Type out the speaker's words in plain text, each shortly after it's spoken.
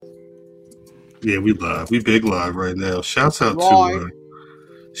Yeah, we big live right now. Shouts out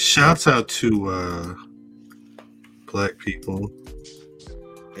to black people.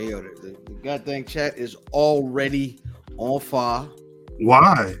 Hey, yo, the goddamn chat is already on fire.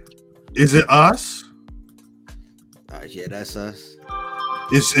 Why? Is it us? Yeah, that's us.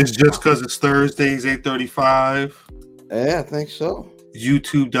 It's just because it's Thursdays, 8:35. Yeah, I think so.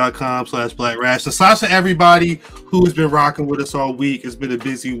 YouTube.com/BlackRash. So shout out to everybody who has been rocking with us all week. It's been a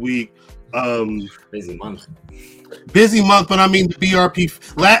busy week. Busy month, but I mean the BRP.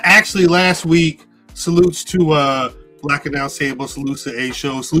 Actually, last week, salutes to Black Announce Table, salutes to A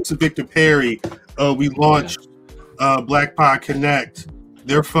Show, salutes to Victor Perry. We launched Black Pod Connect.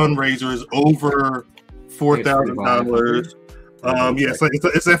 Their fundraiser is over $4,000. Yeah,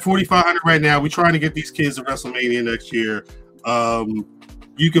 it's at 4,500 right now. We're trying to get these kids to WrestleMania next year.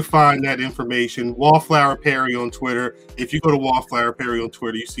 You can find that information. Wallflower Perry on Twitter. If you go to Wallflower Perry on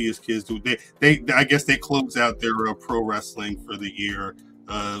Twitter, you see his kids do. They I guess they close out their pro wrestling for the year.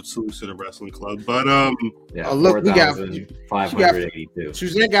 Salute to the wrestling club. But look, we got 582.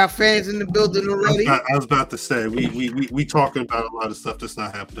 Suzette got fans in the building already. I was about to say we talking about a lot of stuff that's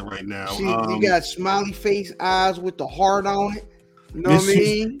not happening right now. You got smiley face eyes with the heart on it. You know what I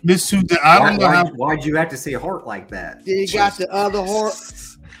mean? Miss Suzette, I don't know why'd you have to say heart like that? Then you got the other heart.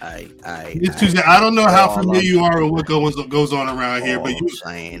 Miss Suzette, I don't know how familiar you are with what goes on around here, but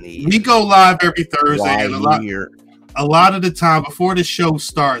we go live every Thursday, and a lot of the time before the show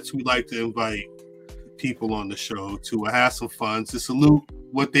starts, we like to invite people on the show to have some fun, to salute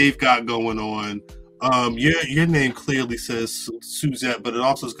what they've got going on. Your name clearly says Suzette, but it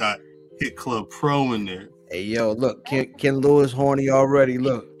also's got Hit Club Pro in there. Hey, yo, look, Ken Lewis horny already.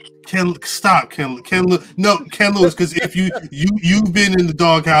 Look, Ken Lewis, because if you've been in the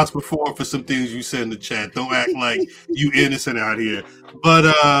doghouse before for some things you said in the chat. Don't act like you innocent out here. But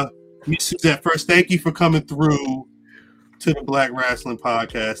Miss Suzette, first, thank you for coming through to the Black Wrestling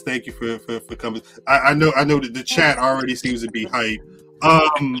Podcast. Thank you for coming. I know that the chat already seems to be hype.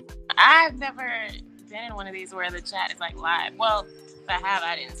 I've never been in one of these where the chat is like live. Well, if I have,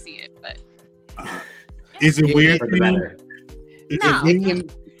 I didn't see it, but. Is it weird? No.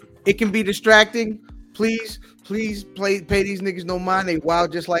 It can be distracting. Please pay these niggas no mind. They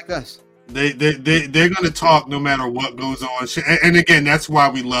wild just like us. They're gonna talk no matter what goes on. And again, that's why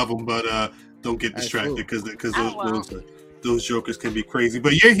we love them. But don't get distracted because those jokers can be crazy.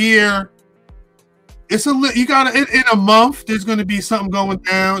 But you're here. You got in a month. There's going to be something going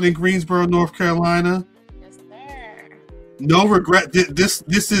down in Greensboro, North Carolina. No regret. This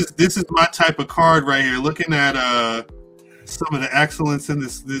is my type of card right here. Looking at some of the excellence in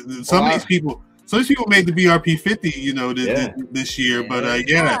this. Some of these people made the BRP 50. This year. But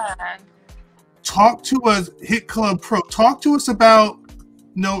talk to us, Hit Club Pro. Talk to us about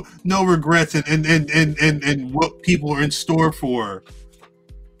no regrets and what people are in store for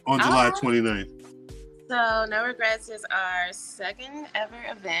on July 29th. So No Regrets is our second ever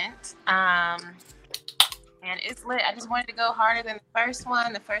event. And it's lit. I just wanted to go harder than the first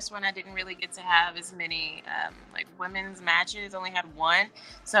one. The first one I didn't really get to have as many women's matches. Only had one.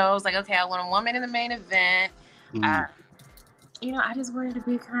 So I was like, okay, I want a woman in the main event. I just wanted to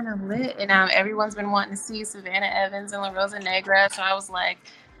be kind of lit. And everyone's been wanting to see Savannah Evans and La Rosa Negra. So I was like,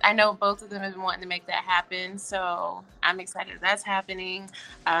 I know both of them have been wanting to make that happen. So I'm excited that's happening.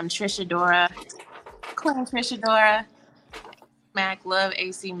 Trisha Dora. Mac, love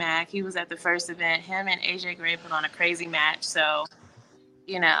AC Mac. He was at the first event. Him and AJ Gray put on a crazy match. So,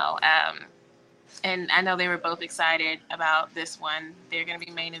 and I know they were both excited about this one. They're going to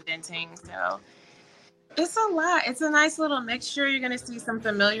be main eventing. So it's a lot. It's a nice little mixture. You're going to see some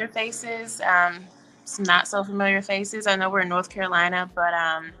familiar faces, some not so familiar faces. I know we're in North Carolina, but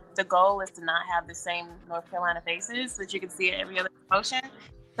the goal is to not have the same North Carolina faces so that you can see it every other promotion.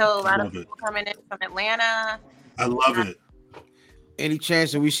 So a lot of people coming in from Atlanta. I love it. Any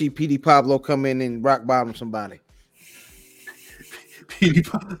chance that we see PD Pablo come in and rock bottom somebody? PD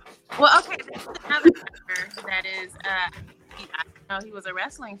Pablo. Well, okay, this is another member that is. He was a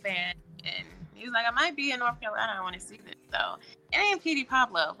wrestling fan, and he was like, "I might be in North Carolina. I want to see this." So it ain't PD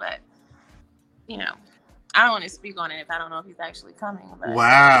Pablo, but I don't want to speak on it if I don't know if he's actually coming. But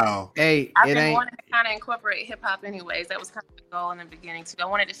wow. Hey, I've been wanting to kind of incorporate hip hop, anyways. That was kind of the goal in the beginning too. I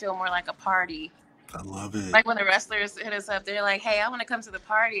wanted to feel more like a party. I love it. Like when the wrestlers hit us up, they're like, "Hey, I want to come to the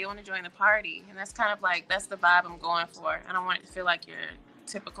party. I want to join the party." And that's kind of like, that's the vibe I'm going for. I don't want it to feel like your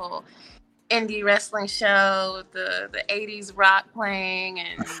typical indie wrestling show with the 80s rock playing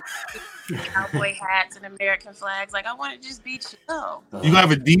and cowboy hats and American flags. Like, I want it to just be chill. You gonna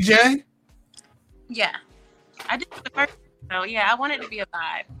have a DJ? Yeah. I did the first, so yeah, I want it to be a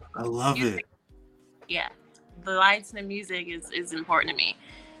vibe. I love it. yeah, the lights and the music is important to me.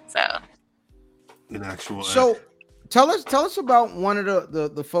 So, an actual. So, tell us about one of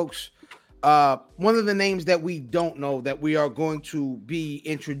the folks. One of the names that we don't know that we are going to be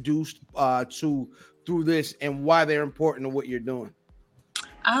introduced to through this, and why they're important to what you're doing.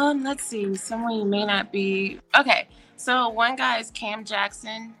 Let's see. Someone you may not be. Okay, so one guy is Cam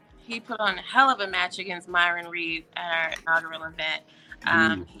Jackson. He put on a hell of a match against Myron Reed at our inaugural event.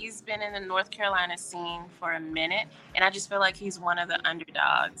 He's been in the North Carolina scene for a minute, and I just feel like he's one of the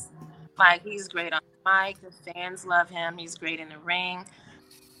underdogs. Like, he's great on the mic. The fans love him. He's great in the ring.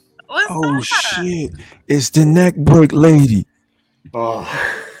 What's that? Shit! It's the neck break lady. Oh,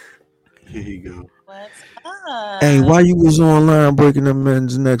 Here you go. What's up? Hey, why you was online breaking them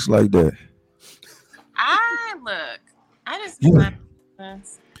men's necks like that? I just You had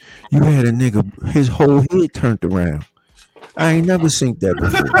a nigga, his whole head turned around. I ain't never seen that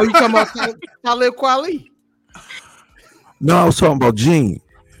before. Oh, you talking about Talib Kweli? No, I was talking about Gene.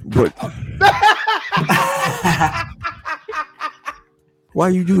 But why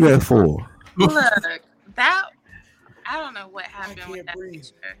you do that for? Look, that I don't know what happened with that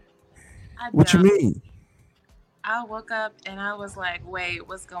picture. What you mean? I woke up and I was like, "Wait,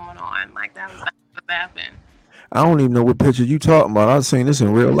 what's going on?" Like, that was what happened. I don't even know what picture you talking about. I've seen this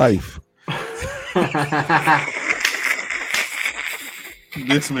in real life.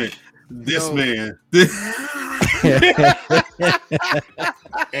 This man.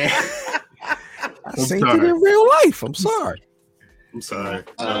 I seen it in real life. I'm sorry. I'm sorry.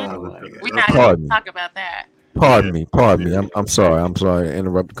 We're not going to talk about that. Pardon me. I'm sorry. I'm sorry to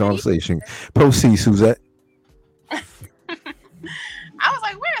interrupt the conversation. Proceed, Suzette. I was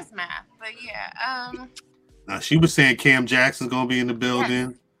like, "Where's Math?" But yeah. She was saying Cam Jackson's gonna be in the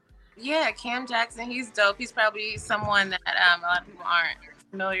building. Yeah, Cam Jackson. He's dope. He's probably someone that a lot of people aren't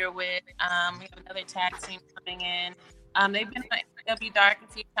familiar with. We have another tag team coming in. They've been on AEW Dark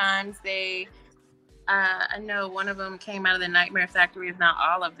a few times. I know one of them came out of the Nightmare Factory, if not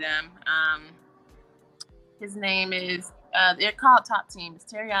all of them. His name is, they're called Top Team. It's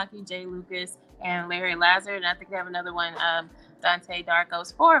Teriyaki, Jay Lucas, and Larry Lazard. And I think they have another one, Dante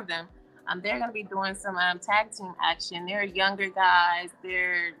Darko's, 4 of them. They're going to be doing some tag team action. They're younger guys.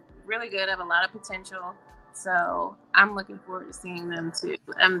 They're really good, have a lot of potential. So I'm looking forward to seeing them too.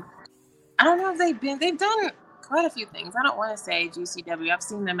 I don't know if they've done quite a few things. I don't want to say GCW. I've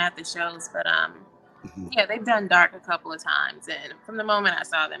seen them at the shows, but yeah, they've done Dark a couple of times. And from the moment I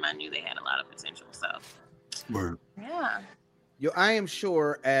saw them, I knew they had a lot of potential. So, yeah. I am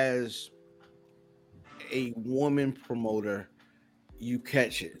sure as a woman promoter, you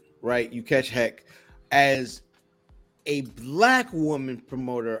catch it, right? You catch heck. As a black woman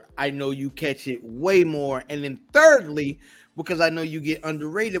promoter, I know you catch it way more. And then thirdly, because I know you get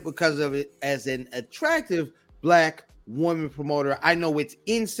underrated because of it, as an attractive black woman promoter, I know it's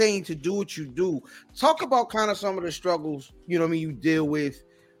insane to do what you do. Talk about kind of some of the struggles, you deal with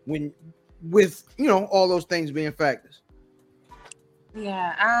with all those things being factors.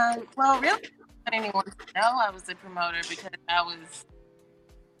 Yeah. Well, really, I didn't want anyone to know I was a promoter because I was,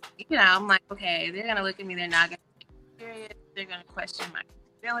 I'm like, okay, they're gonna look at me, they're not gonna take me serious, they're gonna question my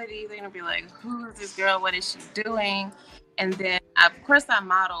ability, they're gonna be like, who is this girl? What is she doing? And then, of course, I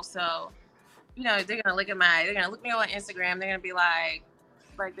model, so they're gonna look me on Instagram. They're gonna be like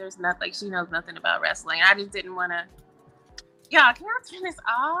there's nothing, like she knows nothing about wrestling. I just didn't want to. Y'all, can I turn this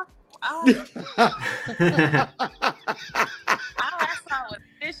off? Oh, I saw was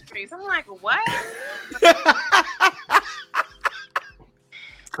fish grease. I'm like, what?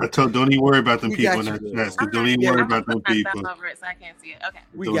 I told, don't even worry about them people in that chat. Don't even worry about them people. Over it so I can't see it. Okay.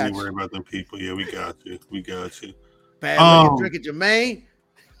 Don't even worry about them people. Yeah, we got you. Bad looking drink at Jermaine.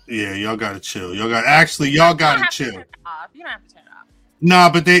 Yeah, y'all gotta chill. Y'all gotta chill. You don't have to turn it off.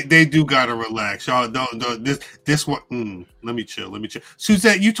 Nah, but they do gotta relax. Y'all don't this one. Let me chill.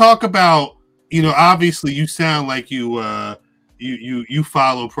 Suzette, you talk about, obviously you sound like you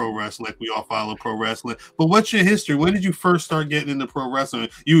follow pro wrestling, like we all follow pro wrestling. But what's your history? When did you first start getting into pro wrestling?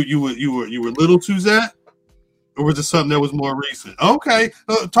 You were little, Suzette, or was it something that was more recent? Okay,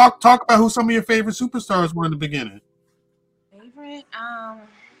 talk about who some of your favorite superstars were in the beginning. Favorite,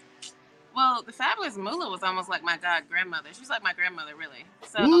 well, the Fabulous Moolah was almost like my grandmother. She was like my grandmother, really.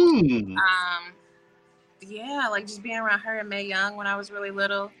 So, yeah, like just being around her and Mae Young when I was really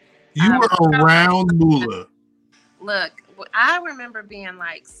little. You were around Moolah. Look, I remember being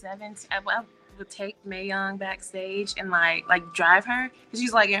like 7. I would take Mae Young backstage and like drive her because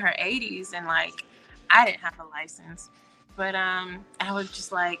she's like in her 80s and like I didn't have a license, but I was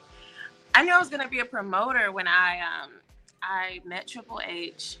just like, I knew I was gonna be a promoter when I met Triple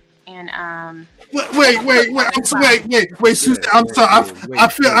H And wait, Suzette, I'm sorry.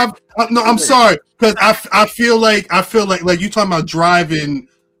 I'm sorry because I feel like you talking about driving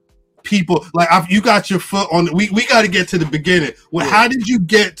people. Like you got your foot on. We got to get to the beginning. Well, how did you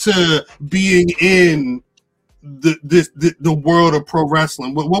get to being in the world of pro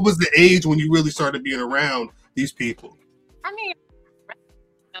wrestling? What was the age when you really started being around these people? I mean,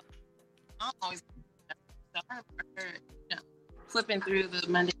 I always flipping through the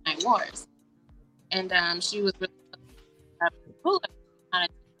Monday Night Wars, and she was really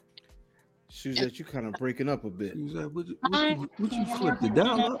Suzette, you kind of breaking up a bit. Suzette, would you flip the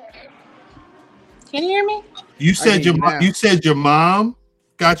dial up? Can you hear me? You said your mom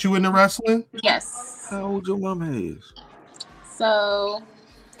got you into wrestling? Yes. How old your mom is? So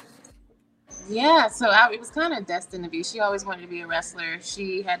it was kind of destined to be. She always wanted to be a wrestler.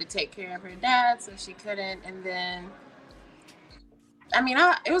 She had to take care of her dad, so she couldn't. And then,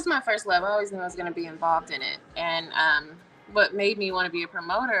 it was my first love. I always knew I was going to be involved in it. And what made me want to be a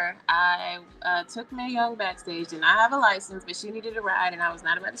promoter, I took Mae Young backstage, and I have a license, but she needed a ride, and I was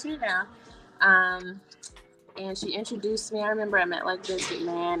not about to shoot her down. And she introduced me. I remember I met like Vince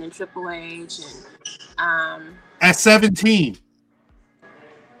McMahon and Triple H, and at 17.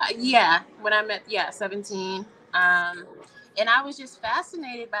 When I met 17. And I was just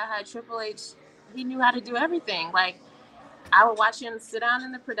fascinated by how Triple H, he knew how to do everything. Like, I would watch him sit down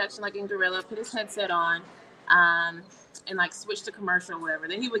in the production, like in Gorilla, put his headset on, and like switch to commercial or whatever.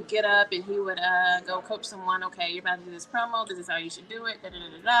 Then he would get up and he would go coach someone. Okay, you're about to do this promo. This is how you should do it.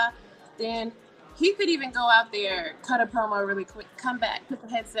 Then he could even go out there, cut a promo really quick, come back, put the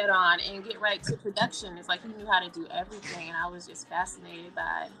headset on, and get right to production. It's like he knew how to do everything, and I was just fascinated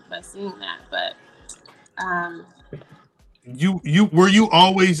by seeing that. But were you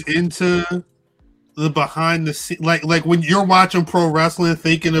always into the behind the scenes, like when you're watching pro wrestling,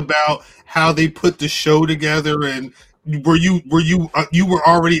 thinking about how they put the show together, and were you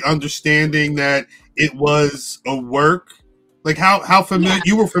already understanding that it was a work? Like how familiar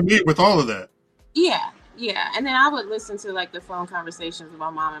you were familiar with all of that? Yeah. And then I would listen to like the phone conversations with my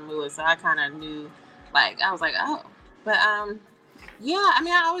mom and Lewis, so I kind of knew. Like, I was like, oh, but I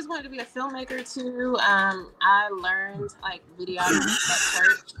always wanted to be a filmmaker too. I learned like videography at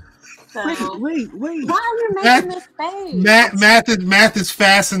church. So Wait. Why are you making this face? Math is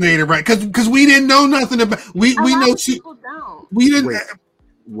fascinated, right? Because we didn't know nothing about we know people don't. We didn't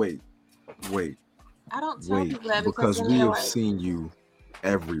wait. I don't tell people that because we have seen you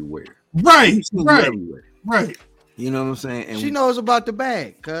everywhere. Right. You know what I'm saying? And she knows about the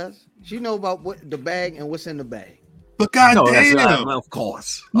bag, cuz she knows about what the bag and what's in the bag. But goddamn, of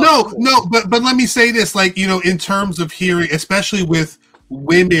course. No, but let me say this, like, in terms of hearing, especially with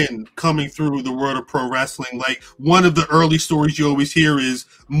women coming through the world of pro wrestling, like one of the early stories you always hear is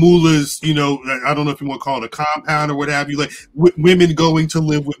Moolah's, I don't know if you want to call it a compound or what have you, like women going to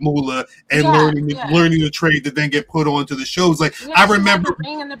live with Moolah and learning the trade that then get put onto the shows. Like, I remember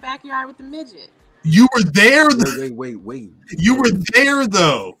being in the backyard with the midget. You were there. Wait. You were there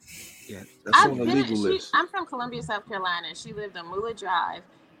though. Yeah, that's on the legal list. I'm from Columbia, South Carolina. She lived on Moolah Drive.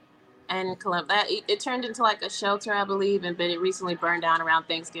 And it turned into like a shelter, I believe, but it recently burned down around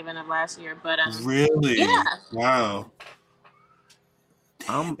Thanksgiving of last year. But really, yeah, wow.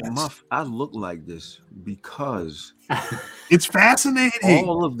 I look like this because it's fascinating.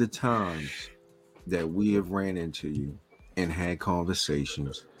 All of the times that we have ran into you and had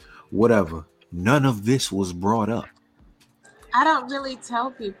conversations, whatever, none of this was brought up. I don't really tell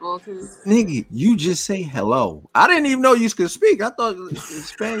people because nigga, you just say hello. I didn't even know you could speak. I thought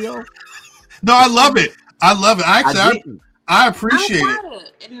Spaniel. No, I love it. I appreciate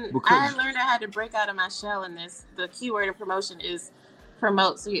it. And I learned I had to break out of my shell in this. The key word of promotion is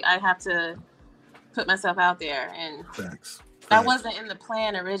promote. So I have to put myself out there, and that wasn't in the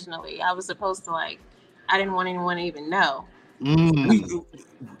plan originally. I was supposed to I didn't want anyone to even know.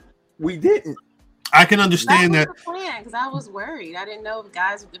 We didn't. I can understand that. Was the plan, because I was worried. I didn't know if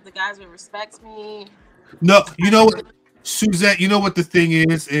the guys would respect me. No, you know what, Suzette, you know what the thing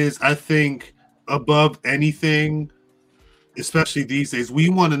is I think above anything, especially these days, we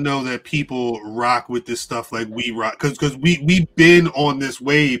want to know that people rock with this stuff like we rock, because we've been on this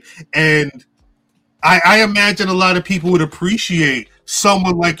wave, and I imagine a lot of people would appreciate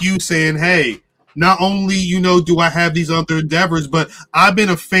someone like you saying, hey, not only do I have these other endeavors, but I've been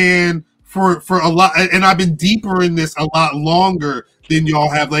a fan for a lot, and I've been deeper in this a lot longer then y'all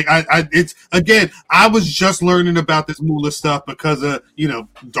have like it's again. I was just learning about this Moolah stuff because of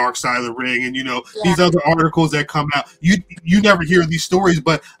Dark Side of the Ring and these other articles that come out. You never hear these stories,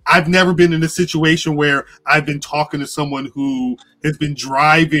 but I've never been in a situation where I've been talking to someone who has been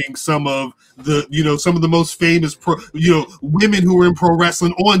driving some of the most famous women who were in pro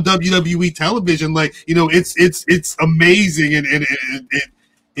wrestling on WWE television. Like it's amazing and it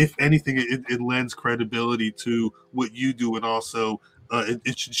if anything, it lends credibility to what you do, and also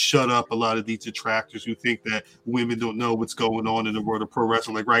it should shut up a lot of these detractors who think that women don't know what's going on in the world of pro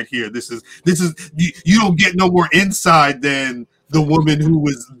wrestling. Like right here, this is you don't get no more inside than the woman who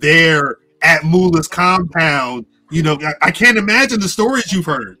was there at Moolah's compound. I can't imagine the stories you've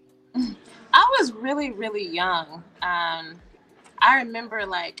heard. I was really, really young. I remember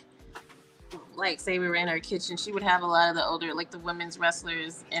like say we were in her kitchen, she would have a lot of the older, like the women's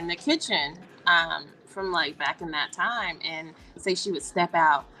wrestlers in the kitchen from like back in that time, and say she would step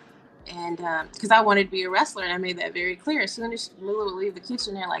out and because I wanted to be a wrestler, and I made that very clear. As soon as Moolah would leave the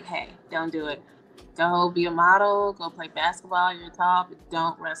kitchen, they're like, hey, don't do it. Go be a model, go play basketball, you're tall, but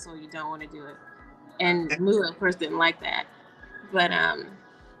don't wrestle, you don't want to do it. And Moolah, of course, didn't like that. But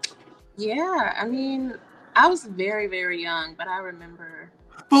yeah, I mean, I was very, very young, but I remember.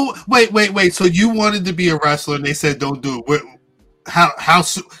 But wait. So you wanted to be a wrestler, and they said don't do it. How?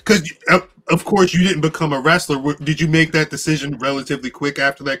 Because of course you didn't become a wrestler. Did you make that decision relatively quick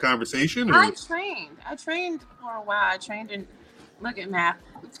after that conversation? Or? I trained for a while. I trained in. Look at math.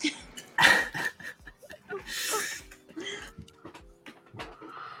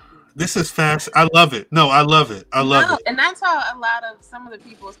 This is fast. I love it. No, I love it. I love it. And that's how some of the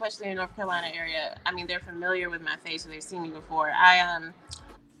people, especially in North Carolina area, I mean, they're familiar with my face, or they've seen me before.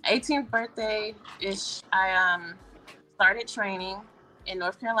 18th birthday-ish, I started training in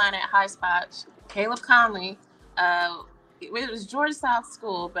North Carolina at High Spot. Caleb Conley, it was Georgia South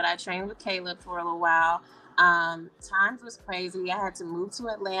School, but I trained with Caleb for a little while. Times was crazy. I had to move to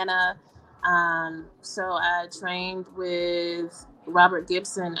Atlanta. So I trained with Robert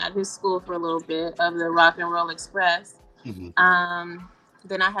Gibson at his school for a little bit of the Rock and Roll Express. Mm-hmm.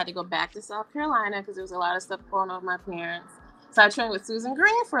 Then I had to go back to South Carolina because there was a lot of stuff going on with my parents. So I trained with Susan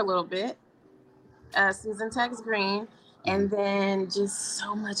Green for a little bit, Susan Tex Green. And then just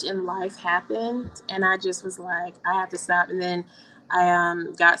so much in life happened. And I just was like, I have to stop. And then I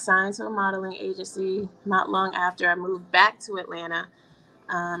got signed to a modeling agency not long after. I moved back to Atlanta,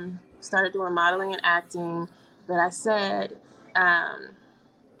 started doing modeling and acting. But I said, I'm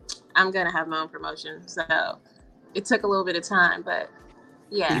going to have my own promotion. So it took a little bit of time, but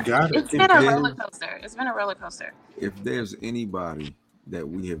yeah, it's been a roller coaster. It's been a roller coaster. If there's anybody that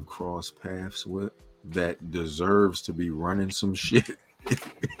we have crossed paths with that deserves to be running some shit,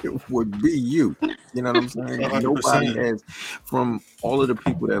 it would be you. You know what I'm saying? 100%. Nobody has, from all of the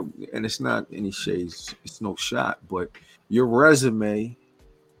people that, and it's not any shades, it's no shot, but your resume.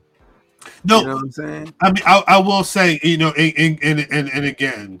 No, you know what I'm saying? I mean, I will say, and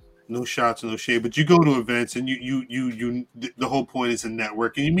again, no shots, no shade, but you go to events and you the whole point is a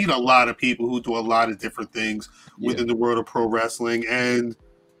network, and you meet a lot of people who do a lot of different things within the world of pro wrestling, and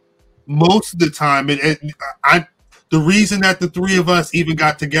most of the time, the reason that the three of us even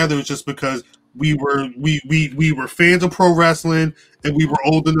got together is just because we were fans of pro wrestling, and we were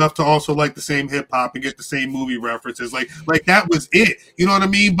old enough to also like the same hip hop and get the same movie references. Like that was it. You know what I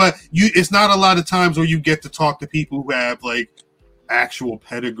mean? But it's not a lot of times where you get to talk to people who have like actual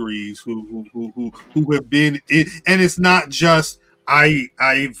pedigrees, who have been in, and it's not just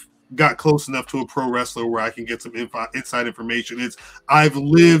I've got close enough to a pro wrestler where I can get some inside information. It's I've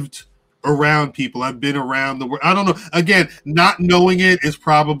lived around people. I've been around the world. I don't know. Again, not knowing it is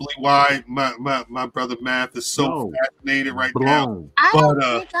probably why my brother Math is so fascinated right now. I don't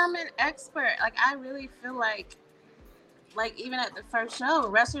think I'm an expert. Like I really feel like even at the first show,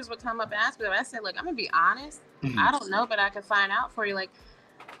 wrestlers would come up and ask me. I said, look, I'm gonna be honest. Mm-hmm. I don't know, but I can find out for you. Like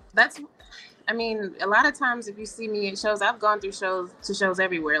I mean, a lot of times if you see me at shows, I've gone through shows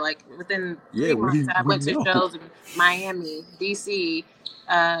everywhere. Like within 3 months, I went to shows in Miami, DC,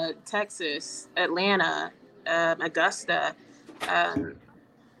 Texas, Atlanta, Augusta,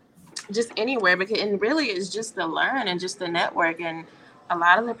 just anywhere. And really it's just to learn and just the network. And a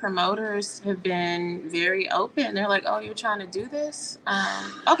lot of the promoters have been very open. They're like, oh, you're trying to do this?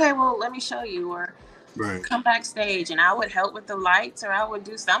 Okay, well, let me show you. Or come backstage, and I would help with the lights, or I would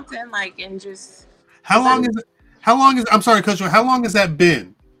do something and just. How long is? I'm sorry, Coach. How long has that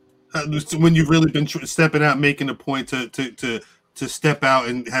been? When you've really been stepping out, making a point to step out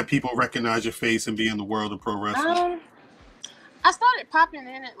and have people recognize your face and be in the world of pro wrestling. I started popping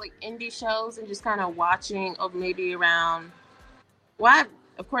in at indie shows and just kind of watching maybe around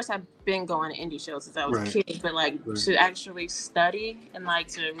of course, I've been going to indie shows since I was a kid, but like to actually study and like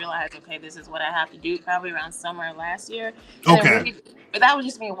to realize, okay, this is what I have to do, probably around summer last year. And but that was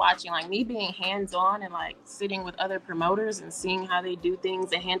just me watching, like me being hands-on and like sitting with other promoters and seeing how they do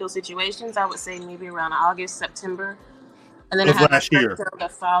things and handle situations. I would say maybe around August, September. And then I had last year. The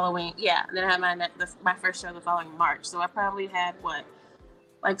following, and then I had my first show the following March. So I probably had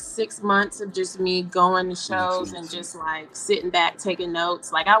like 6 months of just me going to shows and just like sitting back, taking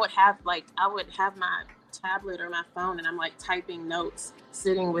notes. Like I would have my tablet or my phone and I'm like typing notes,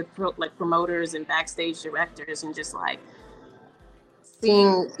 sitting with promoters and backstage directors and just like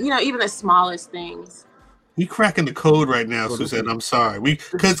seeing, even the smallest things. We cracking the code right now, Suzette. I'm sorry.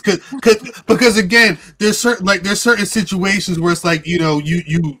 Because again, there's certain situations where it's like,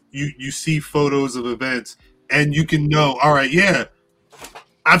 you see photos of events and you can know, all right, yeah,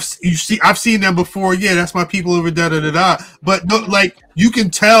 I've seen them before. Yeah, that's my people over da. But no, like you can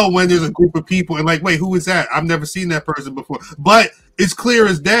tell when there's a group of people and like, wait, who is that? I've never seen that person before. But it's clear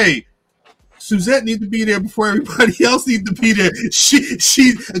as day. Suzette needs to be there before everybody else needs to be there.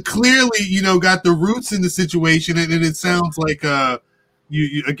 She clearly, got the roots in the situation, and it sounds like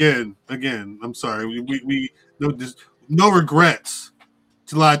you again. I'm sorry. We no regrets.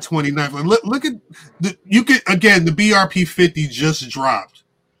 July 29th. Look at the BRP 50 just dropped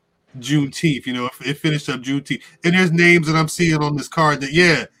Juneteenth. It finished up Juneteenth, and there's names that I'm seeing on this card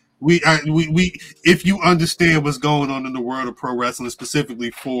that we if you understand what's going on in the world of pro wrestling,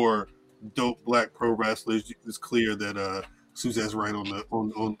 specifically for dope black pro wrestlers, it's clear that Suzette's right on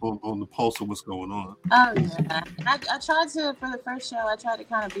the pulse of what's going on. Oh yeah, I tried to, for the first show, I tried to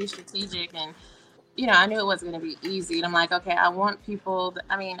kind of be strategic, and I knew it wasn't going to be easy. And I'm like, okay, I want people.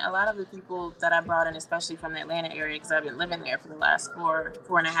 A lot of the people that I brought in, especially from the Atlanta area, because I've been living there for the last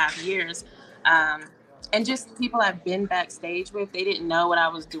 4.5 years, and just people I've been backstage with, they didn't know what I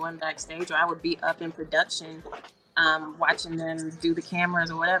was doing backstage, or I would be up in production, watching them do the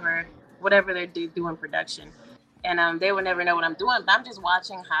cameras or whatever they do in production. And they would never know what I'm doing, but I'm just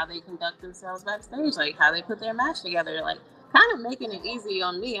watching how they conduct themselves backstage, like how they put their match together, like kind of making it easy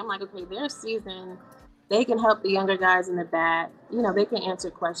on me. I'm like, okay, they're seasoned. They can help the younger guys in the back. They can answer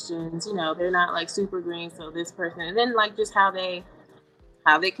questions. They're not like super green, so this person. And then like just how they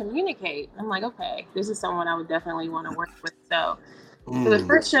communicate. I'm like, okay, this is someone I would definitely want to work with. So for the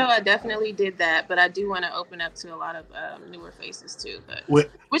first show, I definitely did that, but I do want to open up to a lot of newer faces too.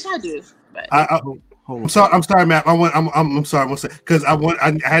 But which I do. But I'm sorry, Matt. I'm sorry. Because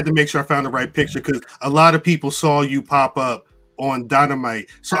I had to make sure I found the right picture because a lot of people saw you pop up on Dynamite.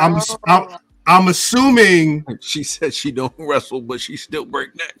 So I'm assuming she said she don't wrestle, but she still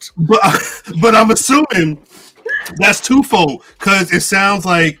break necks. But I'm assuming that's twofold because it sounds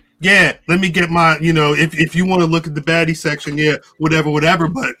like. Yeah, let me get my, if you want to look at the baddie section, whatever.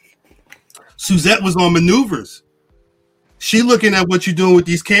 But Suzette was on maneuvers. She looking at what you're doing with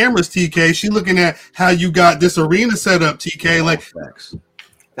these cameras, TK. She looking at how you got this arena set up, TK. Like,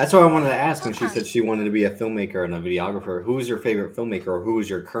 that's what I wanted to ask when she said she wanted to be a filmmaker and a videographer. Who is your favorite filmmaker, or who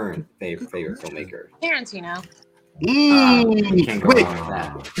is your current favorite filmmaker? Tarantino. Can't go wrong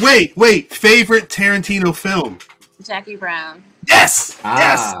with that. Wait. Favorite Tarantino film? Jackie Brown. Yes.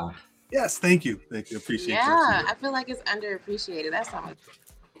 Yes. Thank you. Appreciate it. Yeah, I feel like it's underappreciated. That's not much.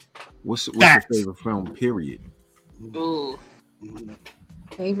 What's your favorite film? Period. Ooh.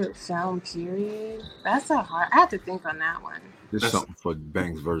 Favorite film? Period. That's a hard. I have to think on that one. There's something for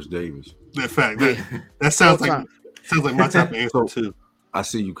Banks versus Davis. That sounds like my type of answer too. I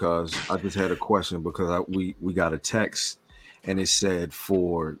see you, cuz I just had a question because we got a text and it said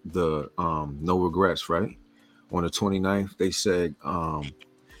for the no regrets, right? On the 29th, they said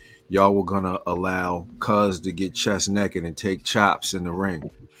y'all were gonna allow Cuz to get chest naked and take chops in the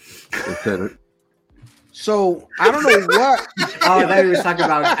ring. So I don't know what. Oh, I thought he was talking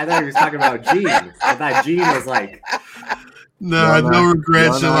about Gene. I thought Gene was like, no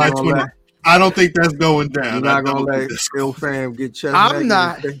regrets. July 20. I don't think that's going down. You're not gonna let Phil fam get chest naked. I'm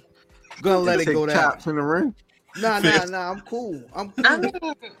not gonna let it go down. Chops in the ring. Nah. I'm cool. I mean,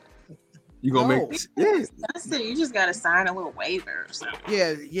 you gonna make? Yeah. That's it. You just gotta sign a little waiver or something.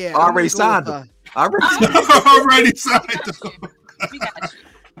 Yeah. I already signed them. Already signed them. We got you.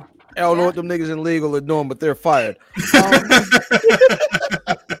 I don't know what them niggas in legal are doing, but they're fired.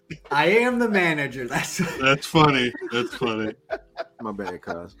 I am the manager. That's funny. My bad,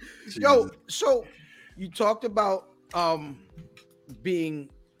 cuz. Yo, so you talked about doing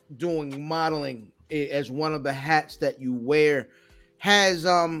modeling as one of the hats that you wear. Has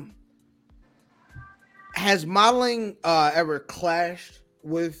modeling ever clashed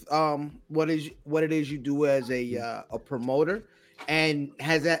with what it is you do as a promoter? And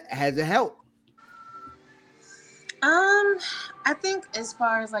has it helped? I think as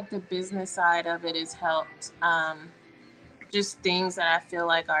far as like the business side of it has helped. Just things that I feel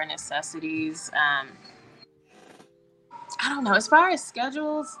like are necessities. I don't know. As far as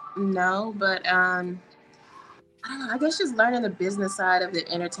schedules, no, but I don't know. I guess just learning the business side of the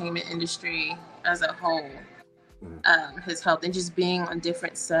entertainment industry as a whole has helped, and just being on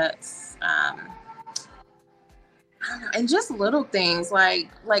different sets. I don't know, and just little things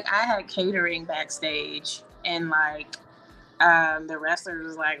like I had catering backstage, and like the wrestler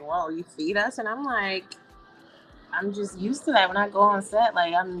was like, "Whoa, you feed us?" And I'm like, I'm just used to that when I go on set.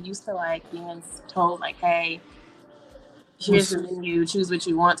 Like, I'm used to like being told like, "Hey, here's the menu, choose what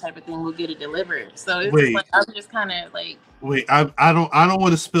you want," type of thing. We'll get it delivered. So it's just like I'm just kind of like. Wait, I don't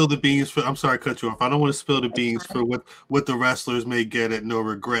want to spill the beans for. I'm sorry, I cut you off. I don't want to spill the beans for what the wrestlers may get at No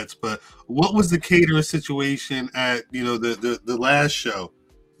Regrets. But what was the catering situation at the last show?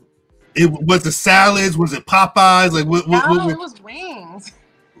 It was the salads. Was it Popeyes? Like what? No, it was wings.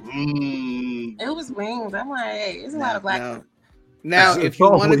 It was wings. I'm like, hey, it's a lot of black. Now, if you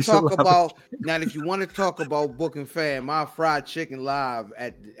want to talk about booking fan, my fried chicken live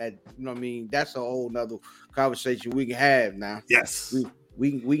at you know what I mean, that's a whole nother conversation we can have now. Yes.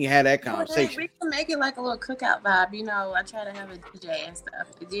 We can have that conversation. We can make it like a little cookout vibe. You know, I try to have a DJ and stuff.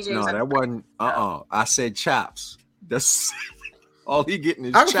 The DJ. No, that wasn't. I said chops. That's all he getting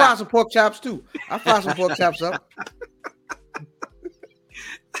is. I can fry some pork chops too. I fry some pork chops up.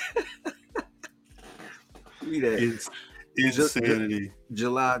 It's insanity.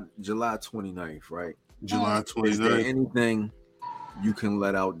 July 29th, right? July 29th. Is there anything you can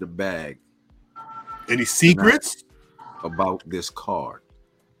let out the bag? Any secrets about this card?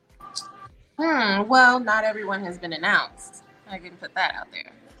 Well, not everyone has been announced. I can put that out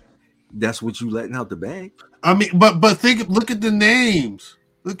there. That's what you letting out the bag? I mean, but look at the names.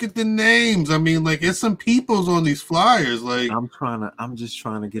 Look at the names. I mean, like, it's some peoples on these flyers. Like, I'm just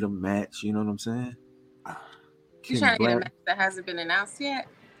trying to get a match. You know what I'm saying? You trying to get a match that hasn't been announced yet?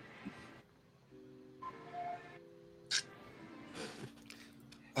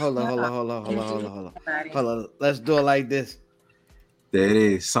 Hold on. Let's do it like this. There it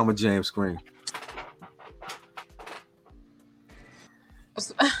is. Summer Jam screen.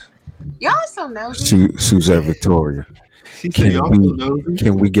 Y'all are so nosy. Suzette Victoria.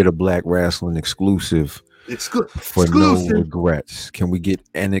 Can we get a Black Wrestling exclusive for No Regrets? Can we get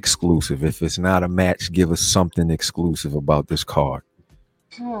an exclusive? If it's not a match, give us something exclusive about this card.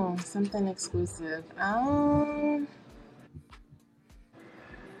 Something exclusive. I'm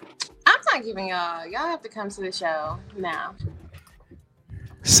not giving y'all. Y'all have to come to the show now.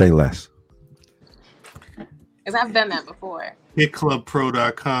 Say less. Because I've done that before.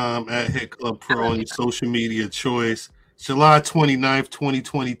 HitClubPro.com at HitClubPro on your social media choice. July 29th,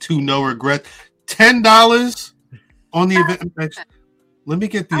 2022. No Regret. $10 on the event. Let me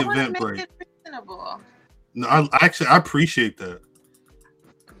get the event break. No, I appreciate that.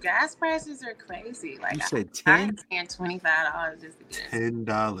 Gas prices are crazy. Like, you said $10? I paying $25 just to get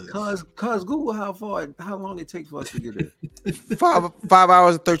 $10. Cause Google how long it takes for us to get there. 5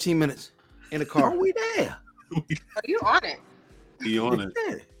 hours and 13 minutes in the car. Are we there? Oh, you on it? You on it?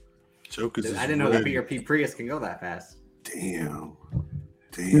 Yeah. Jokers. I didn't know that BRP Prius can go that fast. Damn.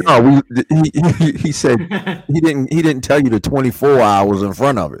 No, he said he didn't tell you the 24 hours in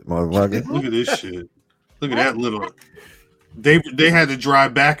front of it, motherfucker. Look at this shit. Look at that little. They had to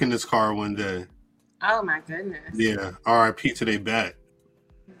drive back in this car one day. Oh my goodness. Yeah. R.I.P. to they back.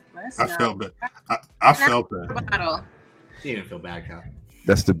 I felt bad. I felt bad. She didn't feel bad, Kyle.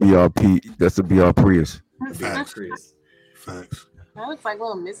 That's the BRP. That's the BR Prius. Facts. That looks like a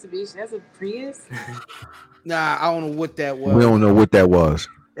little Mitsubishi. That's a Prius. Nah, I don't know what that was. We don't know what that was.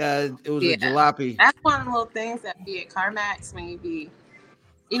 It was a jalopy. That's one of the little things that be at CarMax when you be,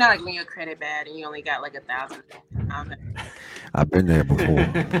 you know, like when your credit bad and you only got like 1,000. I've been there before.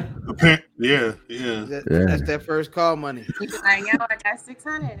 Yeah. That's that first call money. You be like, yo, I got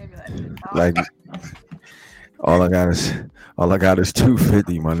 600. They be like, all I got is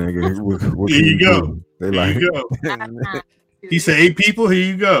 250, my nigga. What here you go. They here you go. He said 8 people. Here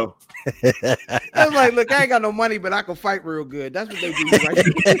you go. I was like, look, I ain't got no money, but I can fight real good. That's what they do right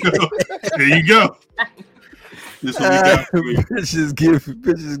there. You go. This what we got for you.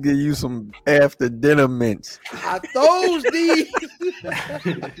 Bitches give you some after dinner mints. I those these.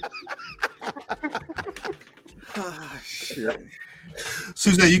 Oh, shit.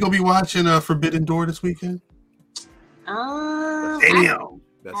 Suzette, you gonna be watching Forbidden Door this weekend? Damn.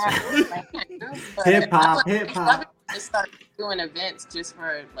 Hip hop. Just start doing events just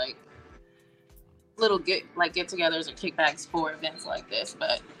for like little get-togethers or kickbacks for events like this.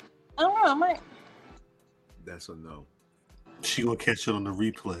 But I don't know. I might. That's a no. She gonna catch it on the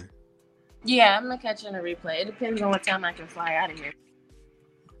replay. Yeah, I'm gonna catch it on the replay. It depends on what time I can fly out of here.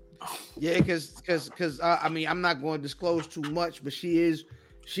 Yeah, because I mean, I'm not going to disclose too much, but she is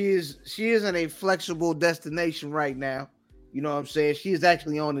in a flexible destination right now. You know what I'm saying? She is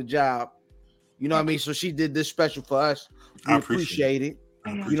actually on the job. You know what I mean? So she did this special for us. We appreciate it.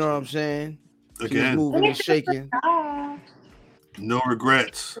 You know what I'm saying? Again, moving and shaking. No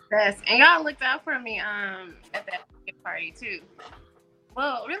regrets. Best. And y'all looked out for me at that party too.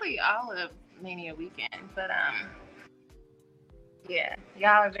 Well, really all of Mania weekend, but yeah,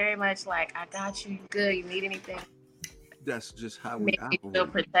 y'all are very much like, I got you, good. You need anything? That's just how we Make me feel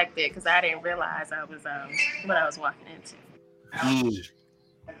operate. protected because I didn't realize I was what I was walking into.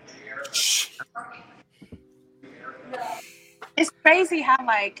 It's crazy how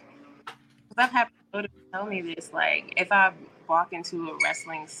like, because I've had people tell me this, like if I walk into a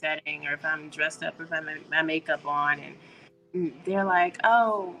wrestling setting or if I'm dressed up, if I have my makeup on, and they're like,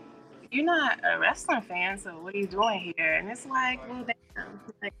 "Oh, you're not a wrestling fan, so what are you doing here?" And it's like, well, damn,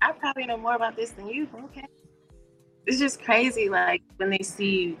 like I probably know more about this than you. But okay, it's just crazy. Like when they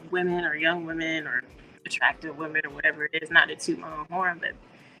see women or young women or attractive women or whatever it is, not to toot my own horn, but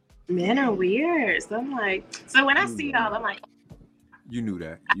men are weird. So I'm like, so when I see y'all, I'm like, you knew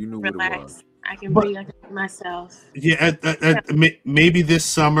that. You knew relax. what it was. I can breathe. I can be myself. Yeah, maybe this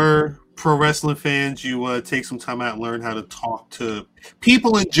summer, pro wrestling fans, you take some time out and learn how to talk to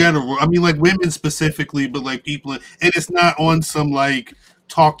people in general. I mean, like women specifically, but like people, and it's not on some like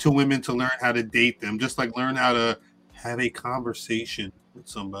talk to women to learn how to date them. Just like learn how to have a conversation with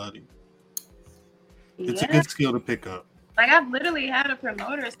somebody. It's a good skill to pick up. Like I've literally had a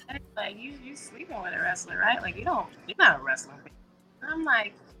promoter say, like, you sleeping with a wrestler, right? Like you're not a wrestler. I'm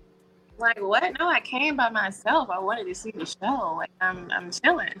like what? No, I came by myself. I wanted to see the show. Like I'm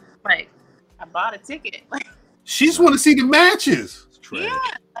chilling. Like I bought a ticket. Like she just want to see the matches. Yeah,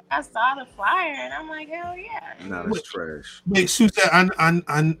 like I saw the flyer and I'm like, hell yeah. No, it's trash. Wait, Suzette,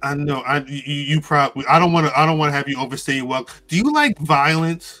 I know. You probably. I don't want to have you overstay your welcome. Do you like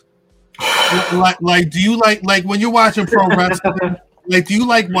violence? like, do you like when you're watching pro wrestling? Like, do you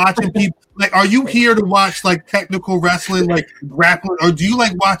like watching people? Like, are you here to watch like technical wrestling, like grappling, or do you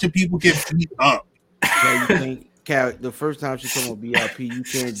like watching people get beat up? Yeah, you think, Cal, the first time she come on BRP, you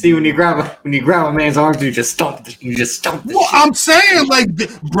can't see when you grab a man's arms, you just stomp the well, shit. I'm saying like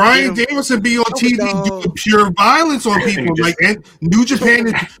Brian Danielson be on TV doing pure violence on people. Like, and New Japan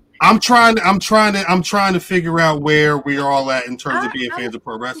is. I'm trying to figure out where we're all at in terms of being fans of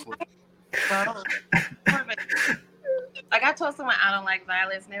pro wrestling. Like I told someone I don't like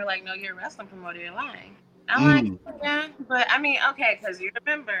violence, and they were like, "No, you're a wrestling promoter. You're lying." I'm like, "Yeah, but I mean, okay, because you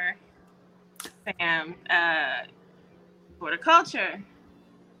remember, Sam, for the culture,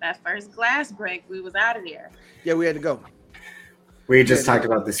 that first glass break, we was out of there. Yeah, we had to go. We just talked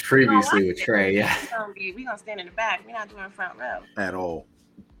about this previously with Trey. Yeah, we gonna stand in the back. We're not doing front row at all.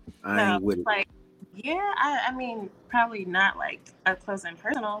 I ain't with it. Like, yeah, I mean, probably not like up close and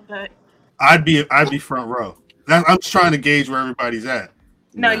personal, but I'd be front row. I'm just trying to gauge where everybody's at.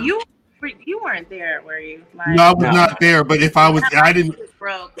 No, you weren't there, were you? Like, no, I was not there. But if I was, I didn't.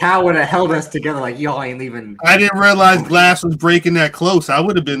 Cal would have held us together like y'all ain't leaving. I didn't realize glass was breaking that close. I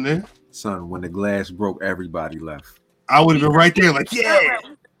would have been there. Son, when the glass broke, everybody left. I would have been right there, like yeah.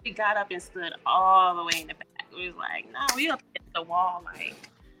 We got up and stood all the way in the back. We was like, no, we up against the wall, like.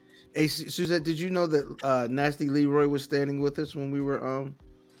 Hey, Suzette, did you know that Nasty Leroy was standing with us when we were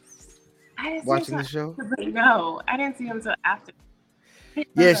watching the show? No, I didn't see him until after.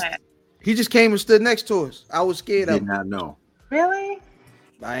 Yes, he just came and stood next to us. I was scared of him. Did not know. Really?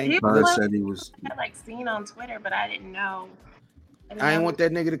 I said he was. I had like seen on Twitter, but I didn't know. I didn't want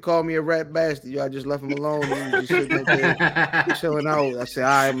that nigga to call me a rat bastard. I just left him alone. And he just sitting there chilling out. I said,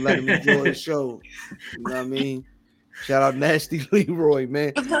 I'm letting him enjoy the show. You know what I mean? Shout out Nasty Leroy,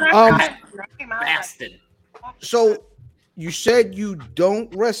 man. Bastard. So you said you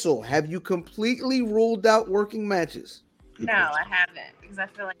don't wrestle. Have you completely ruled out working matches? No, I haven't, because I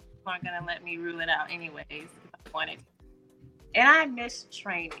feel like people aren't gonna let me rule it out anyways if I wanted to. And I miss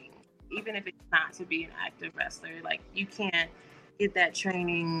training, even if it's not to be an active wrestler. Like you can't get that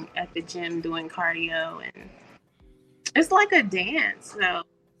training at the gym doing cardio, and it's like a dance. So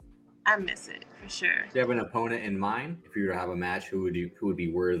I miss it for sure. Do you have an opponent in mind? If you were to have a match, who would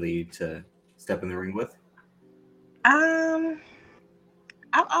be worthy to step in the ring with?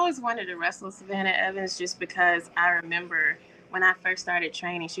 I've always wanted to wrestle Savannah Evans just because I remember when I first started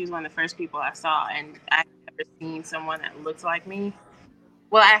training, she was one of the first people I saw, and I've never seen someone that looked like me.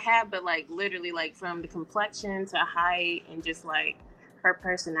 Well, I have, but like literally, like from the complexion to height and just like her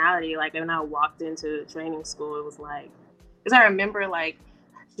personality. Like when I walked into training school, it was like, because I remember like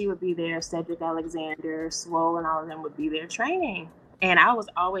she would be there, Cedric Alexander, Swole, and all of them would be there training, and I was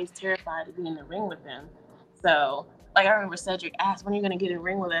always terrified to be in the ring with them. So like I remember Cedric asked, "When are you gonna get in the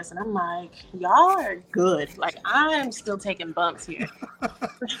ring with us?" And I'm like, "Y'all are good. Like I'm still taking bumps here.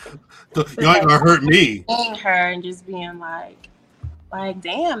 Y'all ain't gonna hurt me." Seeing her and just being like,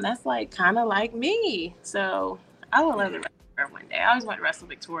 damn, that's like kind of like me. So I would love to wrestle her one day. I always want to wrestle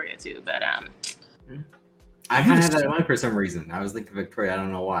Victoria too, but I kind of had that in mind for some reason. I was thinking Victoria. I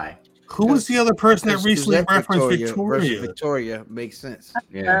don't know why. Who was the other person that recently referenced Victoria? Victoria makes sense.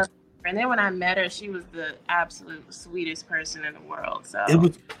 Yeah. And then when I met her, she was the absolute sweetest person in the world. So It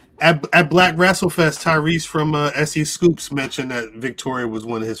was at Black WrestleFest. Tyrese from SE Scoops mentioned that Victoria was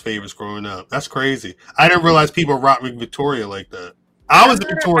one of his favorites growing up. That's crazy. I didn't realize people rock with Victoria like that. I was a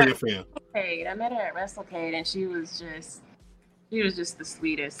Victoria fan. I met her at WrestleCade, and she was just the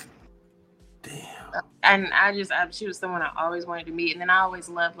sweetest. Damn. And she was someone I always wanted to meet. And then I always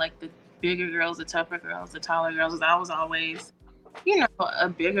loved like the bigger girls, the tougher girls, the taller girls. I was always, a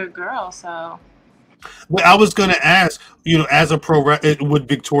bigger girl. So. Well, I was going to ask, as a would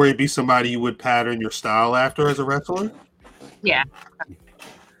Victoria be somebody you would pattern your style after as a wrestler? Yeah.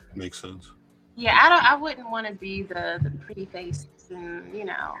 Makes sense. Yeah, I wouldn't want to be the pretty face and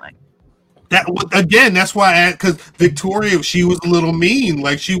like that again. That's why, because Victoria, she was a little mean.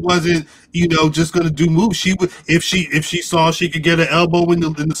 Like she wasn't, just gonna do moves. She would, if she saw she could get an elbow in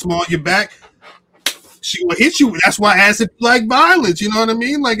the small of your back, she would hit you. That's why acid like violence. You know what I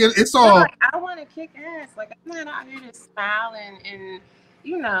mean? Like it's all. Like, I want to kick ass. Like I'm not out here to smile and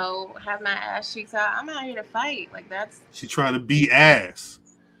have my ass cheeks out. I'm out here to fight. Like that's. She trying to beat ass.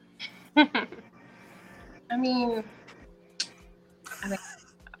 I mean,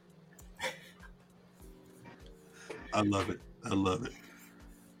 I love it. I love it.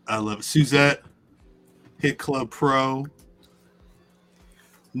 I love it. Suzette, Hit Club Pro.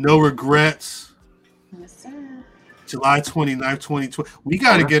 No Regrets. Yes, sir. July 29th, 2020. We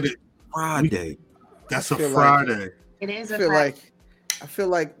got to get it. Friday. That's a Friday. It is I feel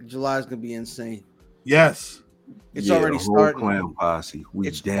like July is going to be insane. Yes. It's already starting. Clown posse.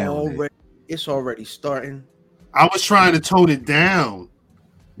 It's already starting. I was trying to tone it down.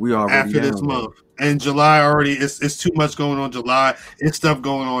 We already after this month, and July already. It's too much going on. July. It's stuff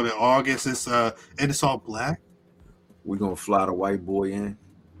going on in August. It's and it's all black. We're gonna fly the white boy in.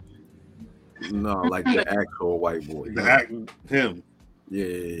 No, like the actual white boy. Him.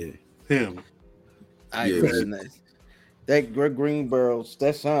 Yeah. Him. That Greenboro.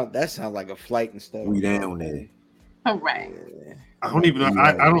 That sound like a flight and stuff. We down there. All right. Yeah. I don't even know.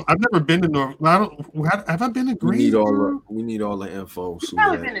 I don't. I've never been to North. Have I been to Greensboro? We need all the info. You've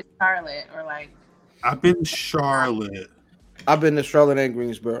probably been to Charlotte or like. I've been to Charlotte. I've been to Charlotte and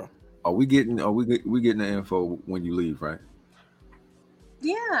Greensboro. Are we getting the info when you leave, right?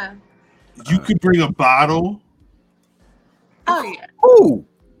 Yeah. You could bring a bottle. Oh yeah. Ooh.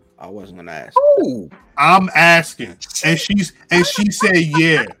 I wasn't gonna ask. Ooh. I'm asking, and she said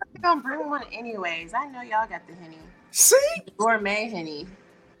yeah. I'm gonna bring one anyways. I know y'all got the Henny. See? Gourmet Henny.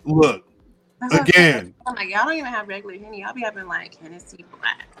 Look, again. I'm like, y'all don't even have regular Henny. Y'all be having like Hennessy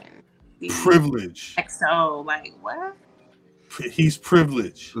Black and privilege. XO, like what? He's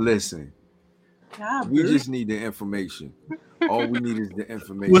privileged. Listen, we just need the information. All we need is the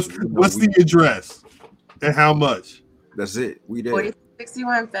information. What's the address and how much? That's it. We there.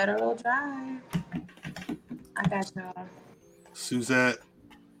 4061 Federal Drive. I got y'all. Suzette,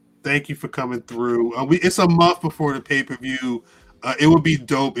 thank you for coming through. It's a month before the pay-per-view. It would be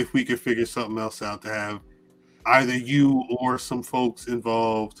dope if we could figure something else out to have either you or some folks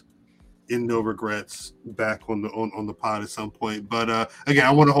involved in No Regrets back on the pod at some point. But again,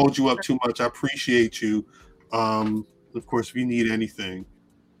 I want to hold you up too much. I appreciate you. Of course, if you need anything.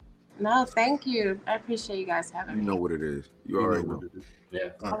 No, thank you. I appreciate you guys having me. You know what it is. You already know.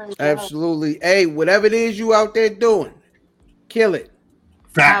 Yeah. Absolutely. Hey, whatever it is you out there doing, kill it.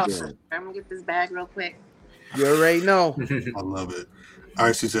 Facts. I'm gonna get this bag real quick. You already know. I love it. All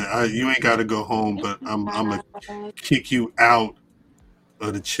right, Suzette, you ain't got to go home, but I'm gonna kick you out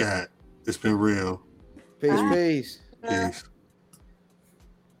of the chat. It's been real. Peace. Peace.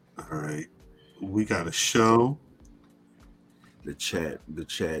 All right, we got a show. The chat.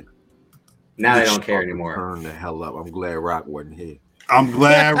 Now they don't care anymore. Turn the hell up. I'm glad Rock wasn't here. I'm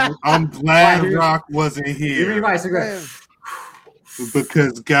glad Rock wasn't here. Give me my cigarette.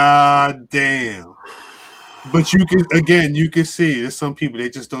 Because goddamn. But you can see there's some people they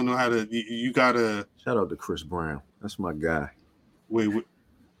just don't know how to. You gotta shout out to Chris Brown. That's my guy. Wait,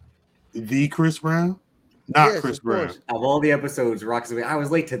 The Chris Brown? Not Yes, Chris of course. Brown. Of all the episodes, Rock's like, I was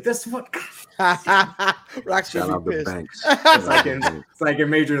late to this one. Rock's Shout gonna out be to pissed. Banks. It's like in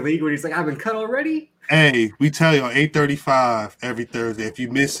Major League when he's like, I've been cut already. Hey, we tell you on 8:35 every Thursday. If you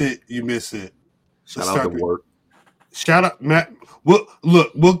miss it, you miss it. Shout out to work. Shout out, Matt. We'll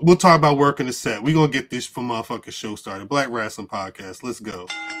talk about work in a set. We're gonna get this for motherfucking show started. Black Wrestling Podcast. Let's go.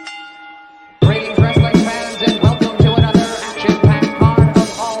 Greetings, wrestling fans, and welcome to another action-packed card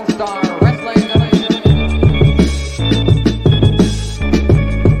of All-Star Wrestling.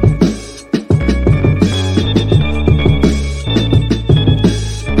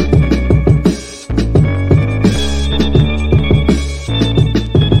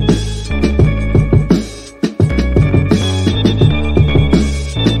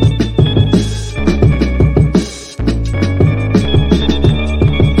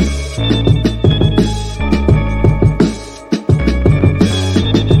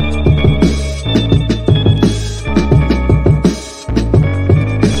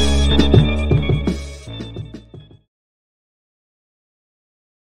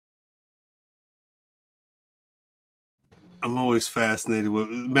 I'm always fascinated with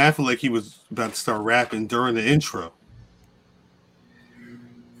Matt. Felt like he was about to start rapping during the intro.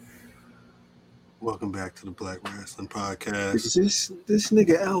 Welcome back to the Black Wrestling Podcast. Is this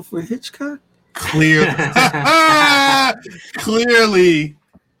nigga Alfred Hitchcock? Clearly,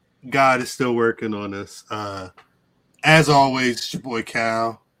 God is still working on us. As always, it's your boy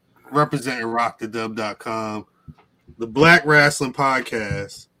Cal, representing RockTheDub.com, the Black Wrestling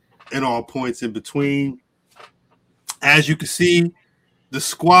Podcast, and all points in between. As you can see, the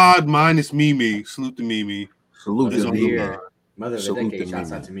squad minus Mimi, salute to Mimi. Salute is to on the Mimi. line. Mother of the Salute decade, to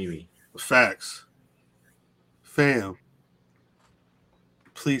shouts Mimi. out to Mimi. Facts. Fam,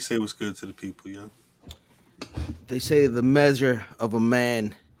 please say what's good to the people, yo. They say the measure of a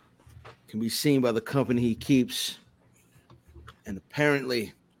man can be seen by the company he keeps. And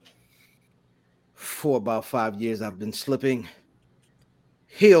apparently, for about 5 years, I've been slipping.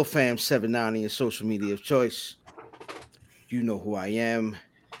 Heel Fam 79 on your social media of choice. You know who I am,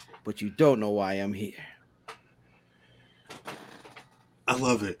 but you don't know why I'm here. I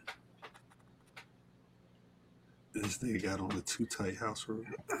love it. This nigga got on a too tight house room.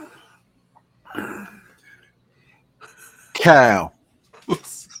 Cal.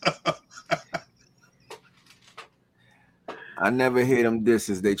 I never hear them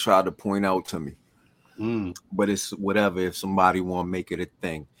disses they try to point out to me. But it's whatever if somebody want to make it a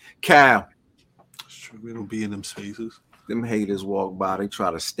thing. Cal. It's true. We don't be in them spaces. Them haters walk by, they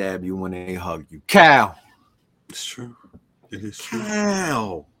try to stab you when they hug you. Cal. It's true. It is true.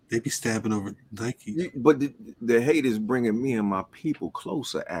 Cal. They be stabbing over Nike. But the haters bringing me and my people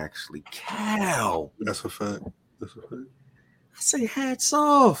closer, actually. Cal. That's a fact. That's a fact. I say hats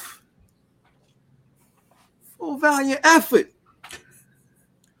off. Full valiant effort.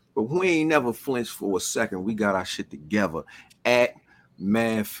 But we ain't never flinched for a second. We got our shit together at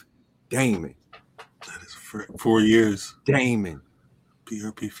Math Damon. That is 4 years. Damon.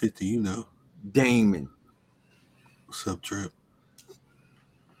 BRP 50, you know. Damon. What's up, Drip?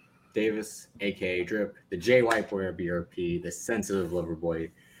 Davis, aka Drip, the J White Boy of BRP, the sensitive lover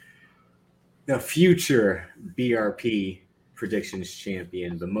boy, the future BRP predictions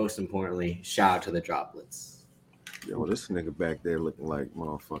champion, but most importantly, shout out to the droplets. Yo, this nigga back there looking like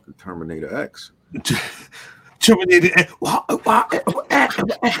motherfucking Terminator X. Terminator X.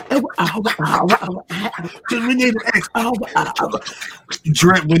 Terminator X.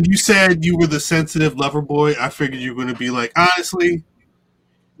 Drip, when you said you were the sensitive lover boy, I figured you were going to be like, honestly,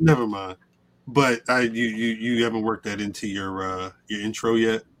 never mind. But you haven't worked that into your intro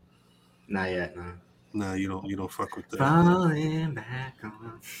yet? Not yet, no. No, you don't fuck with that. Falling back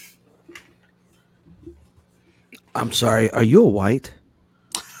on. I'm sorry, are you a white?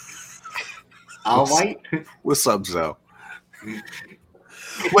 All white? What's up, Zell?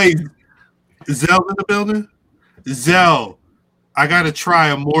 Wait, Zell's in the building? Zell, I gotta try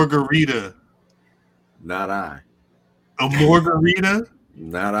a margarita. Not I. A margarita?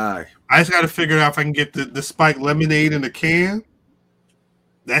 Not I. I just gotta figure out if I can get the spiked lemonade in a can.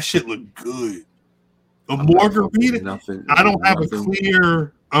 That shit look good. A margarita? Nothing. I don't have a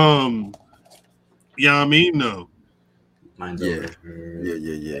clear yeah, I mean, no. Mine's Yeah. over.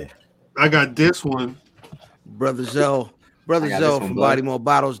 Yeah. I got this one. Brother Zell I got this from one, Body bud. More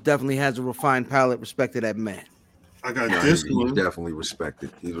Bottles definitely has a refined palate. Respected that man. I got No, this he's one. definitely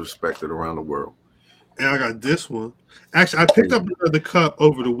respected. He's respected around the world. And I got this one. Actually, I picked up another cup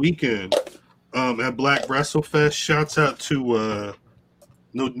over the weekend at Black WrestleFest. Shouts out to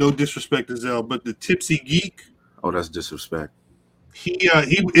no disrespect to Zell, but the Tipsy Geek. Oh, that's disrespect.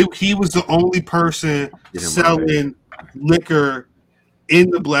 He was the only person selling liquor in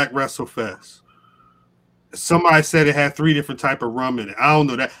the Black WrestleFest. Somebody said it had 3 different type of rum in it. I don't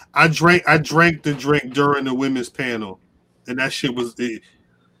know that. I drank the drink during the women's panel, and that shit was it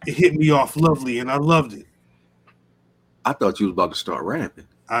hit me off lovely, and I loved it. I thought you was about to start rapping.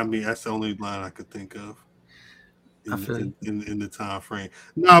 I mean, that's the only line I could think of in the time frame.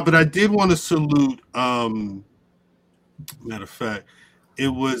 No, but I did want to salute. Matter of fact, it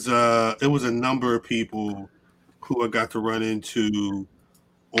was a number of people who I got to run into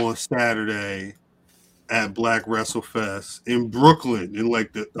on Saturday at Black WrestleFest in Brooklyn, in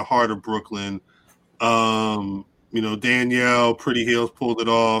like the heart of Brooklyn. Danielle, Pretty Heels pulled it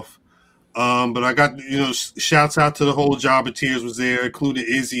off. But I got, shouts out to the whole Job of Tears was there, including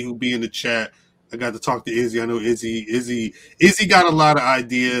Izzy, who be in the chat. I got to talk to Izzy. I know Izzy got a lot of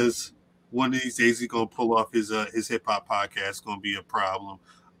ideas. One of these days he's gonna pull off his hip hop podcast. It's gonna be a problem.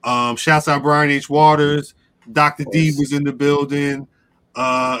 Shouts out Brian H. Waters. Dr. D was in the building.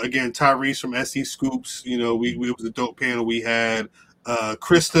 Again, Tyrese from SE Scoops. It was a dope panel we had.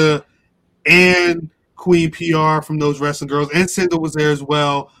 Krista and Queen PR from Those Wrestling Girls, and Cinda was there as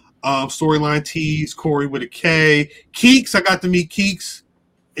well. Storyline Tees, Corey with a K. Keeks, I got to meet Keeks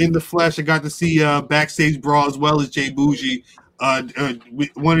in the flesh. I got to see Backstage Brawl as well as Jay Bougie.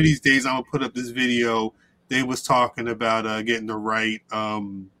 One of these days I'm gonna put up this video. They was talking about getting the right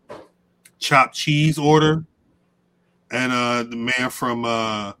chopped cheese order. And the man from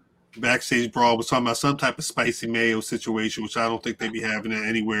Backstage Brawl was talking about some type of spicy mayo situation, which I don't think they be having it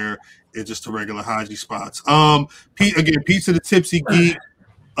anywhere. It's just the regular Haji spots. Again, Pizza the Tipsy Geek.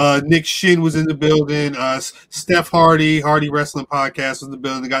 Nick Shin was in the building. Steph Hardy Wrestling Podcast was in the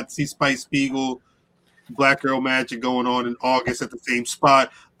building. I got to see Spice Spiegel, Black Girl Magic going on in August at the same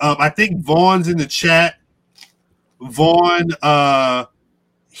spot. I think Vaughn's in the chat. Vaughn,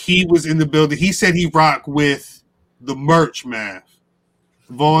 he was in the building. He said he rocked with the merch, man.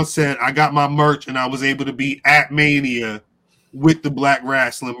 Vaughn said, I got my merch and I was able to be at Mania with the Black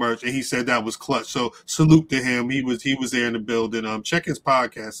Wrestling merch, and he said that was clutch. So salute to him. He was there in the building. Check his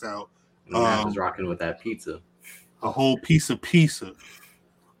podcast out. Matt was rocking with that pizza. A whole piece of pizza.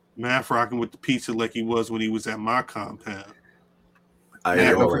 Matt rocking with the pizza like he was when he was at my compound.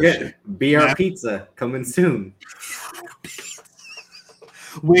 Don't forget, BRPizza coming soon.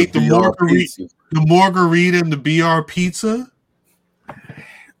 Wait, the margarita and the BRPizza?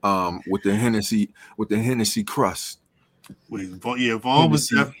 With the Hennessy crust. Wait, Vaughn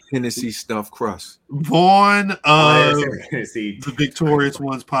was Hennessy stuffed crust. Vaughn, the Victorious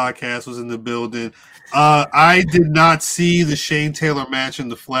Ones podcast was in the building. I did not see the Shane Taylor match in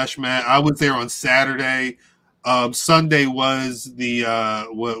the flesh, Matt. I was there on Saturday. Sunday was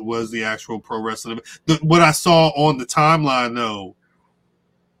the actual pro wrestling. What I saw on the timeline, though,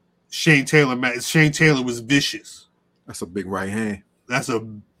 Shane Taylor was vicious. That's a big right hand. That's a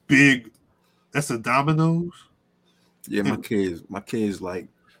Domino's. Yeah, my kids like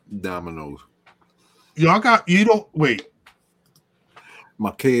Domino's. My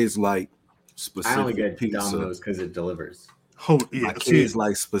kids like specific. I only get pizza. Domino's because it delivers. Oh yeah, my kids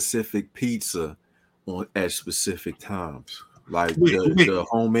like specific pizza at specific times, like the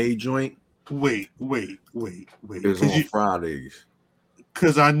homemade joint. Wait. It's on Fridays.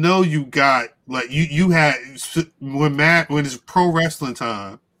 Because I know you got you had when it's pro wrestling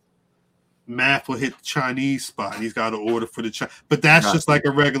time. Matt will hit the Chinese spot. He's got to order for the Chinese, but that's just like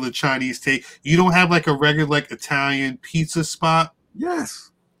a regular Chinese take. You don't have like a regular Italian pizza spot.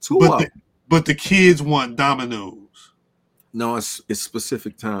 Yes, but the kids want Domino's. No, it's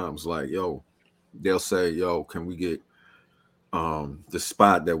specific times. Like they'll say, can we get the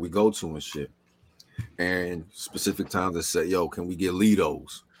spot that we go to and shit. And specific times they say, can we get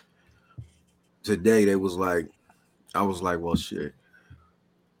Lido's? Today they was like, I was like, well, shit,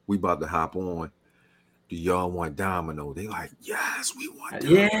 we about to hop on. Do y'all want Domino? They like, yes, we want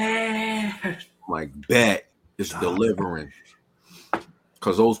Domino. Yeah. I'm like, bet it's delivering.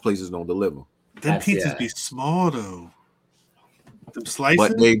 Because those places don't deliver. Them pizzas be small though. Them slices,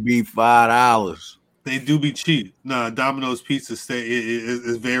 but they be $5. They do be cheap. Nah, Domino's pizza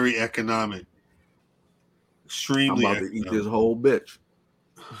is very economic. Extremely. I'm about to eat this whole bitch.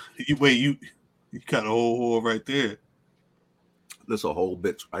 You got a whole hole right there. There's a whole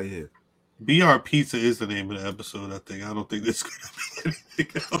bitch right here. BRPizza is the name of the episode, I think. I don't think this gonna be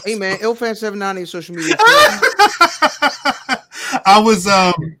anything else. Hey man, Ilfan790 social media. I was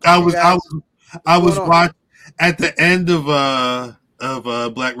watching at the end of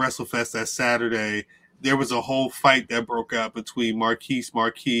Black WrestleFest that Saturday. there was a whole fight that broke out between Marquis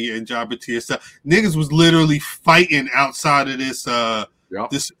and Jabbatia. So niggas was literally fighting outside of this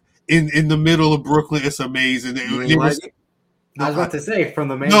this in the middle of Brooklyn. It's amazing. I was about to say, from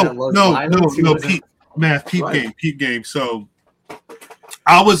the man that loves violence, peep game. So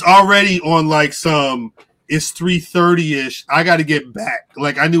I was already on like some. It's 3:30ish. I got to get back.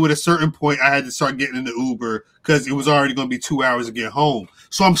 Like I knew at a certain point I had to start getting in the Uber because it was already going to be 2 hours to get home.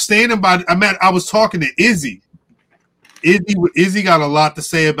 So I'm standing by. I was talking to Izzy. Izzy got a lot to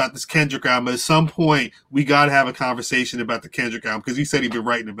say about this Kendrick album. At some point, we got to have a conversation about the Kendrick album because he said he'd been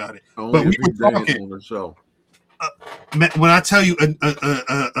writing about it. But we were talking on the show. When I tell you an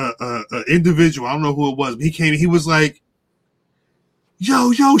individual, I don't know who it was, but he came. He was like,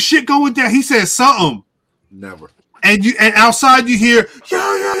 "Yo, shit going down." He said something. Never. And outside you hear yo.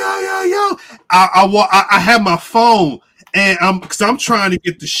 I have my phone and because I'm trying to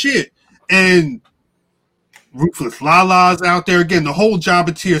get the shit and Ruthless Lala's out there again. The whole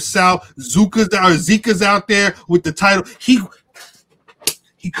Jabbatia South, Zika's out there with the title.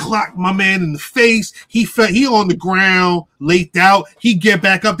 He clocked my man in the face. He on the ground, laid out. He get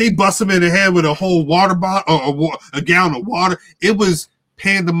back up. They bust him in the head with a whole water bottle or a gallon of water. It was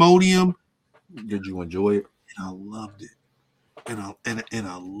pandemonium. Did you enjoy it? And I loved it. And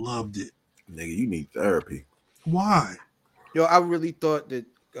I loved it. Nigga, you need therapy. Why? Yo, I really thought that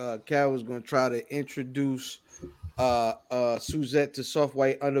Cal was going to try to introduce Suzette to Soft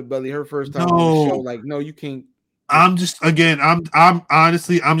White Underbelly her first time on the show. Like, no, you can't. I'm just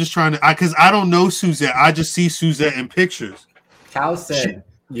honestly just trying to because I don't know Suzette. I just see Suzette in pictures. Cal said,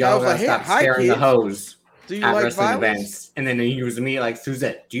 "Y'all gotta stop staring the hose at wrestling events." And then he was me like,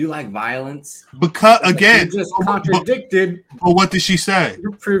 "Suzette, do you like violence?" Because again, you just contradicted. But what did she say?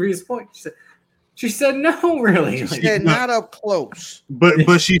 Your previous point. She said no, really. She said not up close.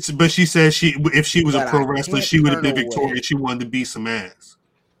 But she said if she was a pro wrestler, she would have been victorious. She wanted to beat some ass.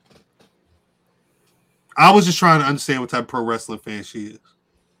 I was just trying to understand what type of pro wrestling fan she is.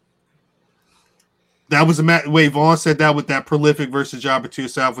 That was a match. Wait, Vaughn said that with that Prolific versus Jabba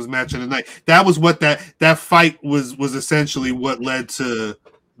South was match of the night. That was what that fight was essentially what led to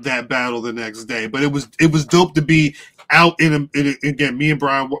that battle the next day. But it was dope to be out in again. Me and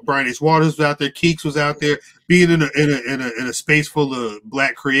Brian H. Waters was out there. Keeks was out there, being in a space full of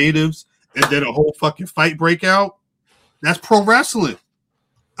black creatives, and then a whole fucking fight break out. That's pro wrestling.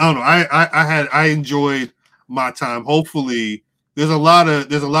 I don't know. I enjoyed my time. Hopefully, there's a lot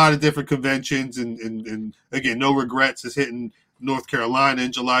of different conventions and again, No Regrets is hitting North Carolina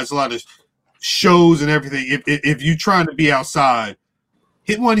in July. There's a lot of shows and everything. If you're trying to be outside,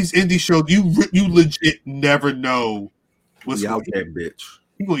 hit one of these indie shows. You legit never know what's out there, bitch.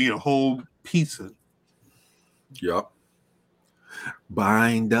 You gonna eat a whole pizza. Yup.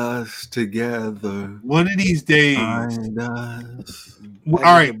 Bind us together. One of these days. Bind us. All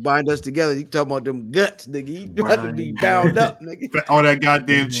right, bind us together. You talking about them guts, nigga? You got to be bound up, nigga. All that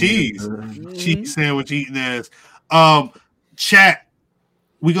goddamn cheese, cheese sandwich eating ass. Chat,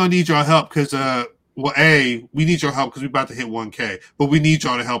 we gonna need y'all help because we need your help because we about to hit 1K, but we need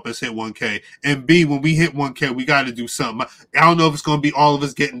y'all to help us hit 1K. And B, when we hit 1K, we got to do something. I don't know if it's gonna be all of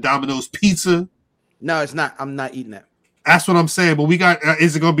us getting Domino's pizza. No, it's not. I'm not eating that. That's what I'm saying. But we got.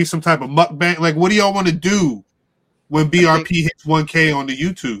 Is it gonna be some type of mukbang? Like, what do y'all want to do when BRP hits 1K on the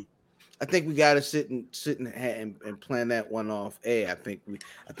YouTube? I think we got to sit and plan that one off. I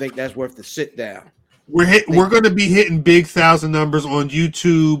think that's worth the sit down. We're going to be hitting big 1,000 numbers on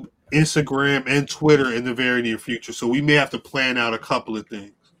YouTube, Instagram, and Twitter in the very near future. So we may have to plan out a couple of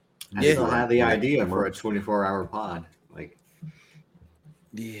things. I still have the idea for a 24-hour pod. Like,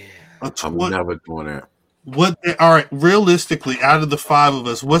 yeah, I'm never doing that. All right, realistically, out of the five of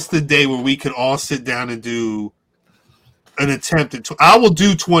us, what's the day where we could all sit down and do an attempt at I will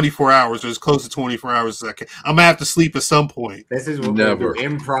do 24 hours or as close to 24 hours as I can. I'm gonna have to sleep at some point. This is what we'll do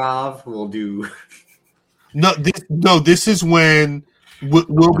improv. We'll do this is when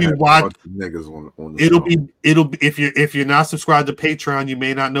we'll be watching niggas on the it'll show. be if you're not subscribed to Patreon, you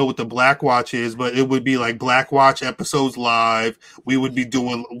may not know what the Black Watch is, but it would be like Black Watch episodes live. We would be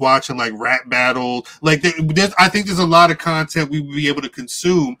watching like rap battles. Like I think there's a lot of content we would be able to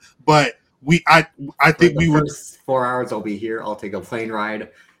consume, but I think we would. 4 hours I'll be here. I'll take a plane ride,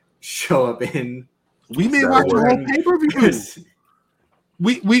 show up in. We may watch a whole pay-per-view.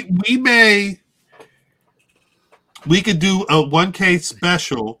 We may. We could do a 1K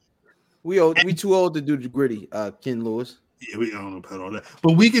special. We too old to do the gritty, Ken Lewis. Yeah, we don't know about all that.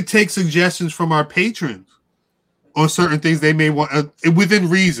 But we could take suggestions from our patrons on certain things they may want within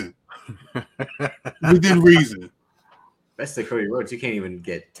reason. Within reason. Best of Cody Rhodes. You can't even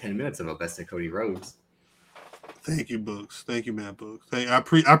get 10 minutes of a Best of Cody Rhodes. Thank you, Books. Thank you, Matt Books. I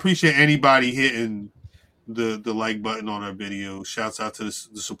appreciate anybody hitting the like button on our video. Shouts out to the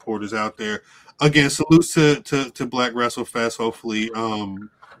supporters out there. Again, salutes to Black Wrestle Fest. Hopefully,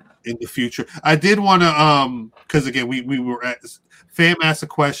 in the future. I did want to because again we were at Fam asked a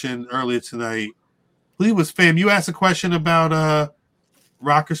question earlier tonight. I believe it was Fam. You asked a question about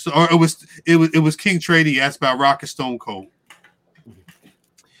Rocker, or it was King Trady asked about Rocker Stone Cold.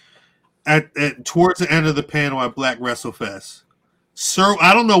 At towards the end of the panel at Black Wrestle Fest, Sir,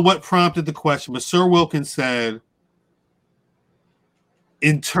 I don't know what prompted the question, but Sir Wilkins said,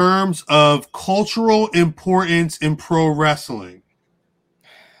 in terms of cultural importance in pro wrestling,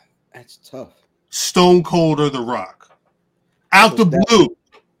 that's tough. Stone Cold or The Rock? Out the blue.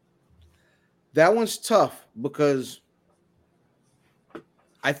 That one's tough because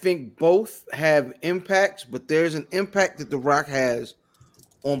I think both have impacts, but there's an impact that The Rock has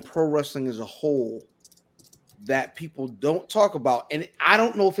on pro wrestling as a whole that people don't talk about, and I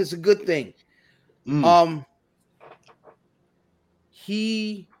don't know if it's a good thing.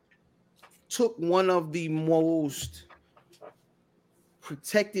 He took one of the most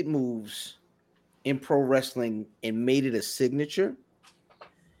protected moves in pro wrestling and made it a signature,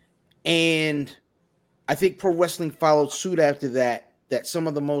 and I think pro wrestling followed suit after that. That some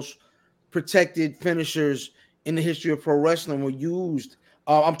of the most protected finishers in the history of pro wrestling were used.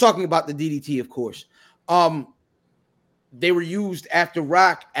 I'm talking about the DDT, of course. They were used after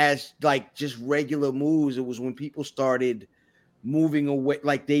Rock as like just regular moves. It was when people started moving away,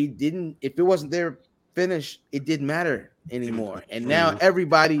 like they didn't. If it wasn't their finish, it didn't matter anymore. And now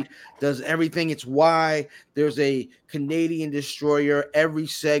everybody does everything. It's why there's a Canadian Destroyer every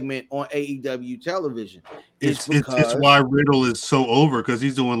segment on AEW television. It's why Riddle is so over, because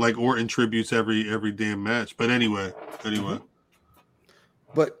he's doing like Orton tributes every damn match. But anyway.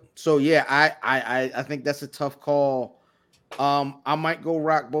 But so yeah, I think that's a tough call. I might go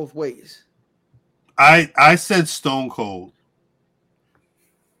Rock both ways. I said Stone Cold,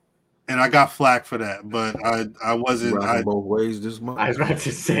 and I got flack for that, but I wasn't. Both ways this month. I was about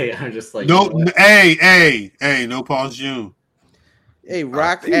to say, I'm just like, no. Hey, no pause, June. Hey,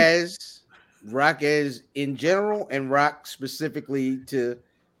 Rock as in general, and Rock specifically to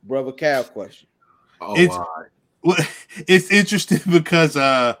Brother Cal question. It's interesting because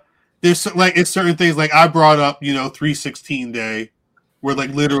there's like it's certain things like I brought up, 316 day, where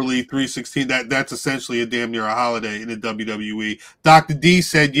like literally 316 that's essentially a damn near a holiday in the WWE. Dr. D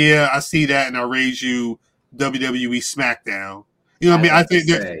said, "Yeah, I see that, and I'll raise you WWE SmackDown." You know what I mean? I think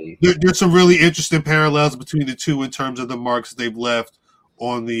there's some really interesting parallels between the two in terms of the marks they've left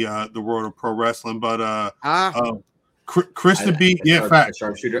on the world of pro wrestling. But Krista B,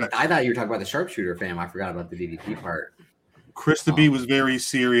 sharpshooter. I thought you were talking about the sharpshooter, fam. I forgot about the DDT part. Krista B was very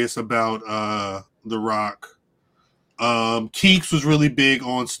serious about The Rock. Keeks was really big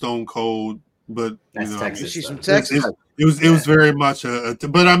on Stone Cold, but Texas. She's from Texas. It was very much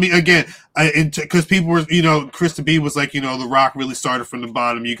but I mean, again, because people were, Krista B was like, The Rock really started from the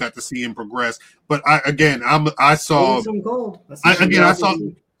bottom. You got to see him progress. But I saw Stone Cold.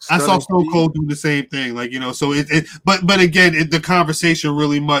 I saw Stone Cold do the same thing, so but again, the conversation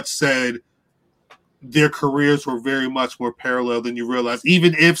really much said their careers were very much more parallel than you realize.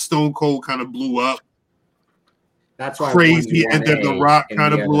 Even if Stone Cold kind of blew up, that's why crazy, and then The Rock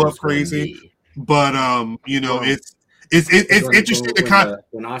kind of blew up crazy. But it's interesting.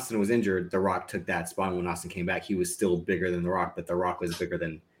 When Austin was injured, The Rock took that spot. When Austin came back, he was still bigger than The Rock, but The Rock was bigger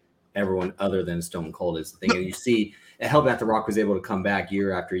than everyone other than Stone Cold is the thing. And you see, it helped that The Rock was able to come back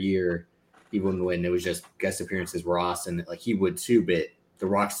year after year, even when it was just guest appearances were Austin. Like he would too, but The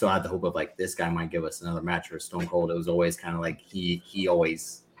Rock still had the hope of like this guy might give us another match. Or Stone Cold, it was always kind of like he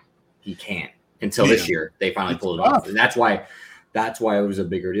can't until this year they finally pulled it off, and that's why it was a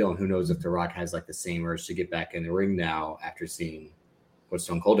bigger deal. And who knows if The Rock has like the same urge to get back in the ring now after seeing what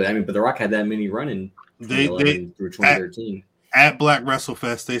Stone Cold did. I mean, but The Rock had that mini run in 2011 through 2013. At Black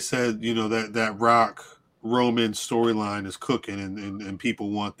WrestleFest, they said, that Rock Roman storyline is cooking, and people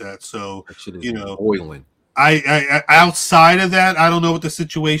want that. So, boiling. I outside of that, I don't know what the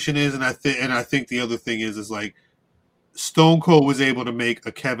situation is, and I think the other thing is like Stone Cold was able to make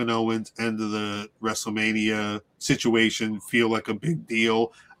a Kevin Owens end of the WrestleMania situation feel like a big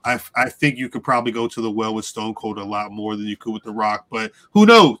deal. I think you could probably go to the well with Stone Cold a lot more than you could with The Rock, but who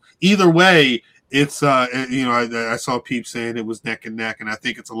knows? Either way, it's I saw Peep saying it was neck and neck, and I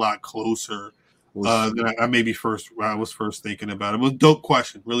think it's a lot closer than I was first thinking about it. It was a dope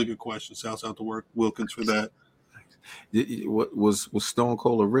question, really good question. Shouts out to Wilkins for that. What was Stone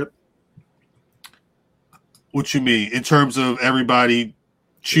Cold a rip? What you mean in terms of everybody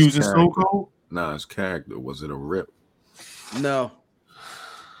choosing Stone Cold? Nah, his character. Was it a rip? No,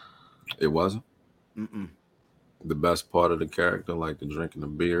 It wasn't. mm-mm. The best part of the character, like the drinking the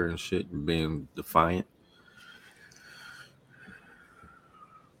beer and shit, and being defiant.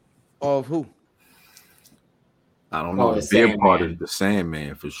 Of who? I don't Oh, know. the The beer part Sandman. is the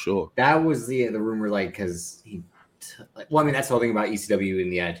Sandman for sure. That was the rumor, like, because he. Well, I mean, that's the whole thing about ECW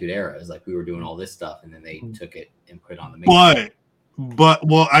in the Attitude Era is like we were doing all this stuff, and then they took it and put it on the main. But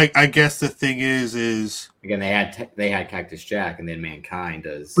well, I guess the thing is again they had Cactus Jack, and then Mankind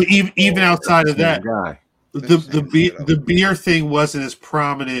does. but even outside of that, guy. the beer thing wasn't as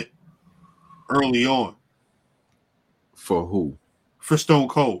prominent early on For who? for Stone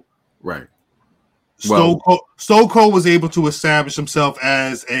Cold. Right. Stone Cold was able to establish himself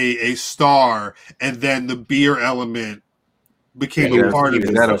as a star, and then the beer element became a part of it.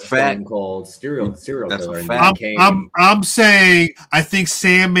 Is that a fact? Stone Cold serial That's killer. a fact. I'm saying I think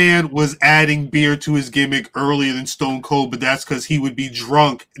Sandman was adding beer to his gimmick earlier than Stone Cold, but that's because he would be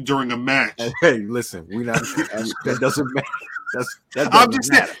drunk during a match. Hey, listen, we not. That doesn't matter. I'm just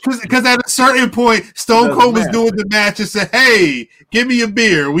saying because at a certain point, Stone Cold was doing the match and said, "Hey, give me a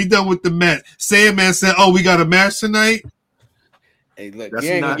beer. We done with the match." Sandman said, "Oh, we got a match tonight." Hey, look, you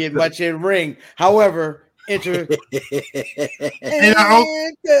ain't gonna get much in ring. However, enter and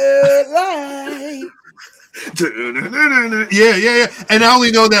yeah. And I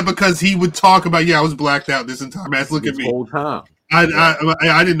only know that because he would talk about, I was blacked out this entire match. Look at me. Whole time.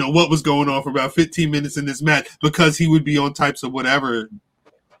 I didn't know what was going on for about 15 minutes in this match because he would be on types of whatever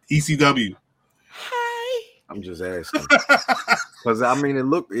ECW. Hi. I'm just asking because I mean it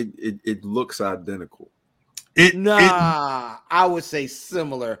looks identical. I would say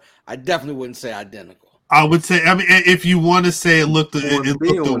similar. I definitely wouldn't say identical. I would say, I mean, if you want to say it looked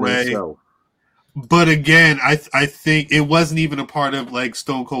away, but again, I think it wasn't even a part of like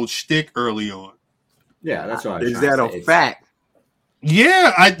Stone Cold shtick early on. Yeah, that's what I was Is that a fact?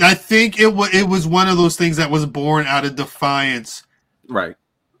 Yeah, I think it was one of those things that was born out of defiance, right?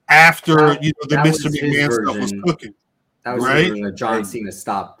 After the Mr. McMahon stuff was cooking. That was right. When John Cena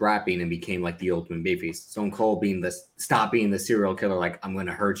stopped rapping and became like the ultimate babyface. Stone Cold stop being the serial killer, like I'm going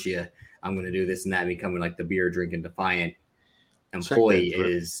to hurt you, I'm going to do this and that, and becoming like the beer drinking defiant employee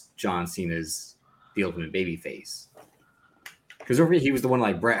is John Cena's the ultimate babyface. Because he was the one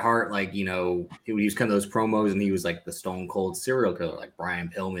like Bret Hart, like, he was kind of those promos and he was like the Stone Cold serial killer, like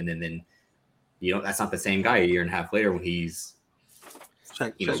Brian Pillman. And then, that's not the same guy a year and a half later when he's,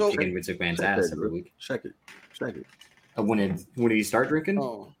 kicking Vince McMahon's ass every week. Check it. When did he start drinking?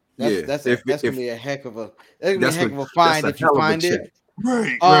 Oh, that's gonna be a heck of a find if you find it.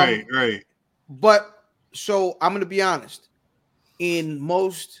 Right. But so I'm gonna be honest. In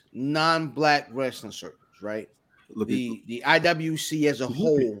most non-black wrestling circles, right? The IWC as a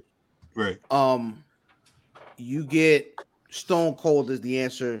whole, right? You get Stone Cold as the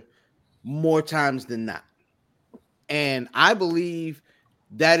answer more times than not, and I believe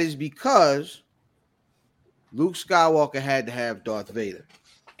that is because Luke Skywalker had to have Darth Vader,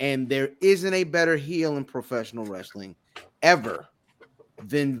 and there isn't a better heel in professional wrestling ever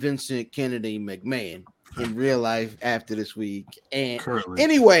than Vincent Kennedy McMahon in real life after this week. And currently,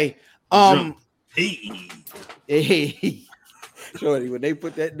 anyway, hey, Shorty, when they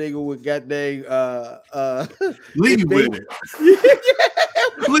put that nigga with goddamn leave with it.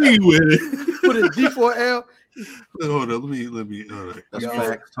 Leave with it. Put a D4L. Hold on, let me That's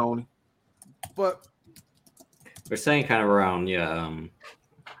facts, Tony. But they're saying kind of around 99.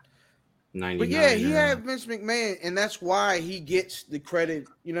 But yeah, he had Vince McMahon, and that's why he gets the credit,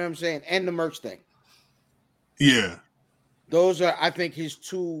 you know what I'm saying, and the merch thing. Yeah. Those are, I think, his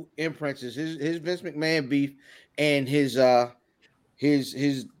two imprints, his Vince McMahon beef and his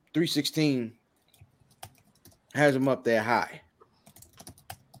 316 has him up there high.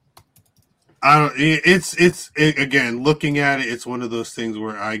 It's again, looking at it, it's one of those things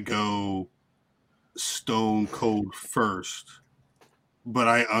where I go Stone Cold first, but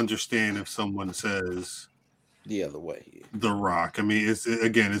I understand if someone says the other way. The Rock. I mean, it's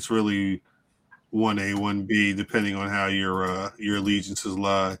really 1A, 1B, depending on how your allegiances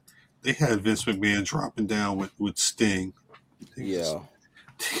lie. They had Vince McMahon dropping down with Sting. Yeah.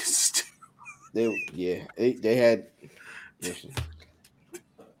 They had. Listen.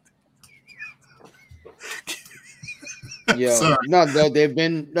 Yeah, they've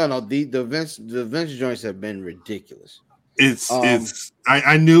been the Vince joints have been ridiculous.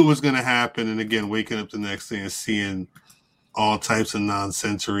 I knew it was going to happen, and again, waking up the next day and seeing all types of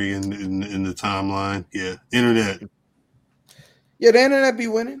nonsensory in the timeline. Yeah, internet. Yeah, the internet be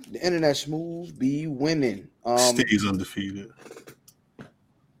winning. The internet smooth be winning. Stays undefeated.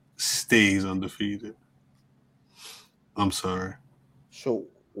 stays undefeated. I'm sorry. So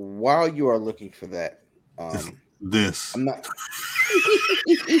while you are looking for that, This. I'm not.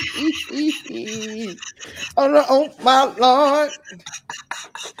 Oh my Lord!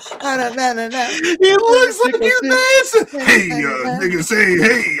 He looks like he's dancing. Hey, nigga, say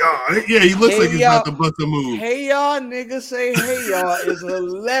hey, y'all. Yeah, he looks like he's about to bust a move. Hey, y'all, nigga, say hey, y'all is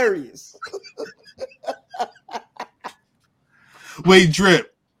hilarious. Wait, Drip.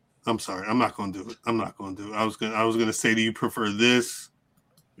 I'm sorry. I'm not gonna do it. I was gonna say, do you prefer this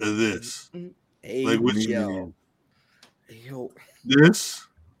or this? Hey, like which yo. This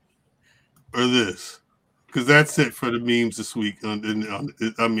or this? Because that's it for the memes this week. I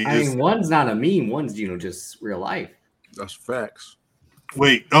mean, one's not a meme. One's just real life. That's facts.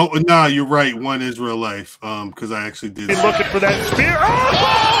 Wait. Oh, nah, you're right. One is real life. Because I actually did. Looking for that spear. Oh,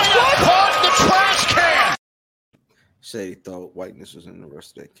 the trash can. Said he thought whiteness was in the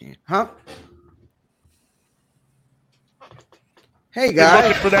rest of that can. Huh? Hey guys.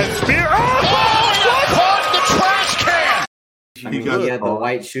 Looking for that spear. Oh, the trash can. He had the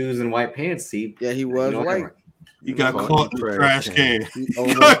white shoes and white pants. See, yeah, he was white. He got caught in the trash can.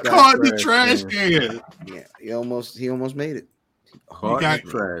 He got caught in the trash can. Yeah, he almost made it. Caught in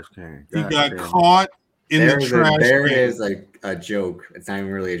the trash can. He got caught in the trash can. There is a joke. It's not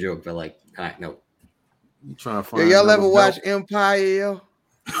even really a joke, but no. You trying to find? Y'all ever watch Empire? Yo?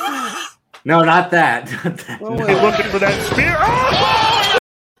 No, not that. No. Looking for that spear.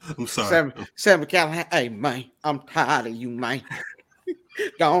 I'm sorry. Sam Callahan. Hey, man, I'm tired of you, man.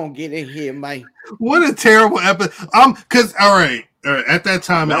 Go on, get in here, man. What a terrible episode. Because all right, at that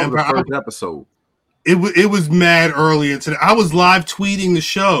time, that was the first episode. It was mad early into I was live tweeting the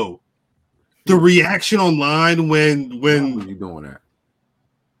show. The reaction online when were you doing that?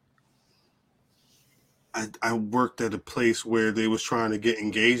 I worked at a place where they was trying to get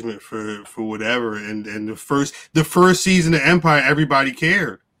engagement for whatever, and the first season of Empire, everybody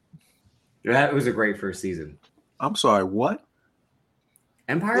cared. That was a great first season. I'm sorry, what?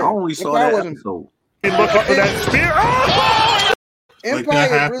 Empire? I only saw that episode. Looking for that spear.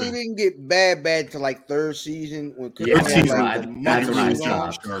 Empire really didn't get bad to like third season. When that's when I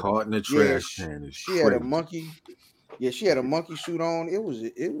stopped. Caught in the trash can. She had a monkey. Yeah, she had a monkey suit on. It was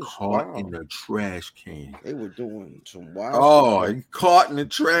caught wild. in the trash can. They were doing some wild. Oh, he caught in the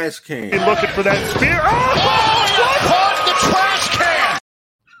trash can. Looking for that spear. Caught the trash can.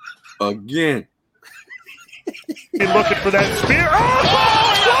 Again. Looking for that spear.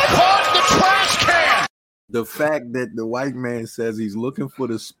 Caught the trash can. The fact that the white man says he's looking for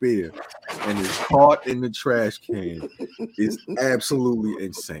the spear and is caught in the trash can is absolutely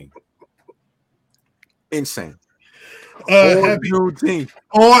insane. Insane. Happy Juneteenth.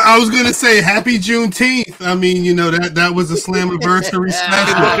 Oh, I was gonna say Happy Juneteenth. I mean, that was a Slammiversary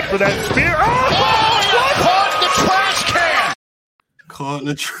special. Looking for that spear. Caught the trash can. Caught in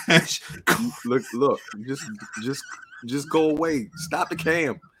the trash. Look. Just go away. Stop the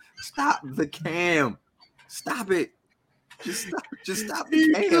cam. Stop the cam. Stop it. Just stop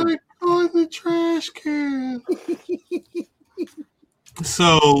the cam. Caught in the trash can.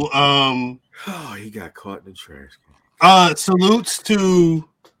 So, he got caught in the trash can. Salutes to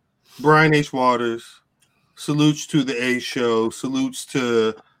Brian H. Waters. Salutes to the A Show. Salutes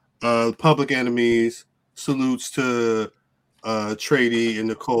to Public Enemies. Salutes to Trady and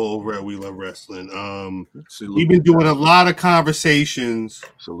Nicole over at We Love Wrestling. We've been doing a lot of conversations.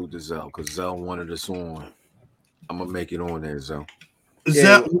 Salute to Zell, because Zell wanted us on. I'm gonna make it on there, Zell.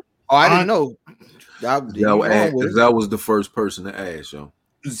 Yeah. I didn't know. Zell was the first person to ask, yo.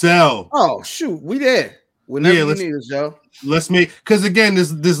 Zell. Oh shoot, we there. Whenever you need us, Zell. Let's make, because again,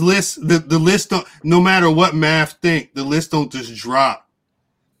 this list, the list don't, no matter what math think, the list don't just drop.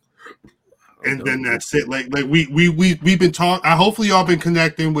 And then that's it. Like we've been talking. Hopefully y'all been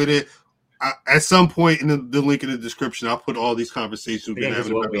connecting with it. At some point in the link in the description, I'll put all these conversations we've been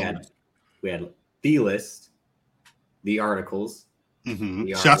having. We had the list, the articles.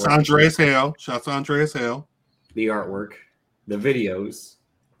 Mm-hmm. Shouts to Andreas Hale. The artwork, the videos,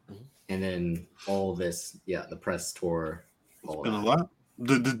 and then all this. Yeah, the press tour. It's been a lot.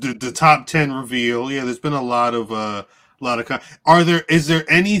 The top 10 reveal. Yeah, there's been a lot of is there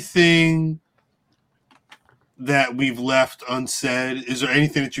anything that we've left unsaid? Is there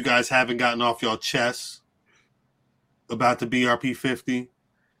anything that you guys haven't gotten off y'all chests about the BRP 50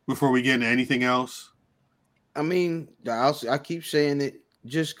 before we get into anything else? I mean, I keep saying it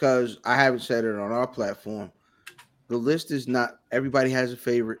just because I haven't said it on our platform. The list is not, everybody has a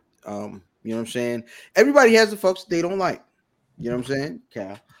favorite. You know what I'm saying? Everybody has the folks that they don't like. You know what I'm saying,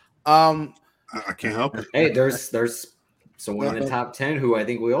 Cal? I can't help it. Hey, there's someone in the top 10 who I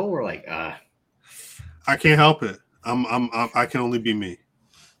think we all were like, I can't help it. I can only be me.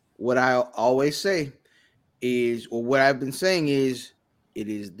 What I always say is, or what I've been saying is, it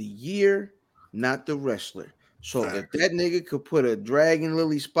is the year, not the wrestler. So if that nigga could put a Dragon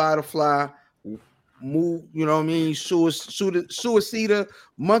Lily Spiderfly move, you know what I mean, suicida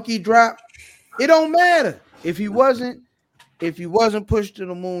monkey drop, it don't matter. If he wasn't pushed to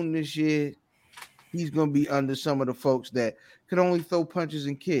the moon this year, he's gonna be under some of the folks that could only throw punches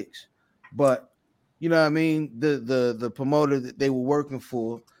and kicks. But you know what I mean, the promoter that they were working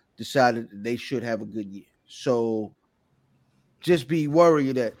for decided that they should have a good year. So just be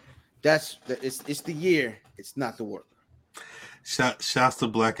worried that it's the year, it's not the work. Shouts to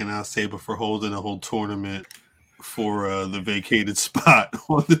Black and Al Saber for holding a whole tournament for the vacated spot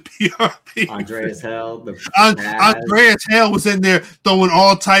on the BRP. Andreas Hell. Andreas Hell was in there throwing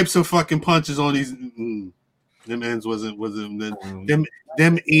all types of fucking punches on these. Them ends wasn't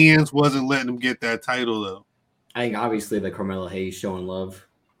them ends wasn't letting them get that title though. I think obviously the Carmelo Hayes showing love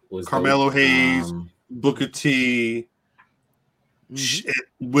was Carmelo Hayes, Booker T,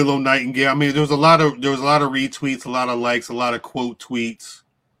 Willow Nightingale. I mean, there was a lot of retweets, a lot of likes, a lot of quote tweets.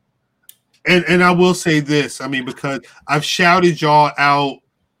 And I will say this, I mean, because I've shouted y'all out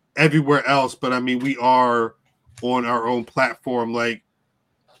everywhere else, but I mean, we are on our own platform. Like,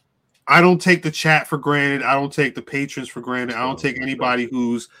 I don't take the chat for granted. I don't take the patrons for granted. I don't take anybody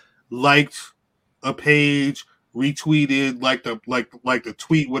who's liked a page, retweeted, like the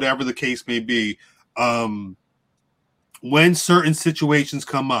tweet, whatever the case may be. When certain situations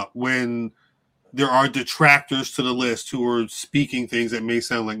come up, when there are detractors to the list who are speaking things that may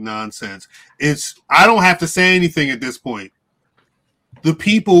sound like nonsense, I don't have to say anything at this point. The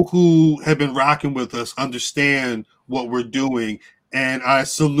people who have been rocking with us understand what we're doing, and I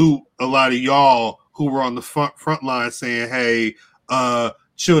salute a lot of y'all who were on the front line saying, "Hey,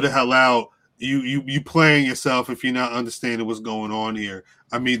 chill the hell out. You playing yourself if you're not understanding what's going on here."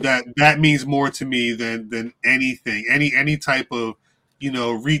 I mean, that means more to me than anything. Any type of,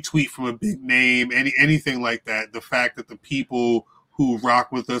 retweet from a big name, anything like that. The fact that the people who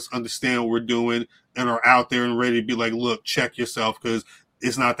rock with us understand what we're doing and are out there and ready to be like, look, check yourself, because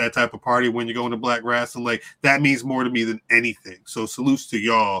it's not that type of party when you're going to Black Wrestling. Like, that means more to me than anything. So salutes to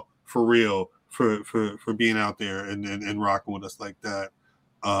y'all for real for being out there and rocking with us like that.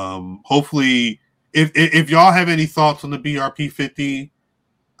 Hopefully, if y'all have any thoughts on the BRP 50,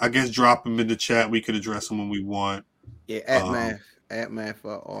 I guess drop them in the chat. We could address them when we want. Yeah, at Math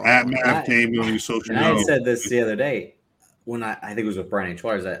Game on your social media. I had said this the other day when I think it was with Brian H.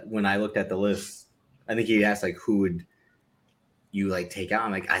 Waters, that when I looked at the list, I think he asked like, who would you like take out?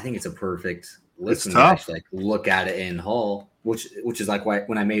 I'm like, I think it's a perfect list. It's tough. Like look at it in whole, which is like why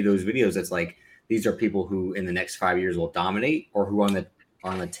when I made those videos, it's like these are people who in the next 5 years will dominate, or who on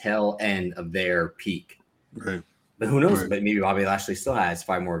the tail end of their peak. Right. But who knows? Right. But maybe Bobby Lashley still has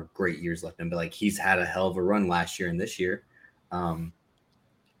 5 more great years left in him. But like, he's had a hell of a run last year and this year.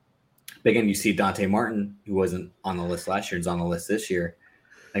 But again, you see Dante Martin, who wasn't on the list last year, is on the list this year.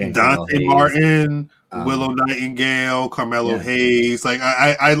 Again, Dante Martin, Willow Nightingale, Carmelo Hayes. Like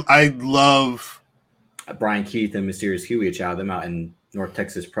I love Brian Keith and Mysterious Huey. A child them out in North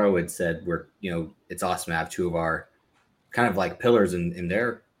Texas Pro had said it's awesome to have 2 of our kind of like pillars in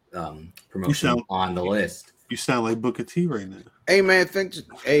their promotion on the list. You sound like Booker T right now. Hey man, thank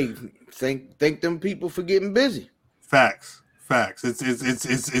them people for getting busy. Facts.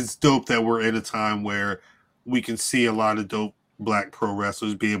 It's dope that we're in a time where we can see a lot of dope Black pro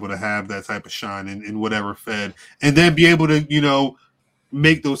wrestlers be able to have that type of shine in whatever fed, and then be able to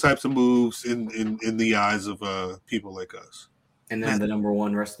make those types of moves in the eyes of people like us. And then the number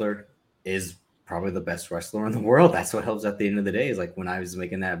one wrestler is probably the best wrestler in the world. That's what helps at the end of the day. Is like when I was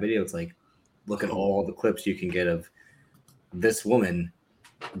making that video, it's like, look at all the clips you can get of this woman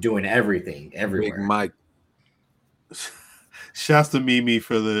doing everything everywhere. Big Mike. Shouts to Mimi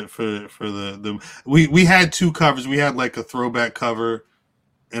for the we had 2 covers. We had like a throwback cover,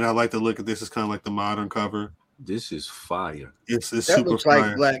 and I like to look at this as kind of like the modern cover. This is fire. It's that super looks fire.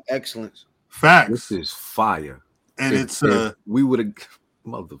 Like Black excellence. Facts. This is fire. And we would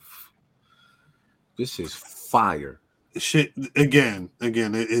have this is fire. Shit again.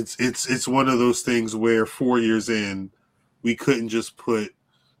 It's one of those things where 4 years in, we couldn't just put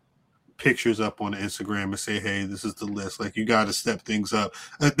pictures up on Instagram and say, "Hey, this is the list." Like, you got to step things up.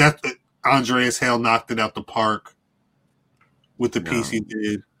 That Andreas Hale knocked it out the park with the piece he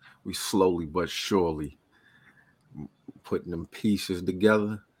did. We slowly but surely putting them pieces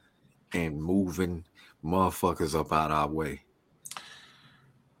together and moving motherfuckers up out our way.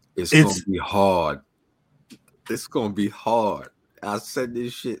 It's gonna be hard. It's gonna be hard. I said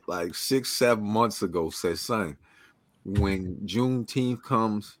this shit like 6-7 months ago. Said, son, when Juneteenth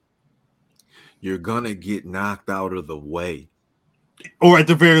comes, you're gonna get knocked out of the way. Or at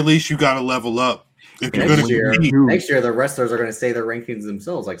the very least, you got to level up. If you're next year, the wrestlers are going to say their rankings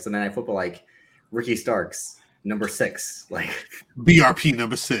themselves, like Sunday Night Football, like Ricky Starks, number 6, like BRP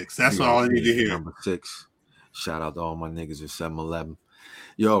number 6. That's BRP, all I need to hear. Number 6. Shout out to all my niggas at 7-Eleven.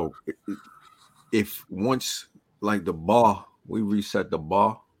 Yo, if once like the bar, we reset the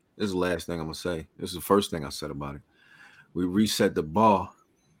bar. This is the last thing I'm gonna say. This is the first thing I said about it. We reset the bar,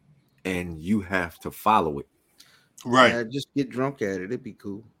 and you have to follow it. Right. Yeah, just get drunk at it. It'd be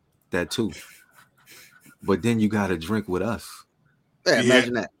cool. That too. But then you got to drink with us. Yeah,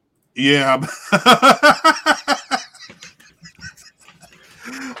 imagine that. Yeah.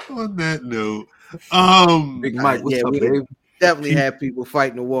 On that note, Big Mike, what's up, babe? Definitely have people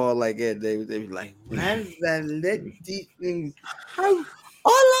fighting the wall like that. They be like, "Why did I let these things?" All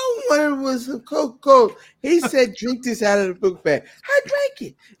I wanted was some Coca-Cola. He said, "Drink this out of the book bag." I drank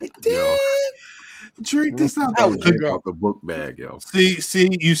it. And then drink this out of the book bag, yo. See,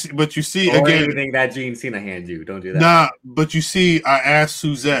 you see, but you see or again. Anything that Gene Cena hand you, don't do that. Nah, but you see, I asked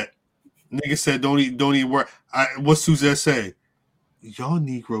Suzette. Nigga said, "Don't eat work." What Suzette say? Y'all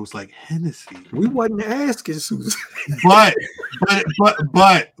Negroes like Hennessy. We wasn't asking Suzette. but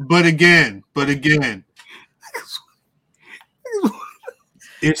again.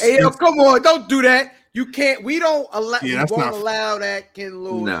 Hey, yo, come on, don't do that. You can't. We don't allow. Yeah, we won't allow that, Ken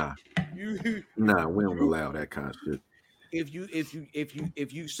Lewis. Nah, we don't allow that kind of shit.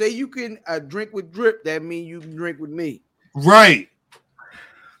 If you say you can drink with drip, that means you can drink with me. Right.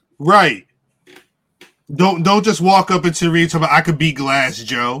 Don't just walk up into the ring and talk about I could beat Glass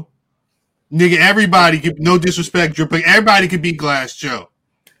Joe. Nigga, everybody could, no disrespect, drip, but everybody could beat Glass Joe.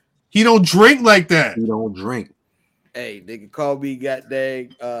 He don't drink like that. He don't drink. Hey, nigga, call me goddamn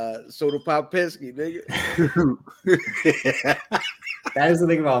Soda Pop Pesky, nigga. That is the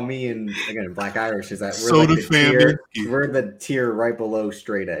thing about me and again Black Irish is that we're the tier right below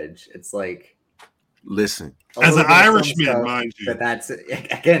straight edge. It's like, listen, as an Irishman, mind you, but that's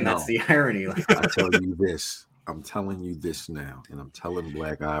the irony. Like, I tell you this, I'm telling you this now, and I'm telling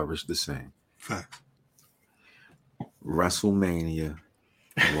Black Irish the same. Fact. WrestleMania,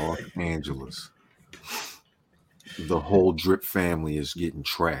 Los Angeles. The whole Drip family is getting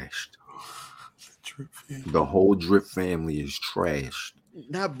trashed. The whole Drip family is trashed.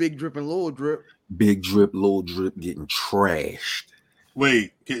 Not Big Drip and Little Drip. Big Drip, Little Drip getting trashed.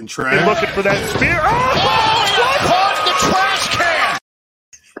 Wait, getting trashed? They're looking for that spear. Oh, caught the trash can.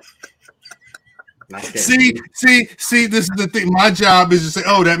 See, this is the thing. My job is to say,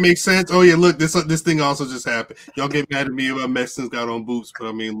 oh, that makes sense. Oh, yeah, look, this thing also just happened. Y'all get mad at me about Mexicans got on boots, but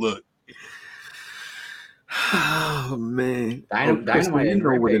I mean, look. Oh, man. Dynamite, you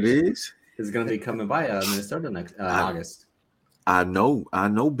know what it is going to be coming by Minnesota next August. I know,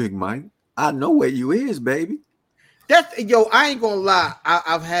 Big Mike. I know where you is, baby. I ain't gonna lie.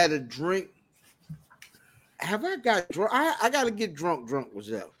 I've had a drink. Have I got drunk? I gotta get drunk with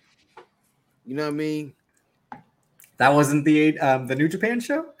Zell. You know what I mean? That wasn't the New Japan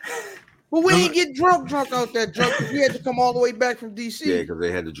show? Well, we didn't get drunk out there, drunk. We had to come all the way back from DC. Yeah, because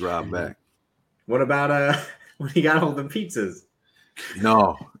they had to drive back. What about when he got all the pizzas?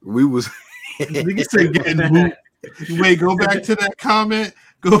 No, we was. Nigga said getting moved. Wait, go back to that comment.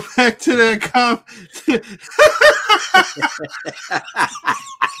 Go back to that comment.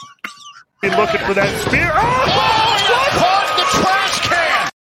 Looking for that spear. Oh, caught the trash can.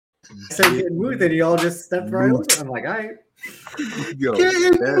 So getting moved, and you all just stepped right over. I'm like, all right. Yo,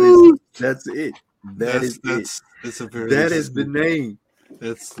 that's it. That is the name.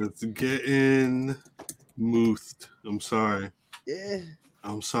 That's getting moothed. I'm sorry. Yeah.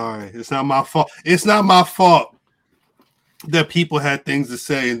 I'm sorry. It's not my fault. It's not my fault that people had things to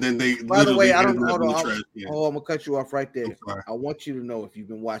say and then they. By the way, I don't know. I'm gonna cut you off right there. I want you to know, if you've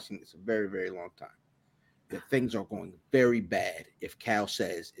been watching this a very, very long time, that things are going very bad. If Cal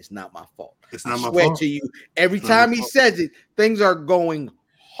says it's not my fault, it's not my fault. I swear to you, every time he says it, things are going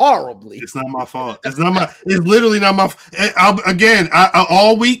horribly. It's not my fault. It's literally not my.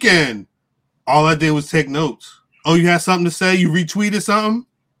 All weekend, all I did was take notes. Oh, you had something to say? You retweeted something?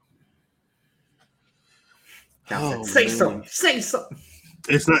 Say something.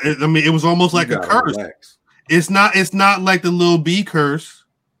 It's not. It was almost like a curse. Relax. It's not like the Lil B curse,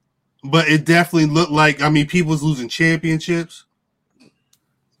 but it definitely looked like. People was losing championships.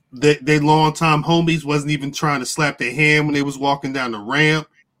 They long time homies wasn't even trying to slap their hand when they was walking down the ramp.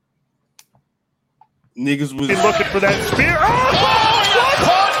 Niggas was looking for that spear. Oh,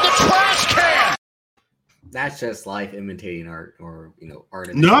 caught the trash can. That's just life imitating art, or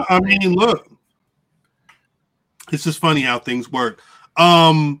art. No, I mean, look, it's just funny how things work.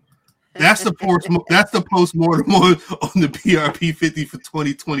 That's the post-mortem on the BRP 50 for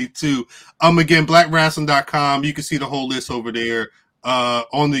 2022. Again, blackwrestling.com. You can see the whole list over there.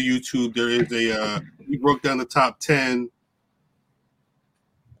 On the YouTube, there is we broke down the top 10.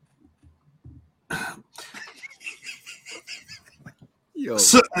 Yo,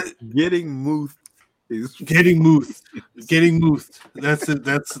 So, getting moothed is getting moothed. That's it.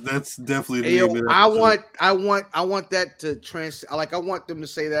 That's definitely the Hey, yo, name of I that. want that to I want them to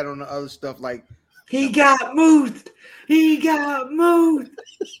say that on the other stuff. Like, he got moved. He got moved.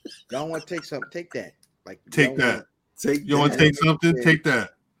 y'all want to take something? Take that. Like, Take that. You want to that. take something? Yeah. Take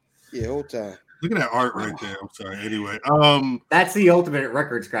that. Yeah, whole time. Look at that art right there. I'm sorry. Anyway, That's the ultimate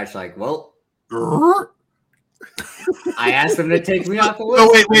record scratch. Like, well, I asked him to take me off the list.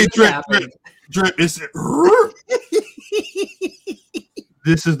 Oh wait, drip. Is it?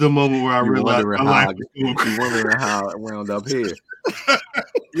 This is the moment where I realized my life. You wondering how it wound up here?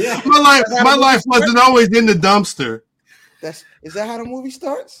 Yeah, my life wasn't always in the dumpster. Is that how the movie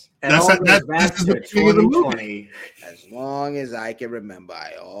starts? and That's all goes that- back this is to the beginning of the movie. 2020. As long as I can remember,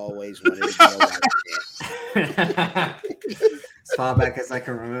 I always wanted to be a white man. As far back as I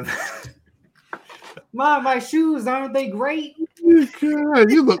can remember. Mom, my shoes, aren't they great?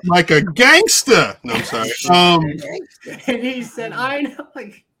 God, you look like a gangster. No, I'm sorry. And he said, I know.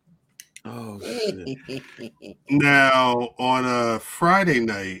 Like, Oh shit! Now on a Friday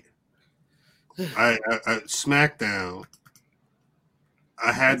night, I SmackDown.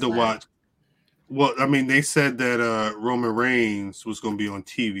 I had to watch. Well, I mean, they said that Roman Reigns was going to be on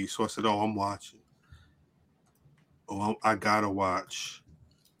TV, so I said, "Oh, I'm watching." Oh, I gotta watch.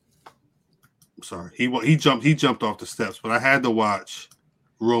 I'm sorry, he jumped off the steps, but I had to watch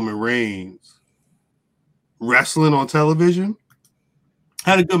Roman Reigns wrestling on television.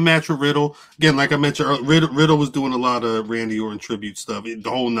 Had a good match with Riddle. Again, like I mentioned earlier, Riddle was doing a lot of Randy Orton tribute stuff. The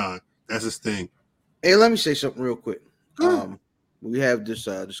whole nine. That's his thing. Hey, let me say something real quick. We had this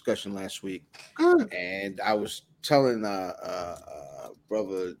discussion last week, and I was telling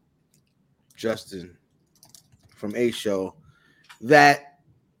brother Justin from A Show that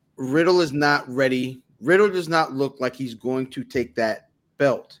Riddle is not ready. Riddle does not look like he's going to take that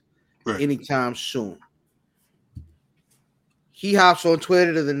belt anytime soon. He hops on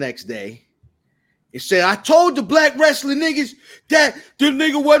Twitter the next day and said, I told the black wrestling niggas that the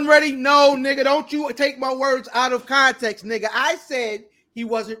nigga wasn't ready. No, nigga, don't you take my words out of context, nigga. I said he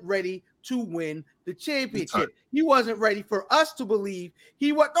wasn't ready to win the championship. He wasn't ready for us to believe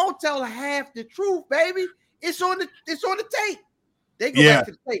he was. Don't tell half the truth, baby. It's on the tape. They go back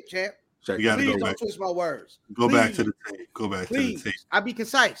to the tape, champ. You gotta Please go don't back. twist my words. Go Please. back to the tape. Go back Please. to the tape. I'll be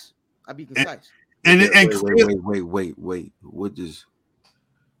concise. And Wait.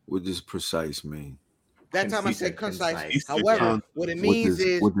 What does precise mean? That time I said concise. However, what it means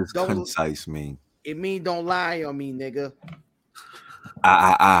is what does concise mean? It means don't lie on me, nigga.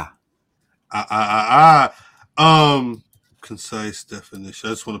 Concise definition.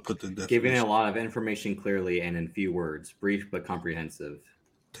 I just want to put the definition. giving a lot of information clearly and in few words, brief but comprehensive.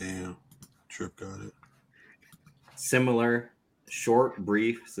 Damn, Trip got it. Similar, short,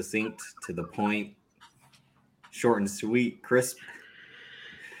 brief, succinct, to the point, short and sweet, crisp,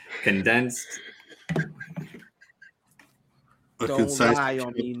 condensed. Don't lie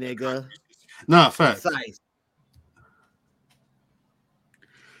on me, nigga. Nah, fact. Concise.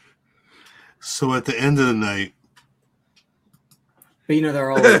 So at the end of the night, But there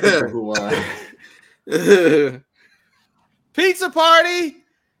are always people who Pizza party.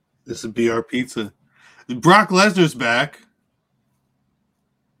 this is BRPizza. Brock Lesnar's back.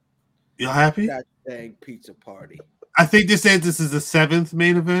 Y'all happy? That dang pizza party. I think this is the 7th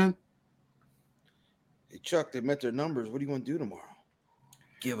main event. Hey, Chuck, they met their numbers. What are you going to do tomorrow?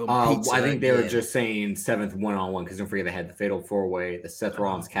 Give them I think they were just saying 7th one-on-one because don't forget they had the Fatal 4-Way. The Seth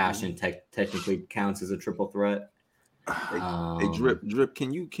Rollins cash-in technically counts as a triple threat. Hey, Drip,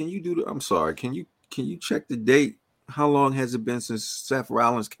 can you do the? I'm sorry. Can you check the date? How long has it been since Seth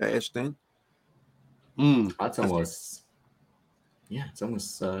Rollins cashed in? That's almost, it's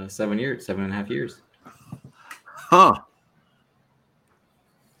almost 7 years, 7.5 years. Huh?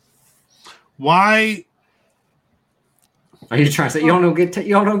 Why? Are you trying to say you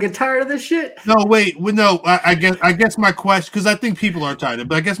don't get tired of this shit? No, wait. Well, no. I guess my question, because I think people are tired of it,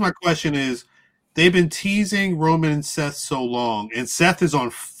 but I guess my question is, they've been teasing Roman and Seth so long, and Seth is on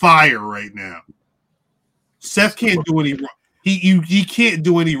fire right now. Seth can't do any wrong. He can't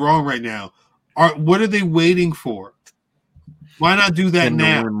do any wrong right now. What are they waiting for? Why not do that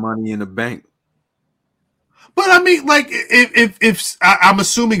now? Money in the Bank. But I mean, like, if I'm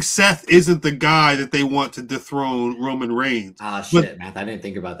assuming Seth isn't the guy that they want to dethrone Roman Reigns. Ah, shit, Matt. I didn't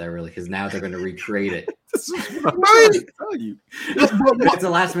think about that really because now they're going to recreate it. This is what I'm trying to tell you. It's a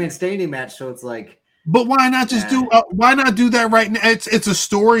last man standing match, so it's like. But why not just why not do that right now? It's a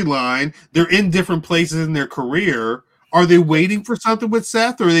storyline. They're in different places in their career. Are they waiting for something with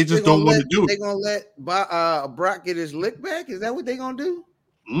Seth, or they just don't want to do it? They're gonna let Brock get his lick back. Is that what they're gonna do?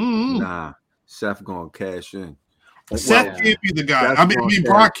 Nah, Seth gonna cash in. Seth can't be the guy. I mean,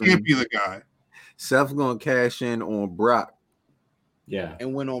 Brock can't be the guy. Seth gonna cash in on Brock. Yeah,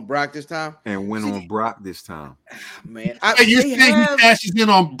 and win on Brock this time. Man, you're saying he cashes in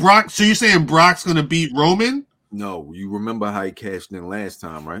on Brock? So you're saying Brock's gonna beat Roman? No, you remember how he cashed in last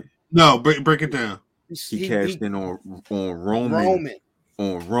time, right? No, break it down. He cashed in on Roman.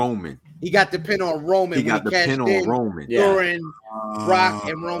 On Roman. He got the pin on Roman. He got the pin on Roman during Brock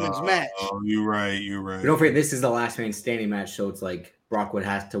and Roman's match. Oh, you're right. But don't forget, this is the last man standing match, so it's like Brock would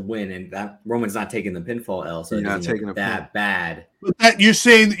have to win, and that Roman's not taking the pinfall L, so it's not taking that bad. But that you're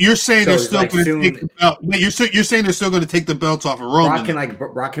saying they're still going to take the belt. Wait, you're saying they're still going to take the belts off of Roman.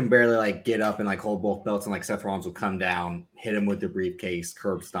 Brock can barely like get up and like hold both belts, and like Seth Rollins will come down, hit him with the briefcase,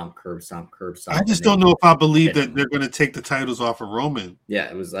 curb stomp. I just don't know if I believe that they're going to take the titles off of Roman. Yeah,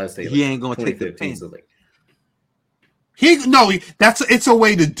 I was saying he ain't going to take the pin. So like, it's a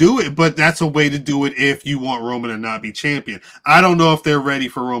way to do it, but that's a way to do it if you want Roman to not be champion. I don't know if they're ready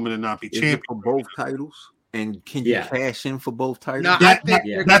for Roman to not be champion for both titles. And can you cash in for both titles? No,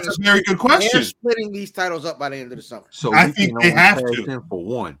 that's a very good question. They're splitting these titles up by the end of the summer. So I think they have to for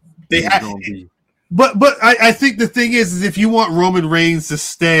one. They have to. But I think the thing is if you want Roman Reigns to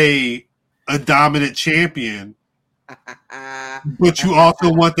stay a dominant champion, but you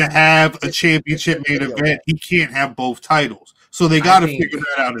also want to have a championship main event, he can't have both titles. So they got to figure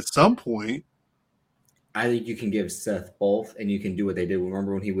that out at some point. I think you can give Seth both, and you can do what they did.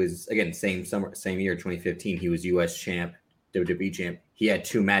 Remember when he was, again, same year, 2015, he was U.S. champ, WWE champ. He had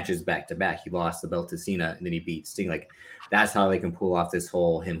 2 matches back-to-back. He lost the belt to Cena, and then he beat Sting. Like, that's how they can pull off this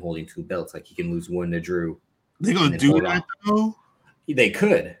whole him holding 2 belts. Like, he can lose one to Drew. They're going to do that, though? They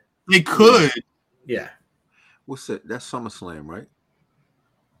could. They could. Yeah. What's that? That's SummerSlam, right?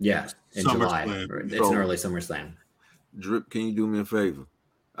 Yeah, in July. It's an early SummerSlam. Drip, can you do me a favor?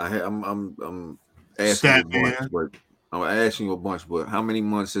 I'm asking you a bunch, but how many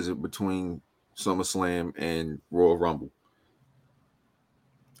months is it between SummerSlam and Royal Rumble?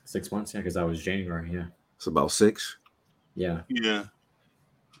 6 months, yeah, because that was January, yeah. It's about 6? Yeah. Yeah.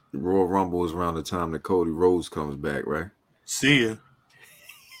 The Royal Rumble is around the time that Cody Rhodes comes back, right? See ya.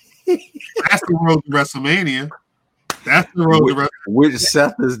 That's the road to WrestleMania. That's the road to WrestleMania. Which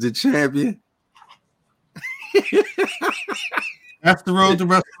Seth is the champion? That's the road to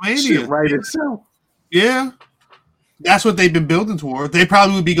WrestleMania. Shit right itself. Yeah. That's what they've been building toward. They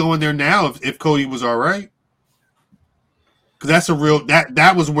probably would be going there now if Cody was all right. Because that's a real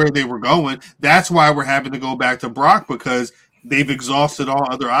that was where they were going. That's why we're having to go back to Brock, because they've exhausted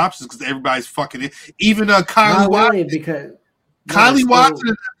all other options because everybody's fucking it. Even Kylie Watson, because Kylie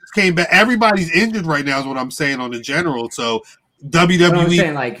Watson came back. Everybody's injured right now, is what I'm saying on the general. So WWE, I'm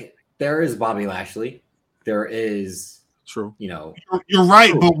saying, like, there is Bobby Lashley, there is. True. You know, you're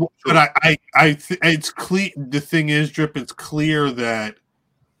right, but I it's clear. The thing is, Drip, it's clear that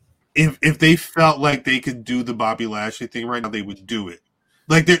if they felt like they could do the Bobby Lashley thing right now, they would do it.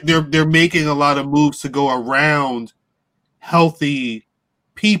 Like they're making a lot of moves to go around healthy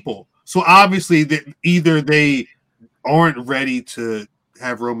people. So obviously that either they aren't ready to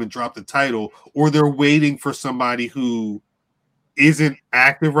have Roman drop the title, or they're waiting for somebody who isn't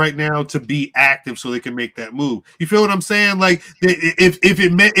active right now to be active so they can make that move. You feel what I'm saying? Like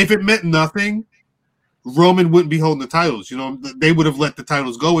if it meant nothing, Roman wouldn't be holding the titles. You know, they would have let the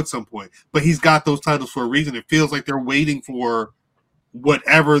titles go at some point. But he's got those titles for a reason. It feels like they're waiting for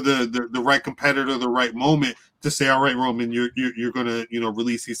whatever the right competitor, the right moment to say, all right, Roman, you're gonna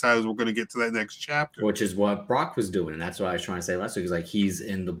release these titles. We're gonna get to that next chapter. Which is what Brock was doing, and that's what I was trying to say last week. Is like he's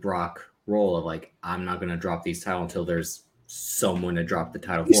in the Brock role of like, I'm not gonna drop these titles until there's someone to drop the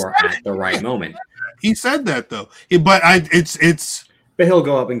title for at the right moment. He said that though, but But he'll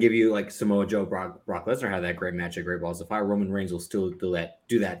go up and give you like Samoa Joe, Brock Lesnar had that great match at Great Balls of Fire. Roman Reigns will still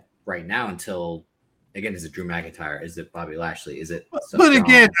do that right now until, again, is it Drew McIntyre? Is it Bobby Lashley? Is it? But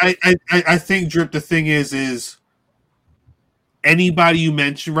again, I think, Drip, the thing is anybody you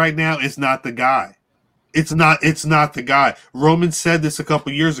mention right now is not the guy. It's not the guy. Roman said this a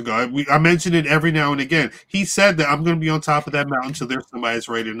couple years ago. I mention it every now and again. He said that I'm going to be on top of that mountain until there's somebody that's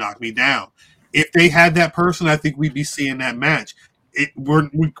ready to knock me down. If they had that person, I think we'd be seeing that match.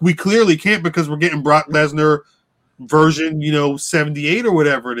 we clearly can't because we're getting Brock Lesnar version, 78 or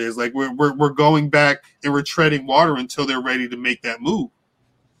whatever it is. Like we're going back and we're treading water until they're ready to make that move.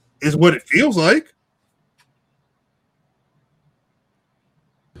 Is what it feels like.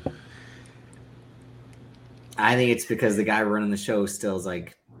 I think it's because the guy running the show still is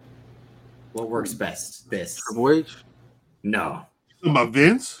like, what works best? This. Triple H? No. About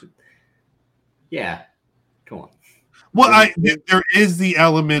Vince? Yeah. Come on. Well, there is the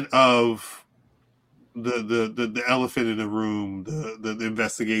element of the elephant in the room, the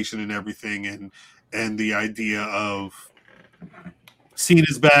investigation and everything, and the idea of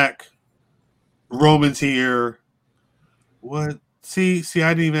Cena's back, Roman's here. What? See,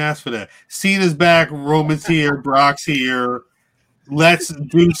 I didn't even ask for that. Cena's back, Roman's here, Brock's here. Let's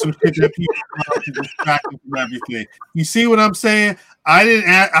do some shit that people want to distract them from everything. You see what I'm saying? I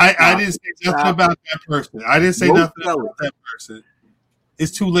didn't say nothing about that person. I didn't say nothing about that person.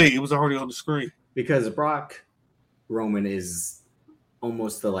 It's too late. It was already on the screen. Because Brock Roman is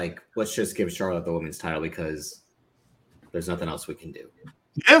almost the let's just give Charlotte the women's title because there's nothing else we can do.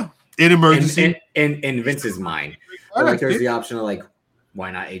 Yeah. In emergency. In Vince's mind. But there's the option of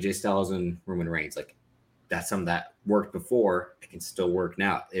why not AJ Styles and Roman Reigns? That's something that worked before. It can still work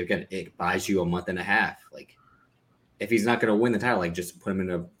now. Again, it buys you a month and a half. If he's not going to win the title, just put him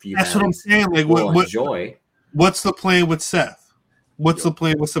in a few. That's what I'm saying. What's the plan with Seth? What's the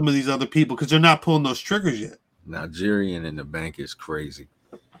plan with some of these other people? Because they're not pulling those triggers yet. Nigerian in the bank is crazy.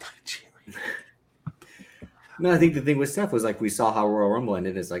 No, I think the thing with Seth was we saw how Royal Rumble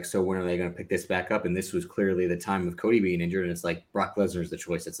ended. It's so when are they going to pick this back up? And this was clearly the time of Cody being injured. And it's Brock Lesnar's the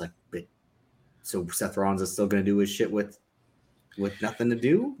choice. It's so Seth Rollins is still going to do his shit with nothing to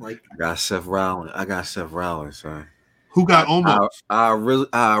do. I got Seth Rollins, son. Who got almost? I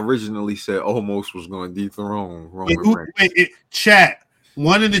originally said almost was going to dethrone Roman Reigns. Chat.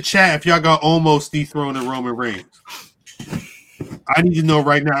 One in the chat if y'all got almost dethroning Roman Reigns. I need to know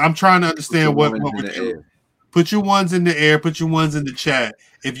right now. I'm trying to understand what we're doing. Put your ones in the air. Put your ones in the chat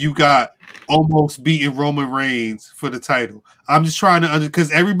if you got almost beating Roman Reigns for the title. I'm just trying to because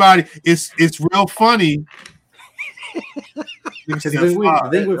everybody, it's real funny. The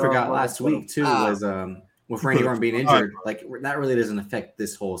thing we forgot last week too was with Randy Orton being injured, that really doesn't affect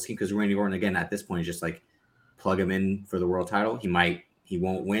this whole scheme because Randy Orton again at this point is just plug him in for the world title. He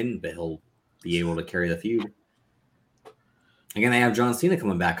won't win, but he'll be able to carry the feud. Again, they have John Cena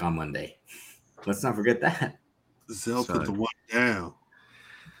coming back on Monday. Let's not forget that. Zell put the one down.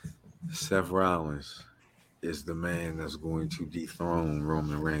 Seth Rollins is the man that's going to dethrone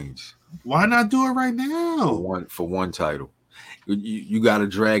Roman Reigns. Why not do it right now? For one title. You got to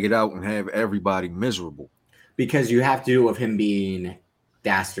drag it out and have everybody miserable. Because you have to do with him being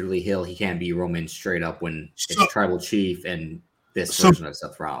Dastardly Hill. He can't be Roman straight up when it's Tribal Chief and this version of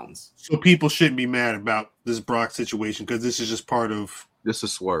Seth Rollins. So people shouldn't be mad about this Brock situation because this is just part of... This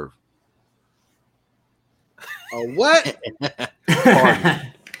is swerve. What?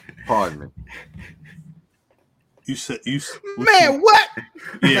 Pardon me. You said what?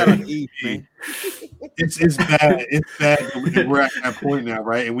 Yeah, it's bad. It's bad that we're at that point now,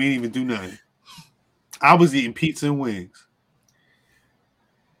 right? And we didn't even do nothing. I was eating pizza and wings.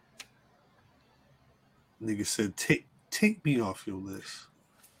 Nigga said, "Take me off your list."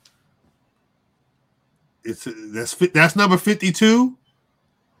 That's number 52.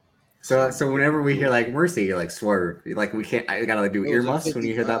 So whenever we hear Mercy, you're swerve. We can't. I gotta do earmuffs when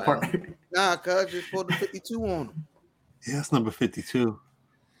you hear that part. Nah, cuz just put the 52 on them. Yeah, that's number 52.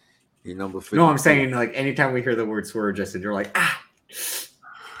 He number 52. No, I'm saying anytime we hear the word swerve, Justin, you're ah.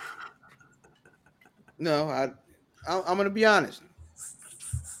 No, I'm gonna be honest.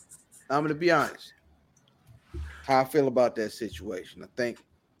 How I feel about that situation. I think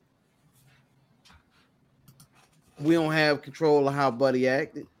we don't have control of how Buddy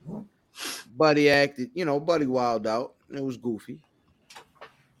acted. Buddy wilded out. It was goofy.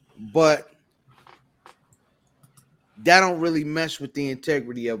 But that don't really mess with the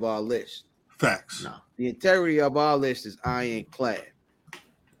integrity of our list. Facts. No. The integrity of our list is ironclad.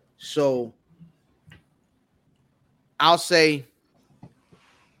 So I'll say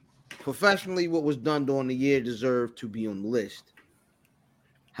professionally what was done during the year deserved to be on the list.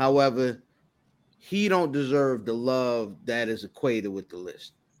 However, he don't deserve the love that is equated with the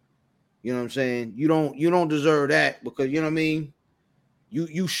list. You know what I'm saying? You don't deserve that because you know what I mean?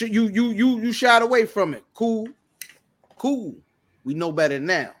 You shied away from it. Cool. We know better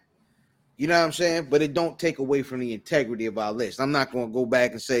now. You know what I'm saying? But it don't take away from the integrity of our list. I'm not going to go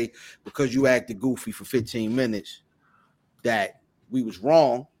back and say because you acted goofy for 15 minutes that we was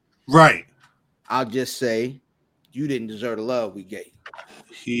wrong. Right. I'll just say you didn't deserve the love we gave.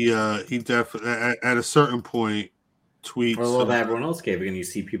 He definitely at a certain point tweets. For the love that everyone else gave. Again, you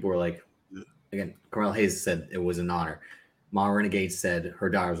see people were like, again, Carmel Hayes said it was an honor. Ma Renegade said her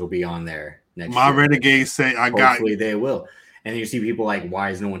daughters will be on there next year. Ma Renegade say hopefully they will. And you see people like,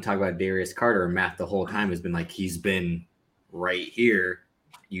 why is no one talking about Darius Carter? And Matt the whole time has been like, he's been right here.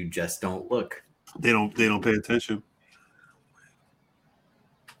 You just don't look. They don't pay attention.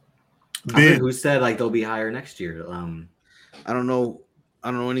 Who said like they'll be higher next year? I don't know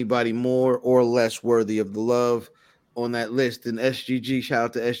anybody more or less worthy of the love on that list than SGG. Shout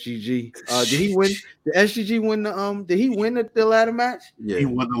out to SGG. Did he win? Did SGG win the Did he win the ladder match? Yeah, he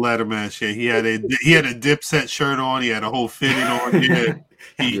won the ladder match. Yeah, he had a Dipset shirt on. He had a whole fitted on. Yeah,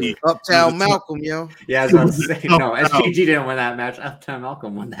 he Uptown Malcolm, yo. Yeah, I was about to say no. SGG didn't win that match. Uptown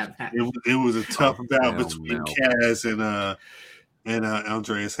Malcolm won that match. It was a tough bout between Kaz and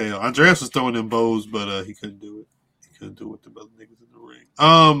Andreas Hale. Andreas was throwing in bows, but he couldn't do it. He couldn't do it with the other niggas in the ring.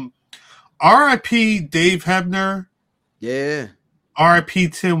 R.I.P. Dave Hebner. Yeah. R.I.P.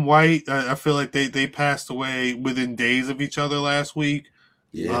 Tim White. I feel like they passed away within days of each other last week.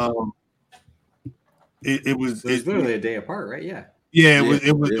 Yeah. It was literally a day apart, right? Yeah. Yeah,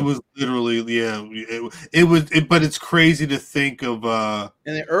 it was literally it was but it's crazy to think of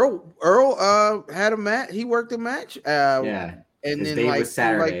and then Earl had a match. He worked a match. Yeah. And then like was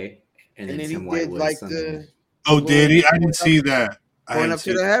Saturday, and then he Tim White did was like Sunday. did he? I didn't see that. Going up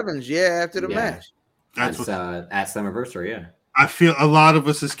to the heavens, after the match. That's at Slammiversary, yeah. I feel a lot of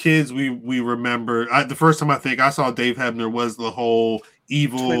us as kids, we remember. The first time I think I saw Dave Hebner was the whole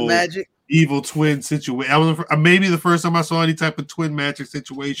evil twin situation. I was maybe the first time I saw any type of twin magic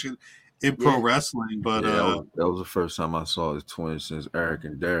situation in pro wrestling. But that was the first time I saw the twins since Eric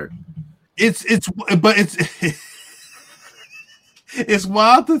and Derek. It's it's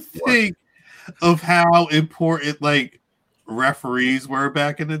wild to think of how important like referees were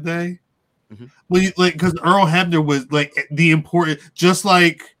back in the day. Mm-hmm. When because Earl Hebner was like the important, just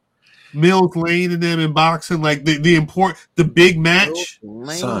like Mills Lane and them in boxing, like the big match.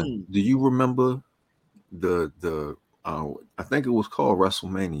 Son, do you remember the I think it was called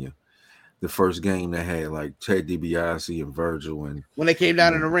WrestleMania, the first game that had like Ted DiBiase and Virgil, and when they came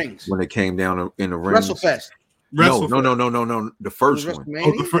down in the rings, in the rings, WrestleFest. No. The first one.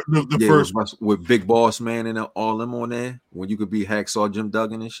 The first one with Big Boss Man and all them on there. When you could be Hacksaw Jim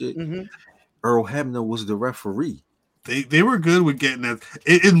Duggan and shit. Mm-hmm. Earl Hebner was the referee. They were good with getting that.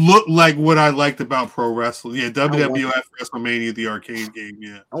 It looked like what I liked about pro wrestling. Yeah, WWF WrestleMania, the arcade game.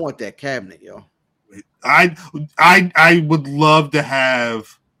 Yeah, I want that cabinet, yo. I would love to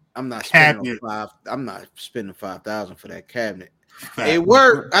have. I'm not spending $5,000 for that cabinet. Hey,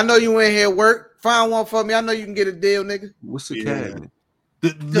 work. I know you ain't here. Work. Find one for me. I know you can get a deal, nigga. What's the cabinet?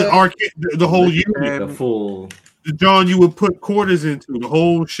 The arcade, the whole unit, the full. The John you would put quarters into the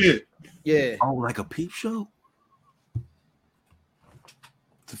whole shit. Yeah. Oh, like a peep show.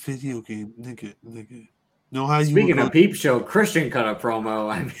 The video game, nigga. Know how Speaking of peep show, Christian cut a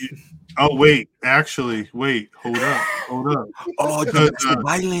promo. I mean. Oh wait, hold up. Oh, that's the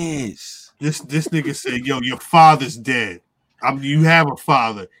violence. This nigga said, "Yo, your father's dead. You have a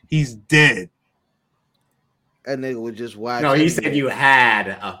father. He's dead." That nigga was just watching. No, he said you had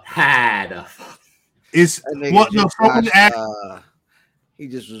a. It's what no. He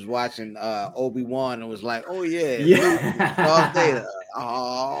just was watching Obi-Wan and was like, "Oh yeah."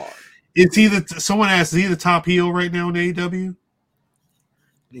 Oh, it's either someone asked, is he the top heel right now in AEW?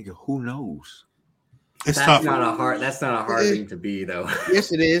 Nigga, who knows? It's that's tough. That's not a hard thing to be, though.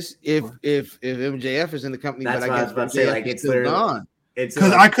 Yes, it is. If MJF is in the company, that's but what I I was about to say. Like it's still gone.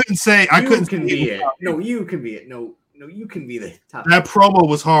 Because I couldn't say I couldn't be it. No, you can be it. No, you can be the top. That promo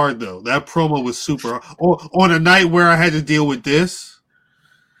was hard though. That promo was super. On a night where I had to deal with this.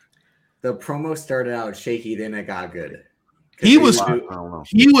 The promo started out shaky, then it got good. He was barred up.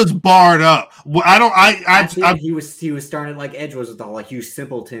 He was starting like Edge was with all like you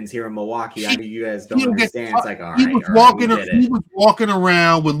simpletons here in Milwaukee. I know you guys don't understand. It's like he was walking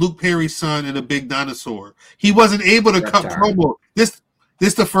around with Luke Perry's son and a big dinosaur. He wasn't able to cut promo. This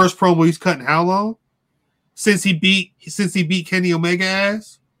the first promo he's cutting how long? Since he beat Kenny Omega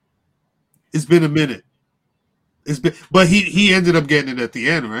ass? It's been a minute. But he ended up getting it at the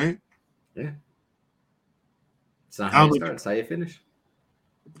end, right? Yeah. It's not how you start, it's how you finish.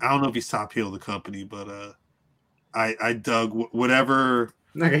 I don't know if he's top heel of the company, but I dug whatever.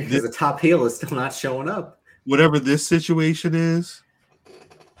 Because the top heel is still not showing up. Whatever this situation is,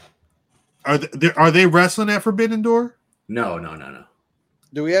 are they wrestling at Forbidden Door? No.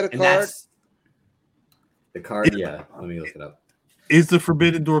 Do we have a card? The card, yeah. Let me look it up. Is the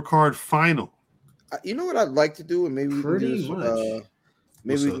Forbidden Door card final? You know what I'd like to do, and maybe we Pretty can do much. this,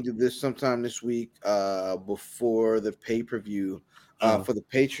 maybe we can do this sometime this week, before the pay-per-view. For the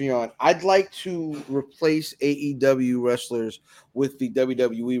Patreon, I'd like to replace AEW wrestlers with the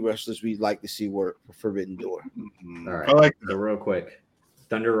WWE wrestlers we'd like to see work for Forbidden Door. All right. I like So real quick,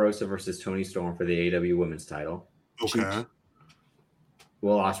 Thunder Rosa versus Toni Storm for the AEW Women's Title. Okay.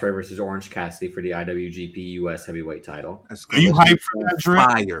 Will Ospreay versus Orange Cassidy for the IWGP US Heavyweight Title. Are you hyped for that drip?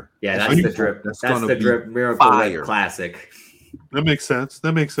 Fire. Yeah, that's the drip. That's the drip Miracle Whip Classic. That makes sense.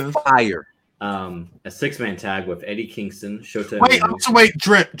 Fire. A 6-man tag with Eddie Kingston, Shota. Wait,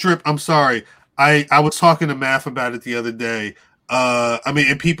 drip. I'm sorry. I was talking to Math about it the other day.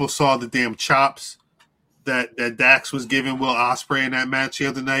 And people saw the damn chops that Dax was giving Will Ospreay in that match the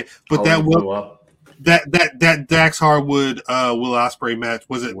other night. But that Dax Harwood Will Ospreay match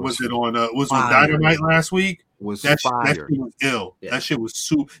was on Dynamite last week? That shit was ill. Yeah. That shit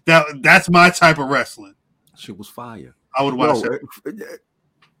was that's my type of wrestling. Shit was fire. I would watch that.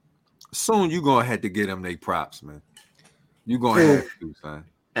 Soon you gonna have to get them they props, man. You gonna have to, son.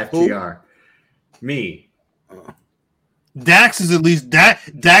 FTR. Me. Dax is at least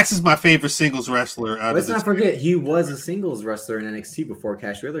Dax is my favorite singles wrestler. Let's not forget he was a singles wrestler in NXT before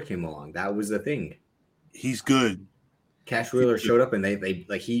Cash Wheeler came along. That was the thing. He's good. Cash Wheeler showed up and I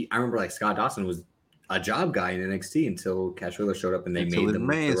remember like Scott Dawson was a job guy in NXT until Cash Wheeler showed up and they made them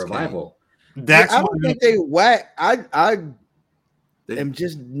the revival. Dax, I don't think they whack. I am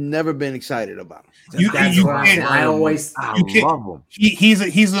just never been excited about him. I love him.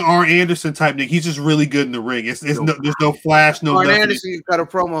 He's an Arn Anderson type nigga. He's just really good in the ring. There's no flash, no Arn nothing. Anderson got a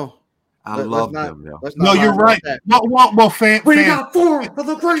promo. I love him. No, you're right. Well, fam, we got 4 of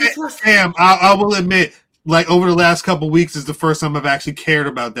the greatest wrestlers. Fam, I will admit, like over the last couple of weeks is the first time I've actually cared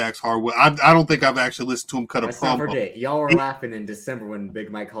about Dax Harwood. I don't think I've actually listened to him cut a promo. Y'all were laughing in December when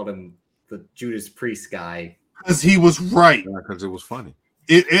Big Mike called him the Judas Priest guy. Because he was right. Because it was funny.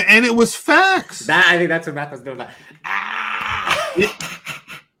 It was facts. I think that's what Matt was doing.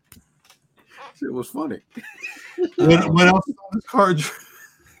 It was funny. What else is on this card?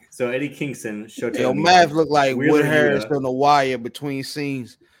 So Eddie Kingston, Showtime. Math looked like Wood Harris on the wire between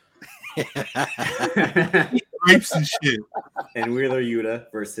scenes. Grapes and shit. And Wheeler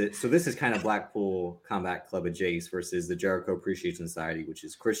Yuta versus. So this is kind of Blackpool Combat Club of Jays versus the Jericho Appreciation Society, which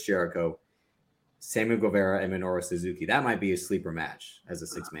is Chris Jericho, Samuel Guevara, and Minoru Suzuki. That might be a sleeper match as a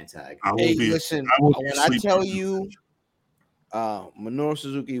 6-man tag. Listen, when I tell you, Minoru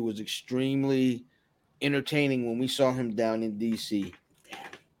Suzuki was extremely entertaining when we saw him down in DC.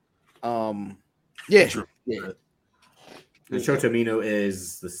 Yeah. And Shota Umino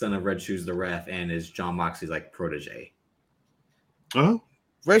is the son of Red Shoes the Ref and is John Moxley's like protege. Oh,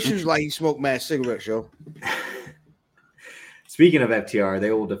 Red Shoes like he smoked mad cigarettes, yo. Speaking of FTR,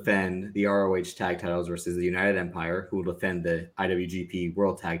 they will defend the ROH tag titles versus the United Empire, who will defend the IWGP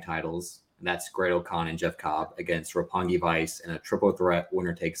World Tag titles. And that's Great O'Khan and Jeff Cobb against Roppongi Vice in a triple threat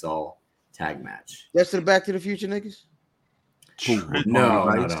winner takes all tag match. That's the Back to the Future niggas?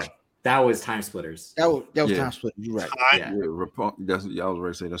 No. That was Time Splitters. That was Time Splitters. You're right. Y'all was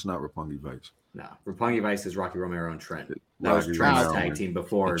ready to say that's not Roppongi Vice. No, Roppongi Vice is Rocky Romero and Trent. That was Trent's tag team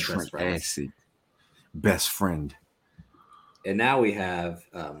before Trent Acid. Best friend. And now we have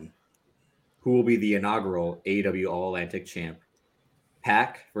who will be the inaugural AEW All-Atlantic champ.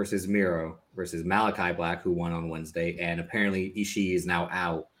 Pac versus Miro versus Malachi Black, who won on Wednesday. And apparently Ishii is now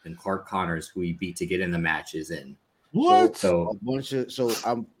out. And Clark Connors, who he beat to get in the match, is in. What? So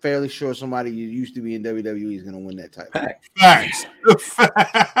I'm fairly sure somebody who used to be in WWE is going to win that title. Facts.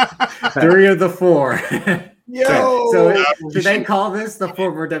 3 of the 4. Yo. So should they call this the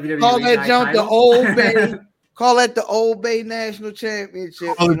former WWE? Call that jump the Old Bay. Call that the Old Bay National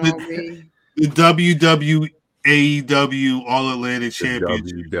Championship. You know what I mean? The AEW All Atlantic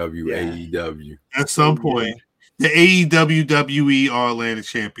Championship. AEW. At some point. The AEW All Atlantic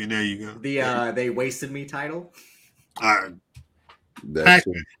Champion. There you go. The They Wasted Me title. Pac.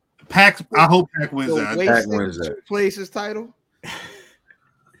 I hope Pac wins that. Pac wins that. Plays his title.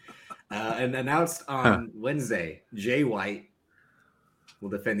 And announced on Wednesday, Jay White will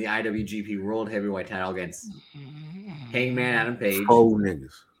defend the IWGP World Heavyweight title against Hangman Adam Page,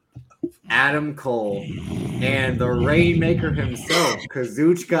 Adam Cole, and the Rainmaker himself,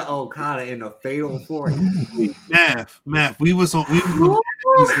 Kazuchika Okada, in a fatal 4-way. Math. We was on last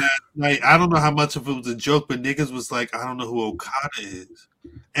night. I don't know how much of it was a joke, but niggas was like, I don't know who Okada is.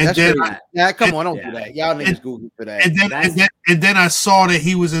 And that's then, come on, don't do that. Y'all niggas Google for that. And then I saw that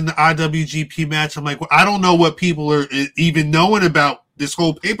he was in the IWGP match. I'm like, well, I don't know what people are even knowing about this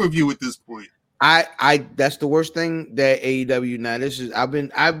whole pay-per-view at this point. I that's the worst thing that AEW now. This is I've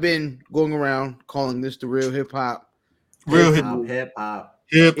been going around calling this the real hip hop. Real hip hop.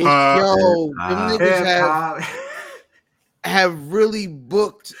 Hip hop. Yo, them niggas have really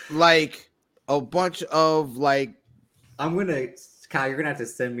booked like a bunch of like. Kyle, you're gonna have to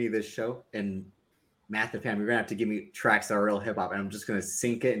send me this show and Math and Pam, you're gonna have to give me tracks that are real hip hop, and I'm just gonna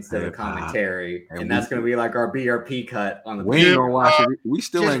sync it instead of commentary, and that's gonna be like our BRP cut on the. We ain't gonna watch it. We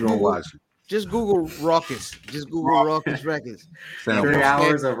still ain't gonna watch it. Just Google Raucous. Just Google Raucous Records. 3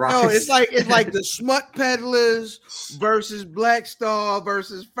 hours of Raucous. No, it's like the Smut Peddlers versus Black Star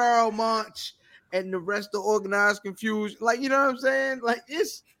versus Pharaoh Monch and the rest of Organized Confusion. Like, you know what I'm saying? Like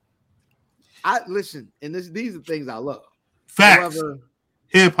I listen, and these are things I love. Facts. However,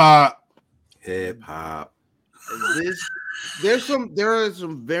 hip hop. There are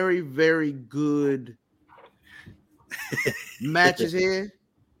some very, very good matches here.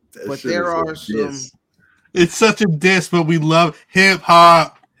 But there are some. It's such a diss, but we love hip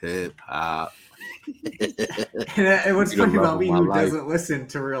hop. And what's funny about me who doesn't listen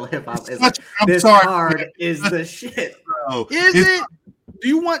to real hip hop is this card is the shit. Is it? Do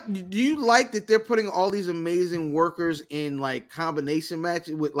you like that they're putting all these amazing workers in like combination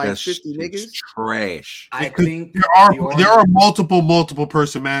matches with like 50 niggas? Trash. I think there are multiple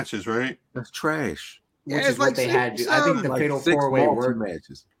person matches, right? That's trash. Which is what they had. I think the Fatal 4-Way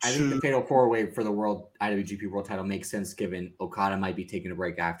matches. I think the Fatal 4-Way for the IWGP World Title makes sense given Okada might be taking a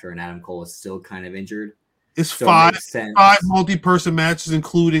break after, and Adam Cole is still kind of injured. It's five multi-person matches,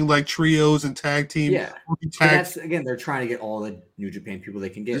 including like trios and tag team. Yeah, that's again, they're trying to get all the New Japan people they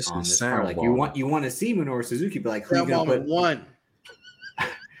can get on this card. Like you want to see Minoru Suzuki, but like who's gonna put one?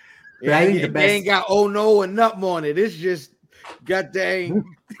 Yeah, I think the best. They ain't got no and nothing on it. It's just goddamn.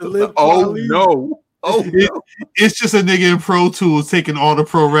 It's just a nigga in Pro Tools taking all the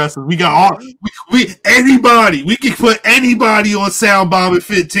pro wrestlers. We got anybody. We can put anybody on Sound Bomb at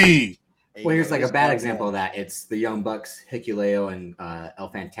 15. Well, here's like a bad example of that. It's the Young Bucks, Hikuleo, and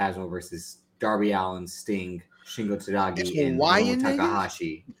El Phantasmo versus Darby Allin, Sting, Shingo Takagi, and Hiromu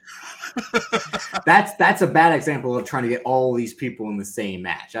Takahashi. That's a bad example of trying to get all these people in the same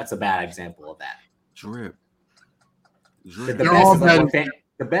match. That's a bad example of that. Drip.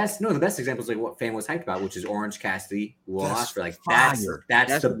 The best example is like what fan was hyped about, which is Orange Cassidy, Will Ospreay. Like that's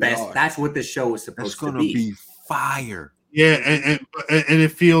the best. That's what the show was supposed to be. It's gonna be fire. Yeah, and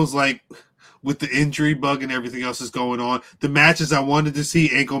it feels like with the injury bug and everything else is going on, the matches I wanted to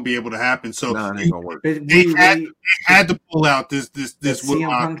see ain't gonna be able to happen. So it ain't gonna work. They had to pull out this. CM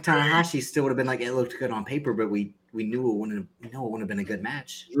Punk Tanahashi still would have been like it looked good on paper, but we knew it wouldn't have been a good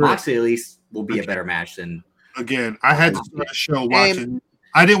match. Moxley at least will be a better match than. Again, I had to start a show watching.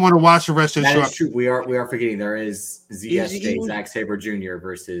 I didn't want to watch the rest of the show. That's true. We are forgetting there is ZSJ, Zack Sabre Jr.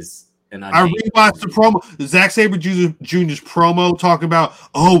 versus an I rewatched the promo. Zack Sabre Jr.'s promo talking about,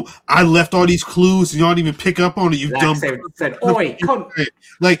 I left all these clues and you don't even pick up on it. You dumb. Said, "Oi, come!"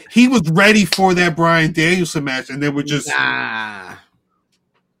 Like he was ready for that Bryan Danielson match, and they were just. Sorry,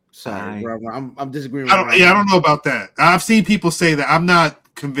 bro. I'm disagreeing. I don't know about that. I've seen people say that. I'm not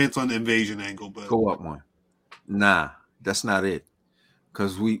convinced on the invasion angle, but go up one. Nah, that's not it.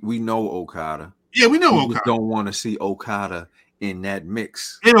 Because we know Okada. Yeah, we know we Okada. Don't want to see Okada in that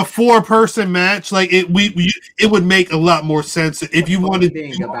mix. In a 4-person match, like it would make a lot more sense if you wanted to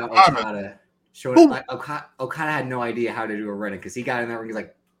think about Okada. Okada had no idea how to do a run because he got in there and he's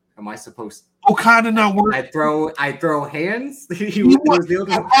like, "Am I supposed?" Okada not working. I throw hands.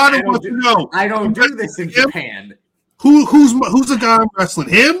 Okada wants to know. I don't do this in Japan. Who's the guy I'm wrestling?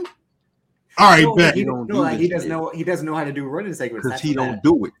 Him? All right, bet. He doesn't know how to do running segments because he don't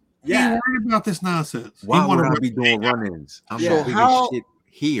do it. Yeah, worried about this nonsense. Why would I be doing run-ins? I'm doing shit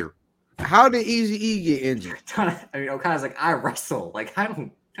here. How did Eazy-E get injured? I mean, Okada's like, I wrestle. Like I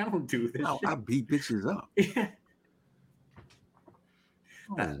don't do this. No, I beat bitches up. Yeah.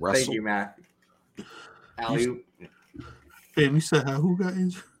 Thank you, Matt. Fam, you said who got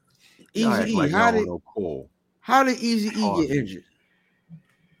injured? Eazy-E. How did Eazy-E get injured?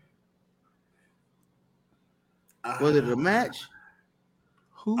 Was it a match?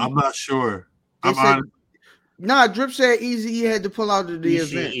 I'm not sure. Drip said Eazy-E had to pull out of the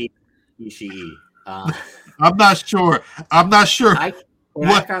event. Ishii. I'm not sure. When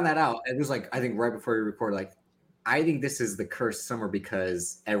I found that out, it was like I think right before we recorded. Like, I think this is the cursed summer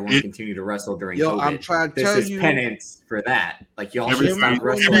because everyone continued to wrestle during COVID. I'm trying to tell you, this is penance for that. Like y'all should stop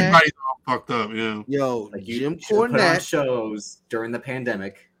wrestling. Everybody's all fucked up. Yeah. Like Jim Cornette put on shows during the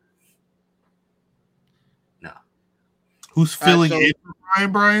pandemic. Who's filling in for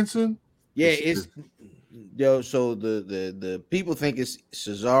Brian Bryanson? Yeah, So the people think it's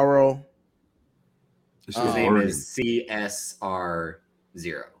Cesaro, It's His name is CSR0.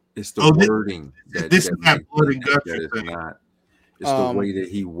 It's the wording this is that blood and guts that thing. not. It's the way that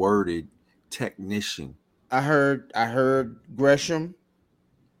he worded technician. I heard Gresham.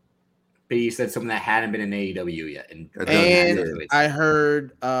 But you said something that hadn't been in AEW yet. And I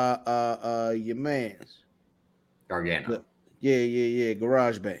heard your man's Gargano. Yeah.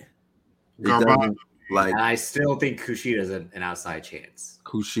 Garage Band. And I still think Kushida's an outside chance.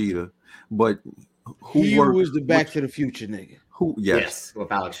 Kushida. But He was the Back to the Future nigga. Yes,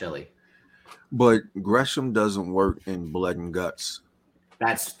 with Alex Shelley. But Gresham doesn't work in Blood and Guts.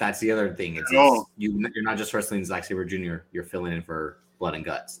 That's the other thing. You're not just wrestling Zack Sabre Jr. You're filling in for Blood and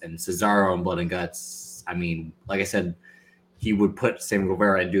Guts. And Cesaro and Blood and Guts, I mean, like I said, he would put Sam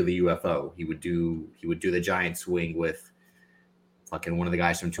Guevara and do the UFO. He would do the giant swing with fucking one of the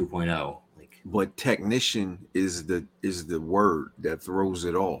guys from 2.0. But technician is the word that throws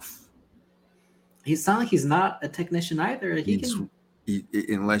it off. He's not like he's not a technician either.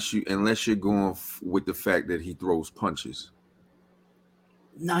 Unless you're going with the fact that he throws punches.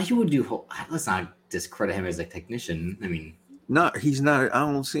 No, he would do. Let's not discredit him as a technician. I mean, no, he's not. I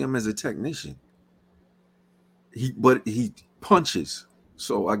don't see him as a technician. But he punches.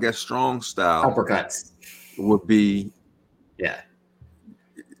 So I guess strong style uppercuts would be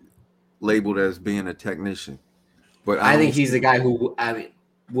labeled as being a technician. But I think he's the guy who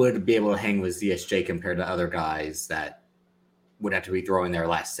would be able to hang with ZSJ compared to other guys that would have to be throwing their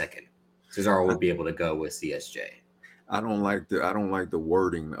last second. Cesaro would be able to go with CSJ. I don't like the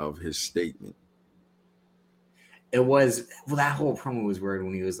wording of his statement. It was that whole promo was weird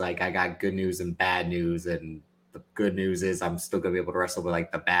when he was like, "I got good news and bad news, and the good news is I'm still gonna be able to wrestle, but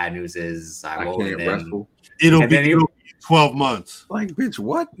like the bad news is I can't wrestle. It'll be 12 months." Like, bitch,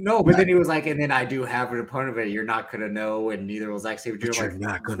 what? No, but then he was like, "And then I do have an opponent, but you're not gonna know, and neither will Zack Sabre Jr." You're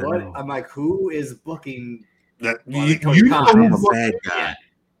not gonna know. I'm like, who is booking that? You know who's a bad guy.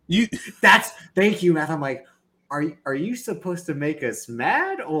 Thank you, Matt. I'm like, are you supposed to make us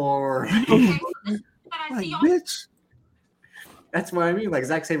mad or? Like, bitch. That's what I mean. Like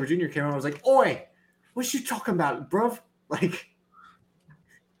Zack Sabre Jr. came on, I was like, "Oi, what you talking about, bruv?" Like,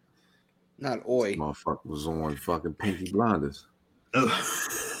 not oi. This motherfucker was on fucking Pinky Blinders.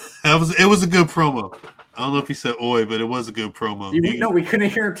 It was a good promo. I don't know if he said oi, but it was a good promo. We couldn't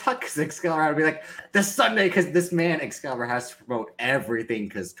hear him talk because Excalibur would be like, "This Sunday," because this man Excalibur has to promote everything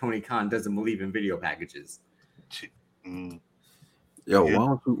because Tony Khan doesn't believe in video packages. Yo,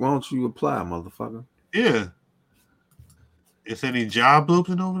 why don't you apply, motherfucker? Yeah. Is any job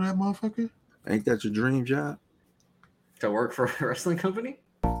open over that motherfucker? Ain't that your dream job? To work for a wrestling company?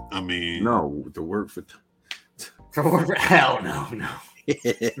 I mean, no, to work for. Hell no.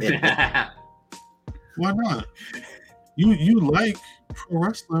 Why not? You like pro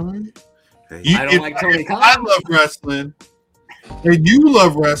wrestling, right? Hey, I don't like Tony Khan. I love wrestling, and you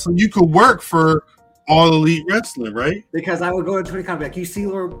love wrestling. You could work for All Elite Wrestling, right? Because I would go to Tony Khan and be like, "You see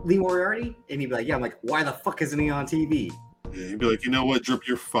Lee Moriarty?" And he'd be like, "Yeah." I'm like, "Why the fuck isn't he on TV?" Yeah, he'd be like, "You know what, Drip,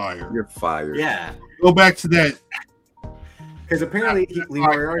 you're fired. You're fired." Yeah. Go back to that. Because apparently Lee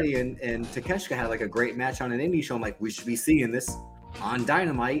Moriarty and Takeshita had like a great match on an indie show. I'm like, we should be seeing this on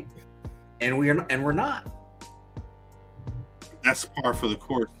Dynamite, and we're not. That's par for the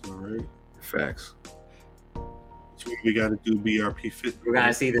course, though, right? Facts. That's what we got to do. BRP fit. We're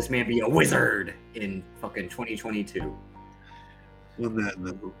gonna see this man be a wizard in fucking 2022. On that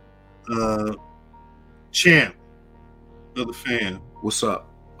note, Champ, another fan. What's up?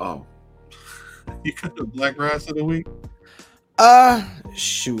 Oh, you got the Black Rass of the week.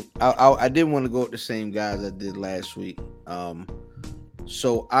 Shoot, I didn't want to go with the same guys I did last week.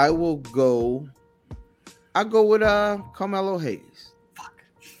 So I will go. I'll go with Carmelo Hayes. Fuck.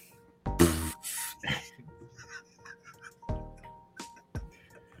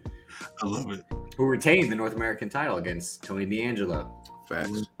 I love it. Who retained the North American title against Tony D'Angelo.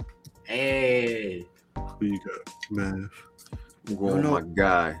 facts. Hey. Who you got, man? I'm going with my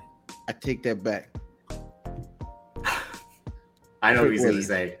guy. I take that back. I know what he's going to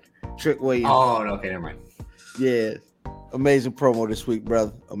say. Trick Williams. Oh, okay, never mind. Yeah. Amazing promo this week,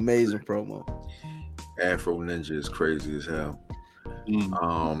 brother. Amazing promo. Afro Ninja is crazy as hell.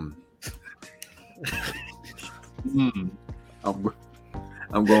 I'm going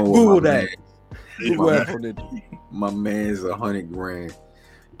with Google my that. man. Google Afro Ninja. My man's $100,000.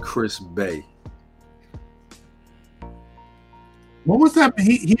 Chris Bay. What was that?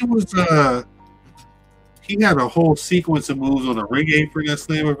 He was he had a whole sequence of moves on the ring apron at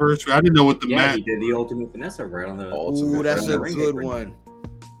Slammiversary. I didn't know what the match. He did the Ultimate Finesse right on the. Ooh, that's a good one.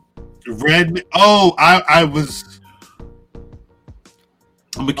 Red. Oh, I was.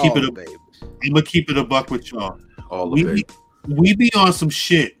 I'm gonna keep it. Baby. I'm gonna keep it a buck with y'all. We be on some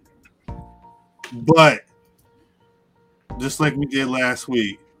shit, but just like we did last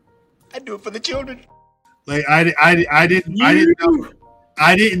week, I do it for the children. like I didn't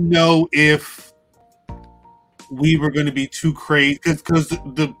know if we were going to be too crazy because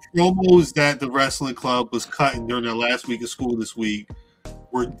the promos that the wrestling club was cutting during their last week of school this week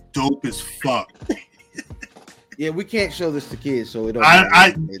were dope as fuck. Yeah, we can't show this to kids, so it don't.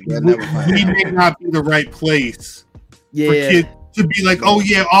 We may not be the right place for kids to be like, oh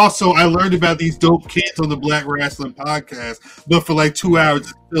yeah. Also, I learned about these dope kids on the Black Wrestling Podcast, but for like 2 hours,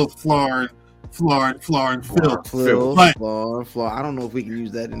 it's still flarn, Phil. I don't know if we can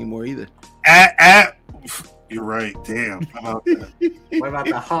use that anymore either. You're right. Damn. How about that? What about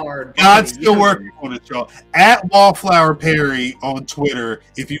the hard? God's still working on it, y'all. At Wallflower Perry on Twitter,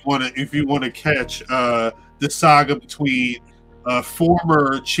 if you want to catch the saga between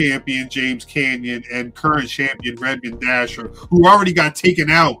former champion James Canyon and current champion Redmond Dasher, who already got taken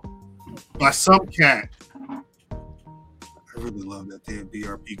out by some cat. I really love that damn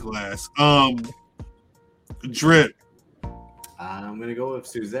BRP glass. Drip. I'm gonna go with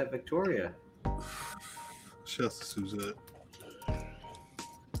Suzette Victoria. Shouts to Suzette.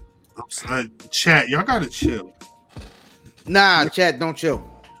 I'm sorry, chat. Y'all gotta chill. Nah, chat, don't chill.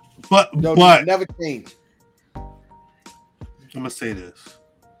 But never change. I'm gonna say this.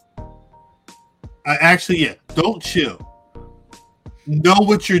 Don't chill. Know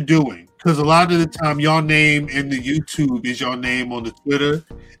what you're doing, because a lot of the time your name in the YouTube is your name on the Twitter,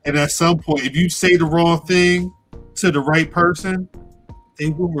 and at some point, if you say the wrong thing to the right person, they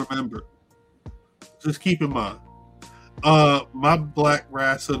will remember. Just keep in mind. My Black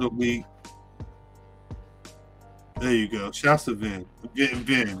Rass of the Week. There you go. Shouts to Vin. I'm getting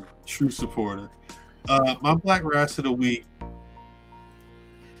Vin, true supporter. My Black Rass of the Week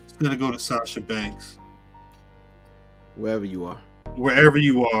is gonna go to Sasha Banks. Wherever you are. Wherever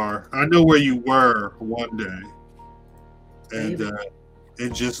you are. I know where you were one day. And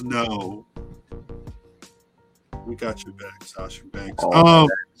just know we got your back, Sasha Banks.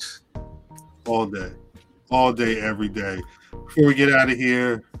 All day, every day. Before we get out of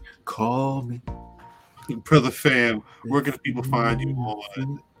here, call me, brother fam. Where can people find you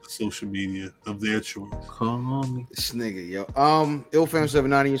on social media of their choice? Call me, this nigga, yo.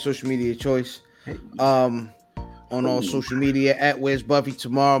 IllFam790, your social media choice. On all social media at Where's Buffy.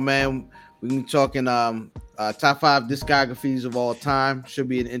 Tomorrow, man, we can be talking top 5 discographies of all time. Should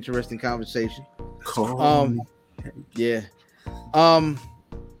be an interesting conversation. Call me. Yeah.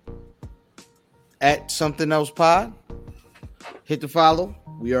 At Something Else Pod. Hit the follow.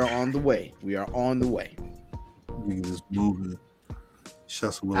 We are on the way. We can just move it.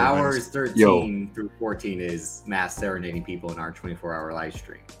 Hours 13 through 14 is mass serenading people in our 24-hour live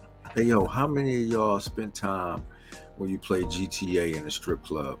stream. Hey, yo, how many of y'all spend time when you play GTA in a strip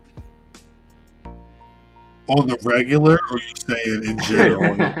club? On the regular, or you saying in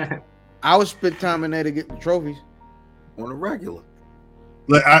general? I would spend time in there to get the trophies. On the regular.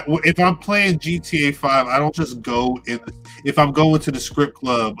 Like if I'm playing GTA 5, I don't just go in. If I'm going to the strip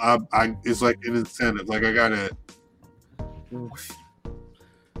club, I it's like an incentive. Like you gotta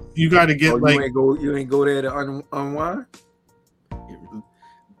get you ain't go there to unwind.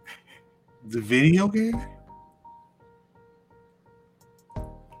 The video game.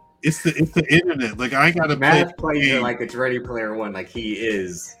 It's the internet. Like I ain't gotta play like it's Ready Player One. Like he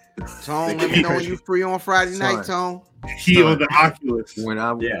is. Tone, let me know when you free on Friday night, Tone. He on the Oculus.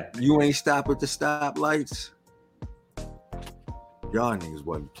 You ain't stop at the stoplights. Y'all niggas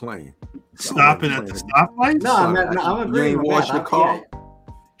wasn't playing. Stopping at the stoplights? No, I'm agreeing. You ain't wash your car.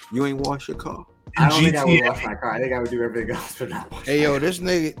 You ain't wash your car. I don't think I would wash my car. I think I would do everything else, but not wash. Hey yo, this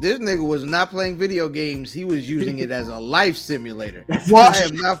nigga was not playing video games. He was using it as a life simulator. What? I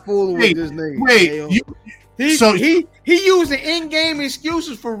am not fooling with this nigga. Wait, hey, he using in-game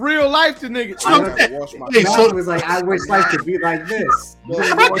excuses for real life to niggas. It was like, I wish life could be like this.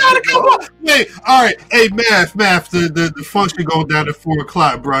 Wait, all right. Hey, math. The function going down at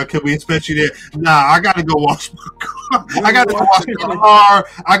 4:00, bro. Can we expect you there? Nah, I gotta go wash my car. I gotta go wash my car.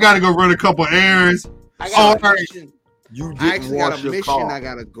 I gotta go run a couple errands. I got a mission. You I actually got a your mission car. I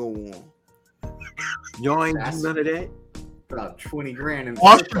gotta go on. Y'all ain't do none of that. About 20 grand. In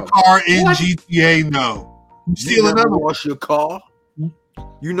wash your car in GTA? No. You never wash your car.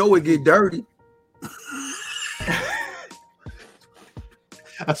 You know it get dirty.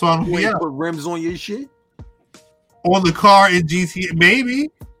 That's why I'm here. Put rims on your shit. On the car in GTA, maybe.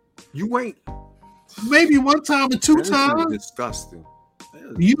 You ain't. Maybe one time or two times. Disgusting.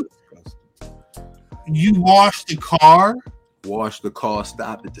 You wash the car wash the car,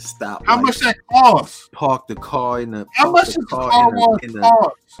 stop at the stop. How much that cost? Park the car in the. How much does the car wash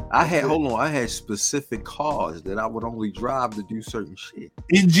cost? I had specific cars that I would only drive to do certain shit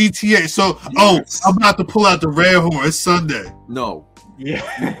in GTA. So, yes. I'm about to pull out the red horn. It's Sunday. No,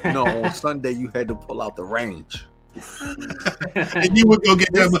 no. On Sunday you had to pull out the Range. And you would go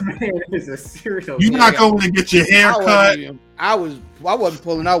get that. Is a serial. You're not going to get your hair cut. I wasn't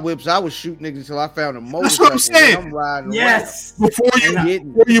pulling out whips. I was shooting niggas until I found a motorcycle. That's what I'm saying. I'm riding yes. Before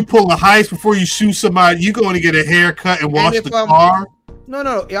you pull a heist, before you shoot somebody, you're going to get a haircut and wash the car.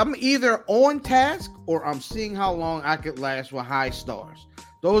 No. I'm either on task or I'm seeing how long I could last with high stars.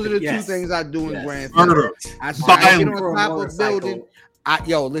 Those are the two things I do in Grand Theft Auto. I get on top of a building. I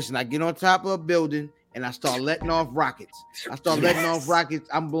get on top of a building. And I start letting off rockets.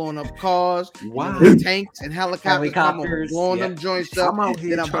 I'm blowing up cars, tanks, and helicopters. I'm blowing them joints up.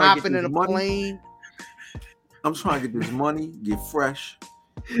 Then I'm hopping in a plane. I'm trying to get this money, get fresh.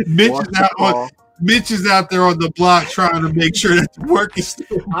 Mitch is out there on the block trying to make sure that the work is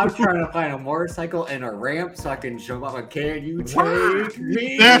still. I'm trying to find a motorcycle and a ramp so I can jump off a can. You take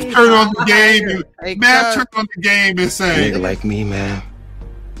me. Matt turned on the game. Matt turned on the game and say, "Nigga like me, man.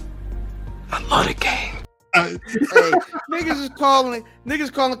 I love the game." Hey, niggas calling.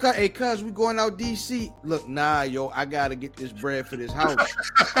 Hey, cuz we going out DC. Look, nah, yo, I gotta get this bread for this house.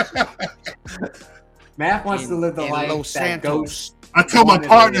 Matt wants to live the life Los that goes. I tell my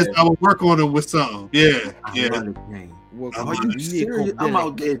partners I will work on it with something. Yeah. Are you serious? I'm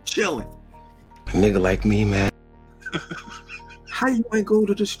out there chilling. A nigga like me, man. How you ain't go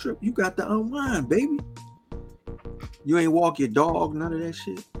to the strip? You got to unwind, baby. You ain't walk your dog, none of that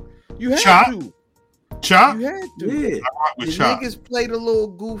shit. You had to. Chop? You had to. Yeah. The niggas played a little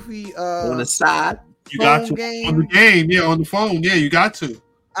goofy on the side. You got to game. On the game, on the phone. Yeah, you got to.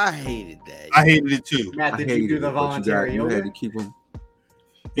 I hated that. I hated it too. Matt, did you do the voluntary? You had to keep them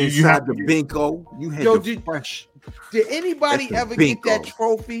inside the bingo. You had to fresh. Did anybody ever get that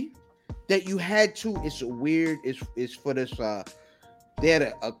trophy that you had to? It's weird. It's for this. They had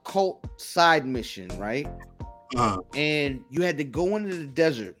a cult side mission, right? And you had to go into the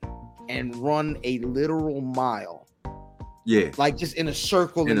desert and run a literal mile. Yeah. Like just in a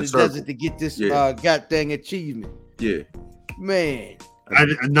circle in the desert to get this goddamn achievement. Yeah. Man.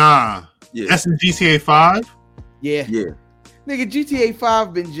 Nah. Yeah. That's in GTA 5? Yeah. Yeah. Nigga, GTA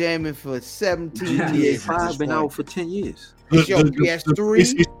 5 been jamming for 17 years. GTA 5 been out for 10 years. It's your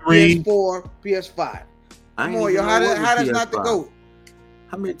PS3, PS4, PS5. Come on, yo. How that's not the GOAT?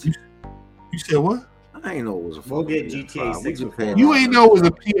 How many? You said what? I ain't know it was a. We'll get GTA 6. You ain't know it was a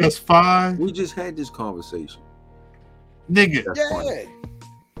PS5. We just had this conversation, nigga. Yeah.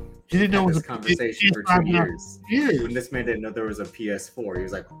 You didn't know it was a conversation PS5 for 2 years. Yeah. When this man didn't know there was a PS4, he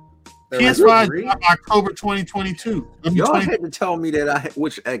was like, PS5 October 2022. Y'all had to tell me that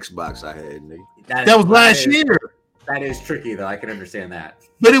which Xbox I had, nigga. That was last year. That is tricky, though. I can understand that.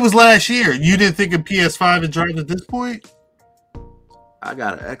 But it was last year. You didn't think of PS5 and drive at this point? I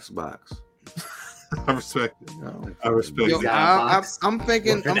got an Xbox. I respect it. I respect it. I'm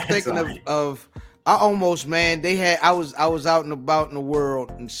thinking of I almost, man, I was out and about in the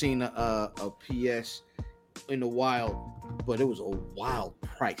world and seen a PS in the wild, but it was a wild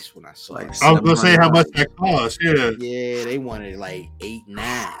price when I saw it. I was gonna say how much that cost. Yeah, they wanted like 8,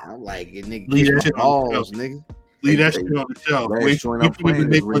 9. I'm like, nigga, leave that shit balls, nigga. Leave that shit on the shelf. Last joint I'm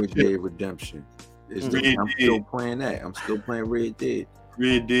playing is Red Dead Redemption. I'm still playing that. I'm still playing Red Dead.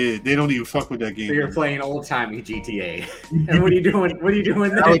 Red Dead. They don't even fuck with that game. So you're playing old timey GTA. And what are you doing? What are you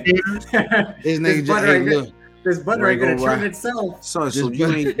doing there? This butter ain't gonna turn itself. So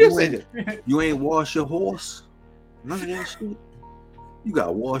you ain't wash your horse? None of that shit. You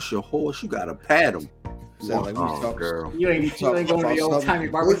gotta wash your horse. You gotta pat him. Girl. You ain't going to the old timey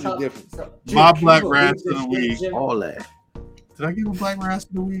barbershop. My black rats of the week. All that. Did I give a black rats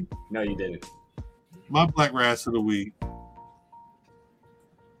of the week? No, you didn't. My black rats of the week.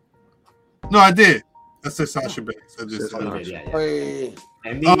 No, I did. I said Sasha Banks. I just said Sasha. Yeah.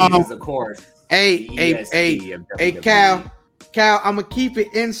 And these, of course. Hey, Cal, I'm gonna keep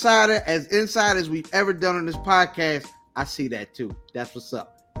it inside as we've ever done on this podcast. I see that too. That's what's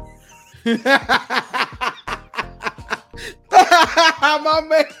up. My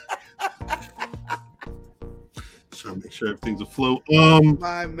man. Trying to make sure everything's afloat.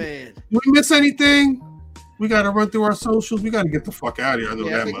 My man. Did we miss anything? We got to run through our socials. We got to get the fuck out of here. I know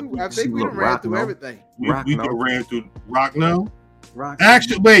that much. I think we ran through everything. We ran through Rock No.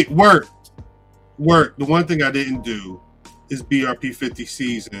 Actually, wait, work. The one thing I didn't do is BRP 50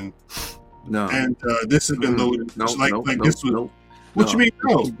 season. No. And this has been loaded. What you mean?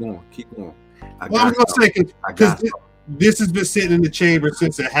 No. Keep going. I was gonna say because this has been sitting in the chamber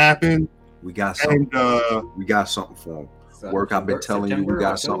since it happened. We got something. And we got something for him. Work, I've been telling you, we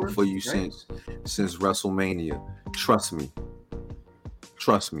got something for you right? since WrestleMania. Trust me.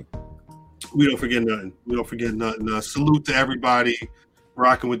 Trust me. We don't forget nothing. Salute to everybody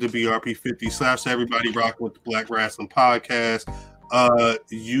rocking with the BRP 50. Slaps to everybody rocking with the Black Wrestling Podcast.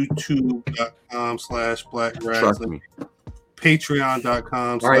 YouTube.com/Black Wrestling.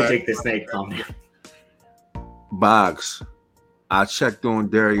 Patreon.com. All right, take the snake. Calm down. Boggs. I checked on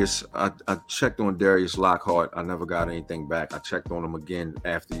Darius. I checked on Darius Lockhart. I never got anything back. I checked on him again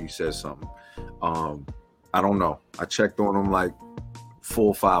after you said something. I don't know. I checked on him like 4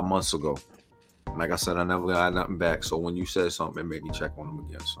 or 5 months ago. Like I said, I never got nothing back. So when you said something, it made me check on him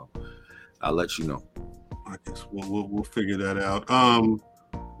again. So I'll let you know. I guess we'll figure that out. I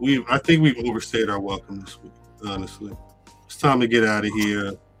think we've overstayed our welcome this week. Honestly, it's time to get out of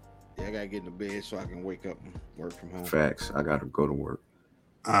here. Yeah, I gotta get in the bed so I can wake up and work from home. Facts. I gotta go to work.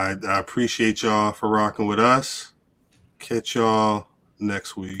 I appreciate y'all for rocking with us. Catch y'all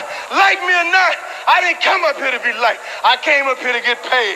next week. Like me or not, I didn't come up here to be liked. I came up here to get paid.